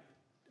it got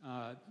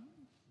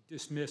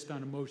dismissed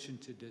on a motion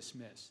to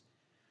dismiss.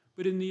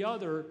 But in the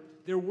other,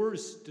 there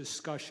was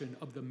discussion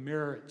of the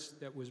merits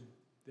that was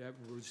that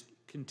was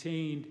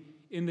contained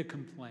in the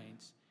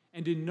complaints.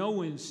 And in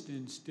no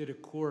instance did a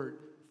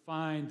court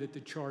find that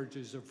the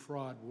charges of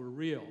fraud were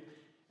real.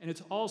 And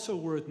it's also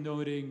worth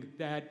noting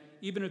that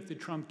even if the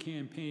Trump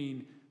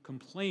campaign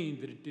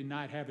complained that it did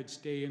not have its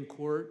day in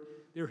court,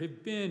 there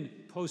have been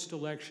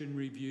post-election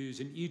reviews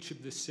in each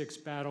of the 6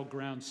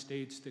 battleground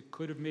states that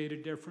could have made a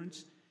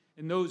difference.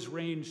 And those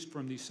ranged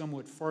from the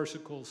somewhat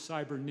farcical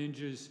Cyber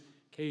Ninjas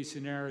case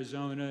in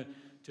Arizona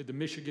to the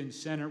Michigan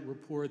Senate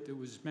report that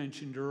was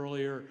mentioned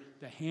earlier,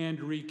 the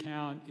hand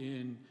recount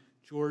in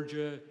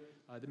Georgia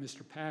that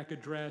Mr. Pack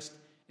addressed.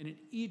 And in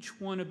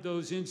each one of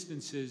those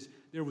instances,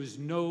 there was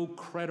no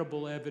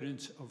credible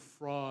evidence of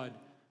fraud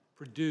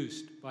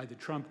produced by the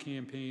Trump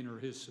campaign or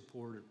his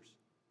supporters.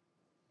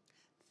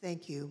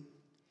 Thank you.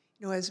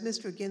 You know, as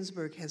Mr.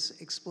 Ginsburg has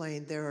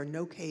explained, there are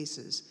no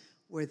cases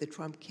where the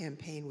Trump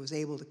campaign was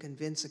able to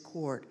convince a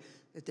court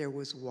that there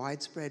was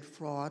widespread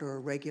fraud or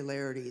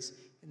irregularities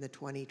in the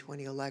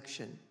 2020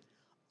 election.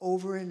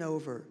 Over and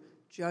over,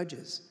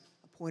 judges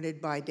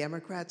appointed by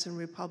Democrats and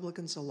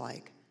Republicans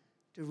alike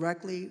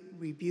directly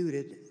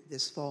refuted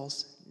this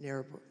false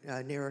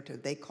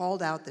narrative. They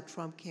called out the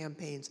Trump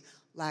campaign's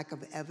lack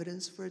of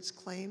evidence for its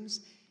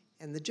claims,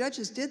 and the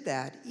judges did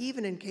that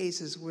even in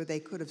cases where they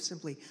could have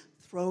simply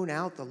thrown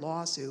out the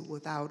lawsuit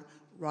without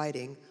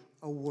writing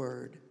a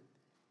word.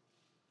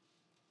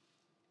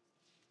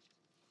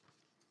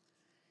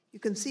 You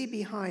can see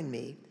behind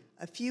me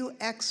a few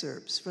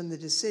excerpts from the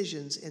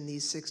decisions in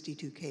these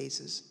 62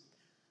 cases.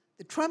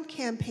 The Trump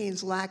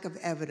campaign's lack of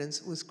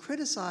evidence was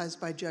criticized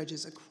by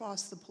judges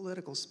across the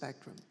political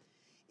spectrum.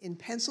 In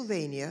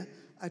Pennsylvania,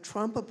 a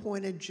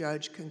Trump-appointed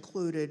judge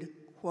concluded,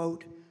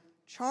 quote,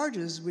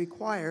 "Charges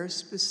require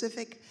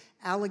specific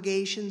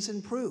allegations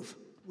and proof.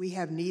 We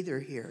have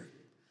neither here."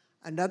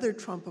 Another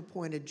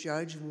Trump-appointed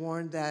judge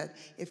warned that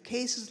if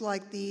cases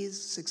like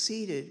these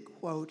succeeded,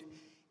 quote,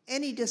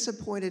 "Any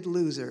disappointed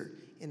loser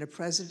in a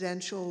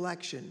presidential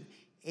election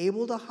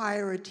able to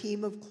hire a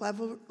team of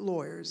clever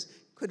lawyers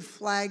could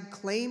flag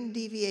claimed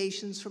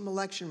deviations from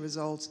election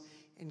results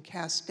and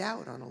cast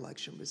doubt on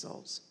election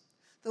results."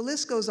 The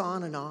list goes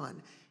on and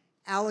on.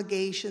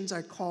 Allegations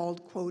are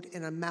called, quote,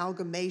 "an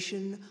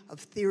amalgamation of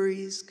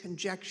theories,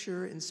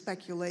 conjecture, and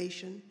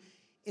speculation."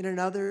 In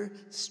another,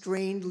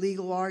 strained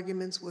legal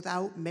arguments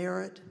without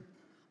merit,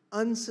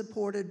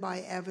 unsupported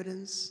by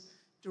evidence,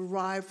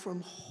 derived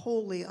from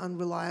wholly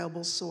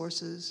unreliable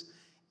sources,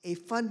 a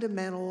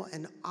fundamental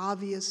and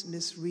obvious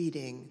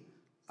misreading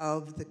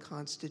of the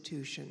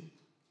Constitution.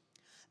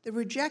 The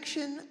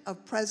rejection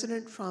of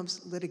President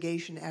Trump's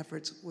litigation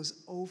efforts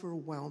was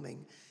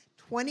overwhelming.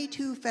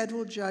 22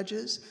 federal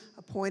judges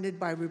appointed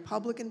by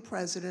Republican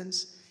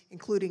presidents,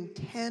 including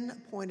 10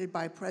 appointed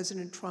by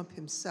President Trump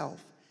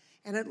himself,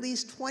 and at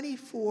least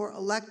 24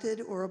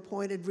 elected or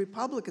appointed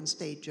Republican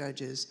state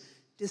judges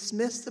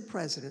dismissed the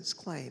president's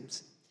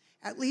claims.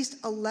 At least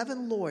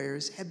 11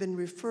 lawyers have been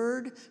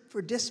referred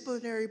for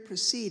disciplinary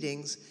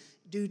proceedings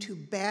due to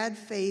bad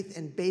faith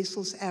and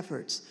baseless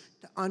efforts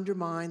to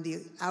undermine the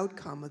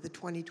outcome of the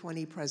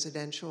 2020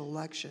 presidential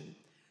election.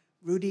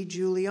 Rudy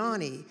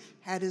Giuliani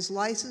had his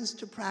license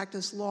to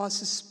practice law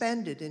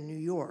suspended in New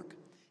York,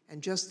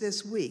 and just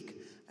this week,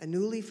 a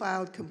newly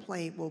filed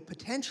complaint will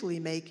potentially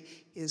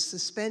make his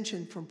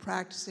suspension from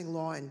practicing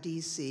law in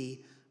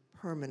D.C.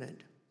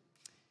 permanent.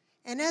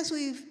 And as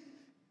we've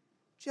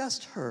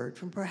just heard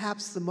from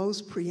perhaps the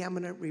most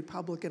preeminent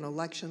Republican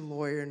election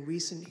lawyer in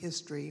recent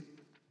history,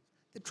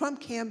 the Trump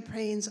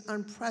campaign's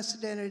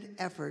unprecedented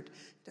effort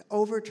to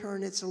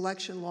overturn its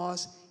election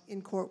loss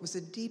in court was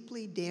a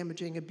deeply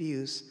damaging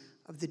abuse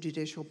of the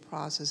judicial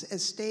process.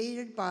 As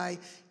stated by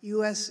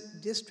U.S.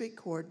 District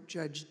Court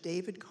Judge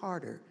David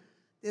Carter,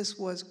 this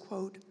was,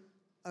 quote,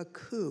 "a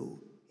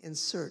coup in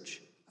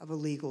search of a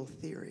legal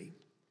theory."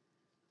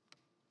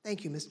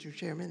 Thank you, Mr.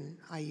 Chairman.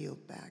 I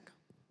yield back.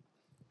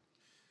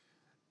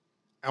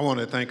 I want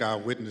to thank our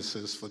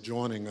witnesses for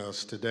joining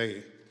us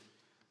today.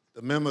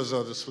 The members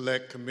of the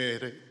Select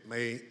Committee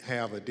may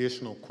have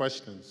additional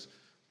questions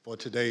for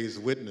today's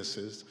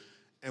witnesses,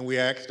 and we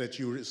ask that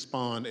you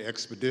respond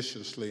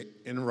expeditiously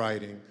in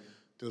writing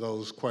to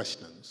those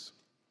questions.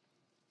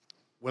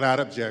 Without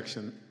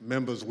objection,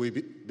 members will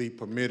be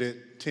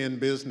permitted 10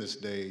 business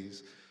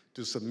days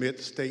to submit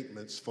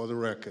statements for the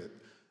record,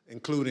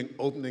 including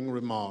opening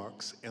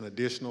remarks and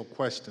additional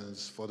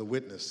questions for the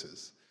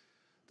witnesses.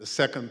 The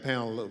second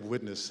panel of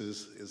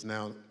witnesses is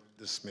now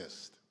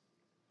dismissed.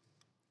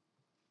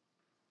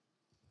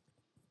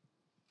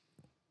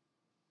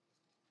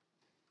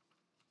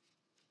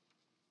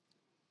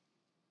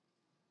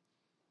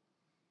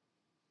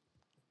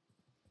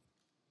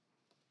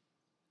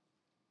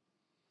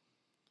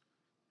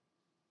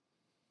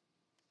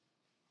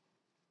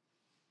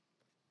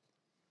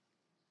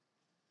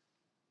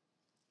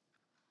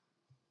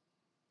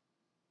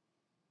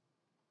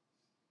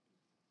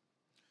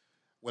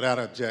 Without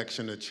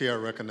objection, the chair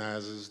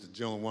recognizes the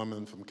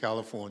gentlewoman from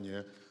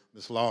California,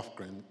 Ms.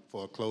 Lofgren,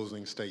 for a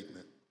closing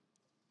statement.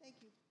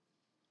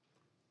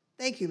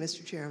 Thank you,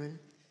 Mr. Chairman.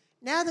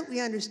 Now that we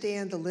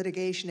understand the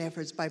litigation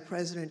efforts by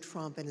President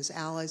Trump and his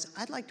allies,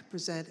 I'd like to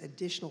present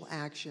additional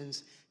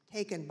actions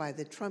taken by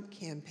the Trump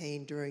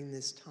campaign during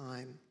this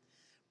time.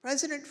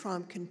 President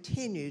Trump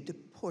continued to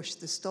push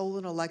the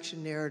stolen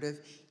election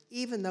narrative,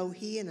 even though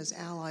he and his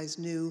allies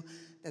knew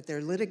that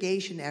their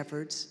litigation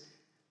efforts,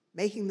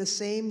 making the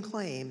same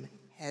claim,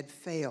 had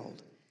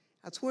failed.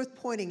 It's worth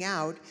pointing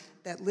out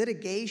that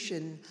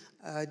litigation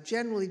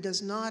generally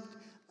does not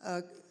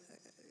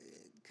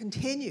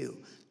continue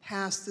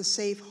past the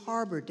safe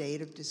harbor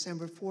date of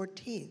December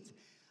 14th.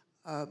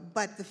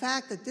 But the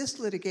fact that this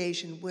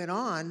litigation went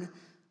on,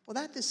 well,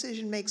 that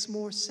decision makes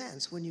more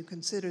sense when you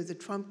consider the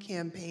Trump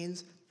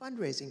campaign's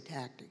fundraising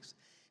tactics.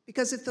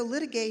 Because if the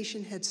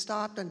litigation had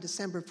stopped on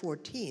December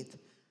 14th,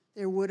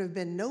 there would have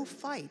been no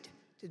fight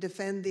to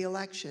defend the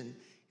election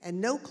and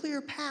no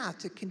clear path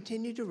to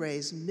continue to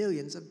raise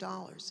millions of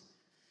dollars.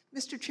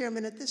 Mr.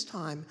 Chairman, at this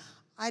time,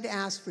 I'd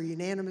ask for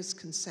unanimous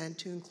consent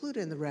to include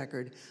in the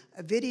record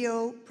a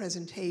video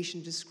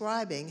presentation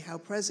describing how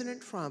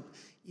President Trump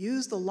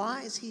used the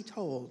lies he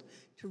told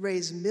to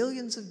raise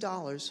millions of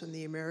dollars from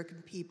the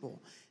American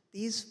people.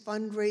 These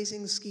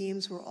fundraising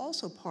schemes were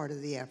also part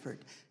of the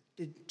effort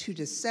to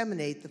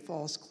disseminate the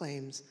false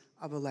claims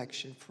of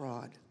election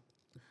fraud.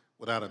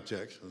 Without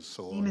objection,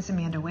 so My name is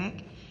Amanda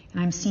Wick,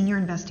 and I'm Senior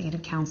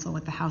Investigative Counsel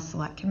with the House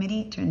Select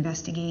Committee to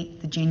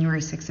investigate the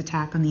January 6th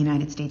attack on the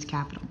United States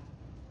Capitol.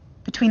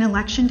 Between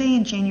Election Day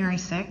and January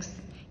 6th,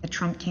 the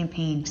Trump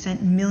campaign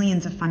sent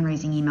millions of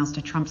fundraising emails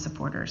to Trump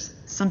supporters,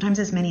 sometimes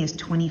as many as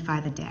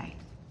 25 a day.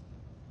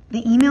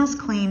 The emails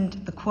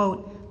claimed the,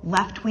 quote,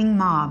 left-wing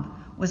mob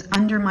was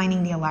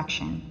undermining the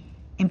election,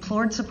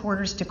 implored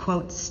supporters to,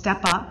 quote,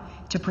 step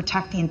up to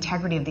protect the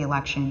integrity of the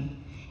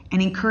election,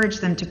 and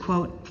encouraged them to,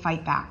 quote,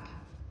 fight back.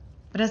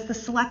 But as the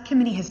Select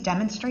Committee has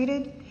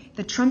demonstrated,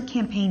 the Trump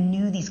campaign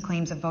knew these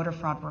claims of voter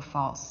fraud were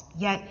false,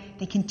 yet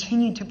they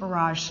continued to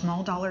barrage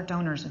small-dollar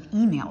donors with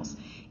emails,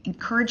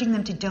 encouraging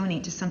them to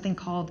donate to something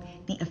called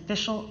the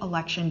Official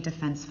Election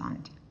Defense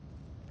Fund.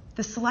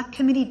 The Select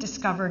Committee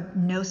discovered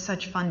no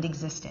such fund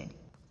existed.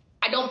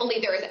 I don't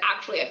believe there is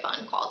actually a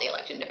fund called the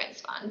Election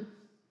Defense Fund.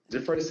 Is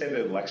it fair to say that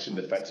the Election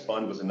Defense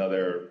Fund was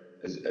another,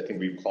 I think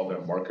we called it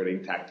a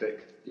marketing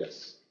tactic?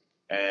 Yes.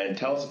 And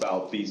tell us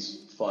about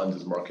these funds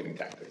as marketing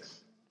tactics.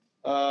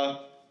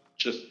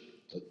 Just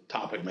a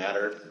topic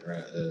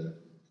matter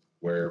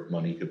where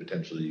money could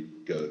potentially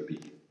go to be,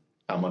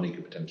 how money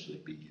could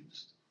potentially be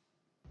used.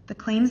 The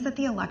claims that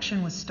the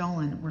election was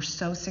stolen were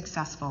so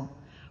successful,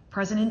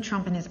 President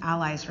Trump and his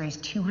allies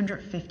raised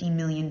 $250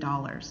 million,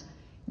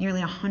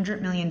 nearly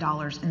 $100 million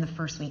in the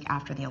first week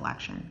after the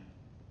election.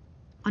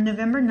 On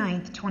November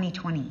 9th,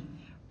 2020,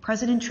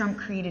 President Trump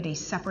created a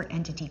separate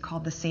entity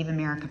called the Save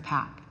America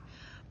PAC.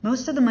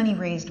 Most of the money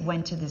raised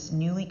went to this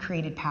newly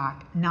created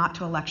PAC, not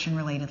to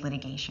election-related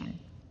litigation.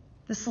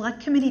 The Select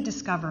Committee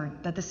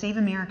discovered that the Save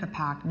America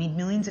PAC made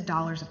millions of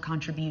dollars of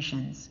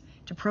contributions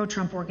to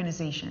pro-Trump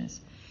organizations,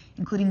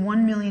 including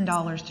 $1 million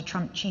to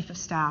Trump Chief of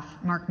Staff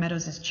Mark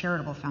Meadows'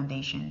 charitable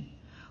foundation,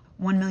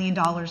 $1 million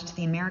to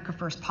the America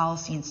First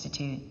Policy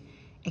Institute,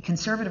 a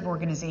conservative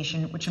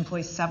organization which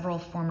employs several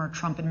former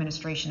Trump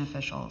administration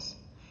officials,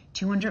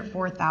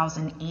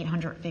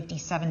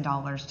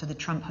 $204,857 to the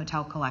Trump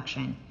Hotel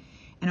Collection,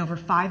 and over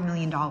 $5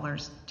 million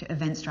to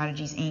Event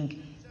Strategies,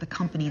 Inc., the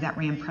company that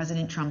ran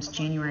President Trump's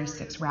January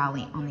 6th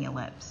rally on the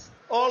Ellipse.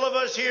 All of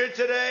us here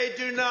today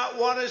do not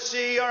want to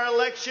see our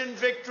election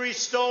victory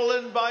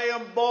stolen by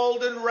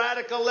emboldened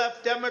radical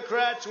left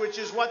Democrats, which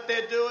is what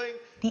they're doing.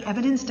 The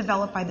evidence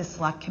developed by the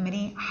Select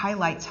Committee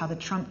highlights how the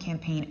Trump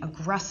campaign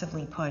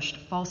aggressively pushed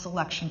false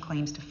election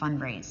claims to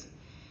fundraise,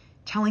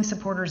 telling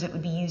supporters it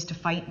would be used to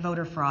fight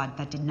voter fraud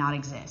that did not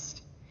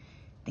exist.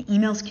 The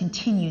emails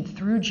continued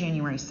through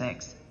January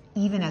 6th,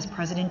 even as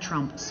President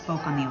Trump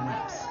spoke on the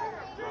Ellipse.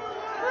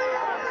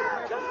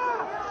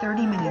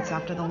 30 minutes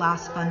after the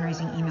last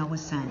fundraising email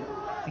was sent,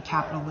 the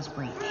Capitol was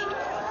breached.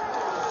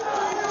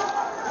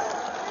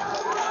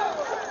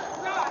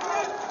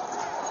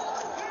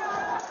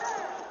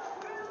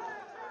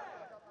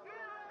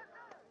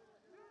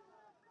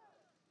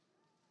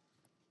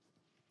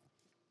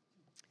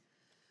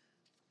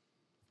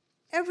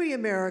 Every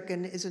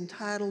American is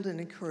entitled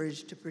and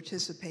encouraged to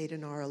participate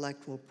in our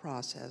electoral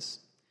process.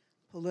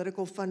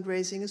 Political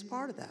fundraising is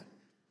part of that.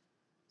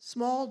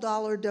 Small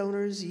dollar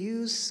donors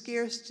use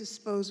scarce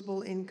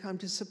disposable income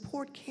to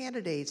support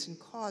candidates and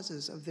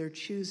causes of their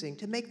choosing,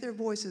 to make their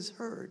voices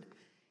heard.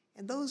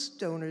 And those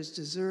donors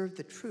deserve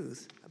the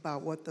truth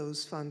about what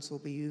those funds will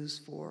be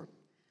used for.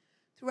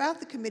 Throughout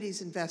the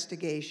committee's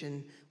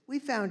investigation, we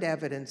found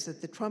evidence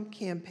that the Trump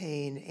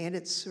campaign and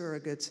its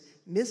surrogates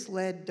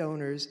misled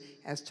donors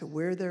as to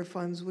where their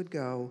funds would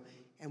go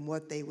and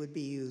what they would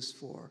be used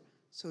for.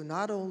 So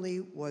not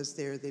only was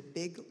there the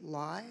big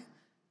lie,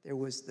 there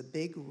was the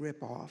big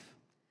ripoff.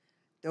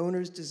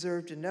 Donors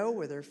deserve to know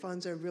where their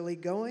funds are really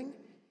going.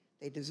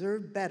 They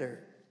deserve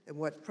better than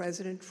what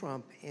President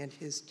Trump and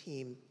his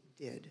team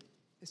did.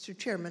 Mr.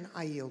 Chairman,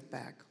 I yield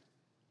back.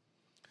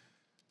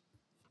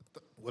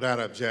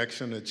 Without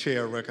objection, the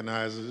chair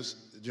recognizes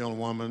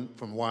gentlewoman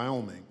from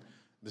Wyoming,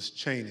 Ms.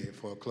 Cheney,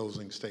 for a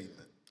closing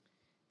statement.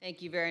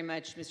 Thank you very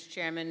much, Mr.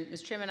 Chairman.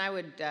 Mr. Chairman, I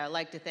would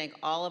like to thank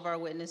all of our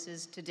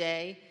witnesses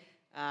today,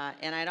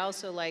 and I'd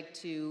also like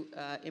to,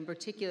 in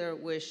particular,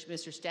 wish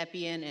Mr.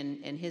 Stepien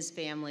and his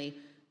family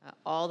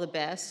all the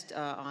best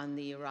on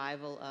the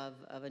arrival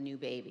of a new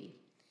baby.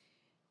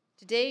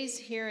 Today's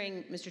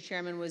hearing, Mr.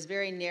 Chairman, was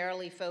very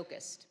narrowly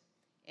focused,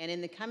 and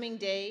in the coming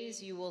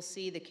days, you will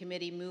see the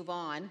committee move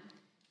on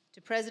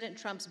to President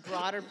Trump's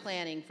broader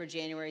planning for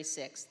January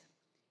 6th,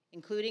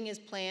 including his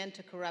plan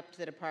to corrupt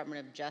the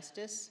Department of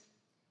Justice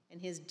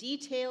and his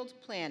detailed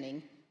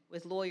planning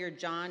with lawyer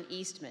John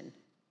Eastman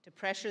to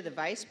pressure the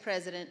Vice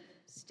President,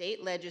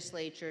 state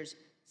legislatures,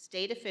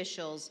 state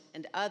officials,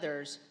 and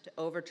others to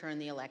overturn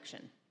the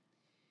election.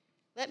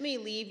 Let me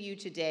leave you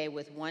today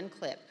with one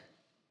clip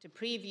to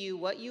preview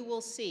what you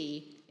will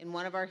see in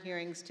one of our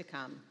hearings to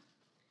come.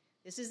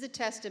 This is the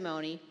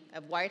testimony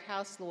of White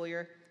House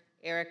lawyer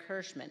Eric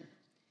Hirschman.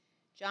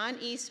 John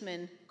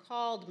Eastman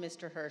called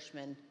Mr.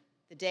 Hirschman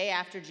the day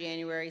after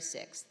January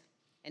 6th,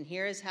 and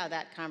here is how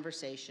that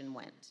conversation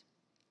went.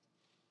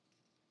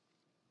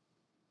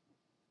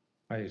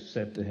 I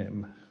said to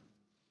him,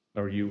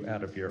 "Are you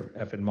out of your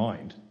effing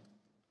mind?"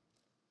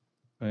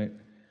 Right?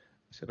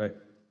 I said,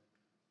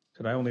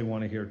 I only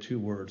want to hear two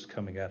words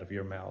coming out of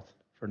your mouth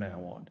from now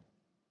on: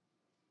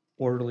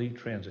 orderly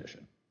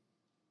transition.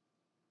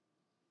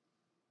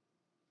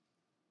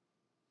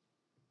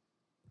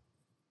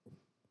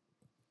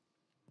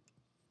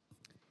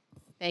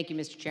 Thank you,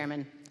 Mr.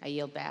 Chairman. I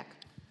yield back.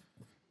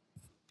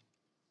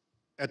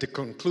 At the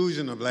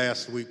conclusion of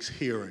last week's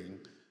hearing,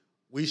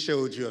 we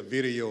showed you a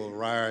video of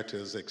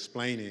rioters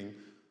explaining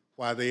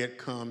why they had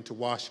come to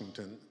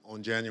Washington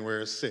on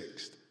January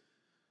 6th.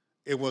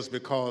 It was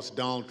because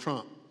Donald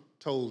Trump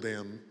told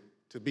them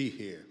to be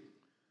here.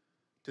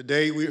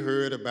 Today we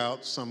heard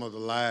about some of the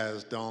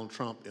lies Donald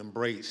Trump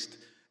embraced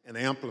and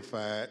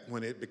amplified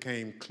when it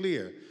became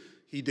clear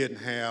he didn't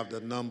have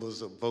the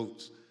numbers of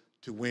votes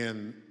to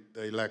win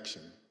the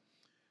election.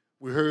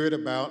 We heard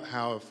about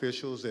how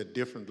officials at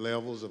different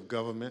levels of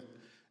government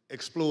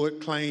explored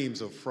claims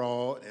of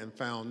fraud and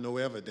found no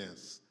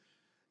evidence,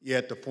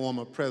 yet the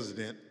former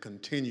president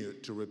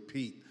continued to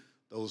repeat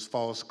those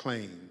false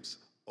claims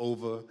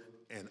over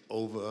and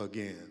over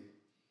again.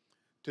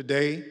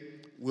 Today,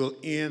 we'll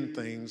end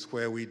things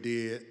where we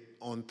did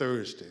on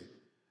Thursday,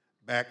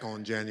 back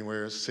on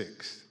January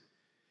 6th,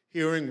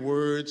 hearing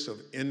words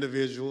of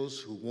individuals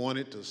who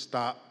wanted to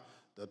stop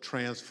the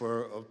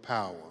transfer of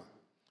power.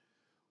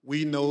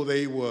 We know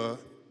they were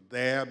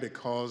there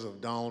because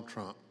of Donald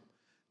Trump.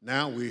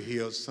 Now we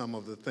hear some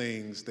of the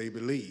things they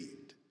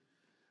believed.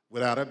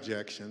 Without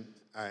objection,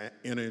 I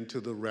enter into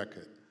the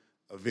record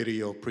a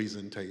video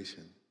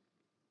presentation.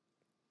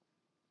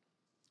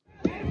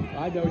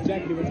 I know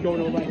exactly what's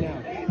going on right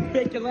now.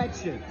 Fake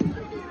election.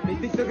 They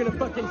think they're gonna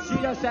fucking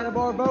cheat us out of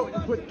our vote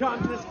and put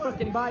communist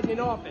fucking Biden in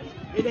office.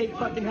 It ain't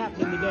fucking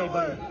happening today,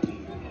 buddy.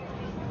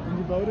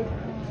 You voted?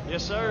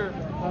 Yes, sir.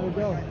 How'd it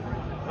go?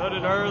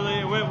 Voted early.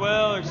 It went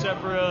well, except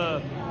for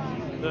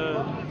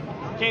the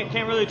can't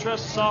really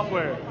trust the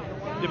software.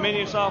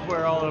 Dominion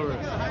software all over.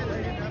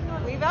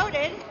 We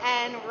voted,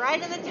 and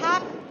right in the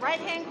top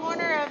right-hand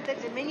corner of the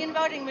Dominion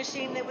voting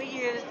machine that we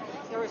used,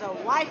 there was a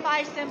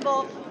Wi-Fi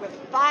symbol with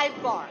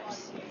 5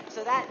 bars.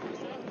 So that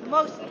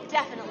most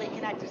definitely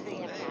connected to the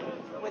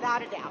internet,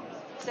 without a doubt.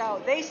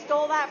 So they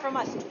stole that from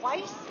us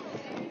twice.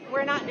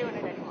 We're not doing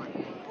it anymore.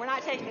 We're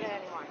not taking it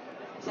anymore.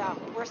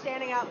 So we're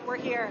standing up. We're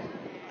here.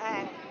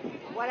 And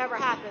whatever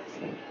happens,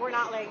 we're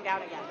not laying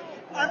down again.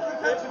 I'm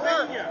from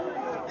Pennsylvania.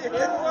 It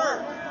didn't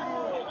work.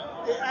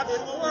 It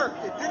absolutely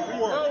worked. It didn't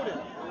work.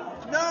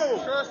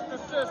 No. Trust the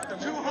system.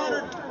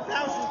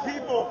 200,000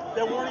 people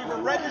that weren't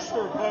even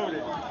registered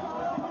voted.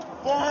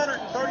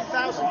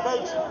 430,000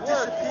 votes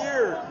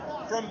disappeared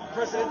from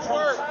President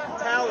Trump's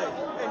tally.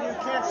 And you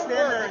can't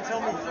stand there and tell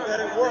me that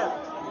it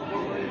worked.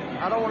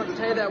 I don't want to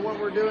say that what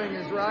we're doing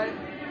is right.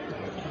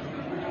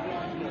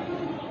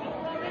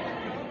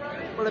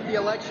 But if the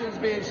election's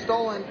being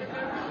stolen,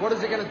 what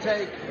is it going to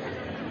take?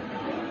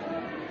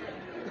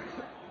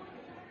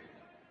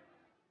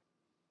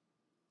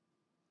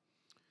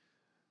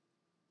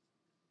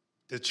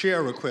 The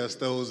chair requests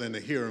those in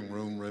the hearing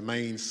room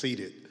remain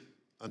seated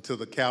until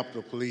the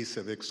Capitol Police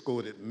have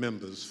escorted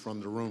members from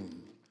the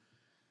room.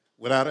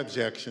 Without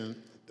objection,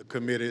 the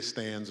committee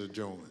stands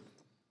adjourned.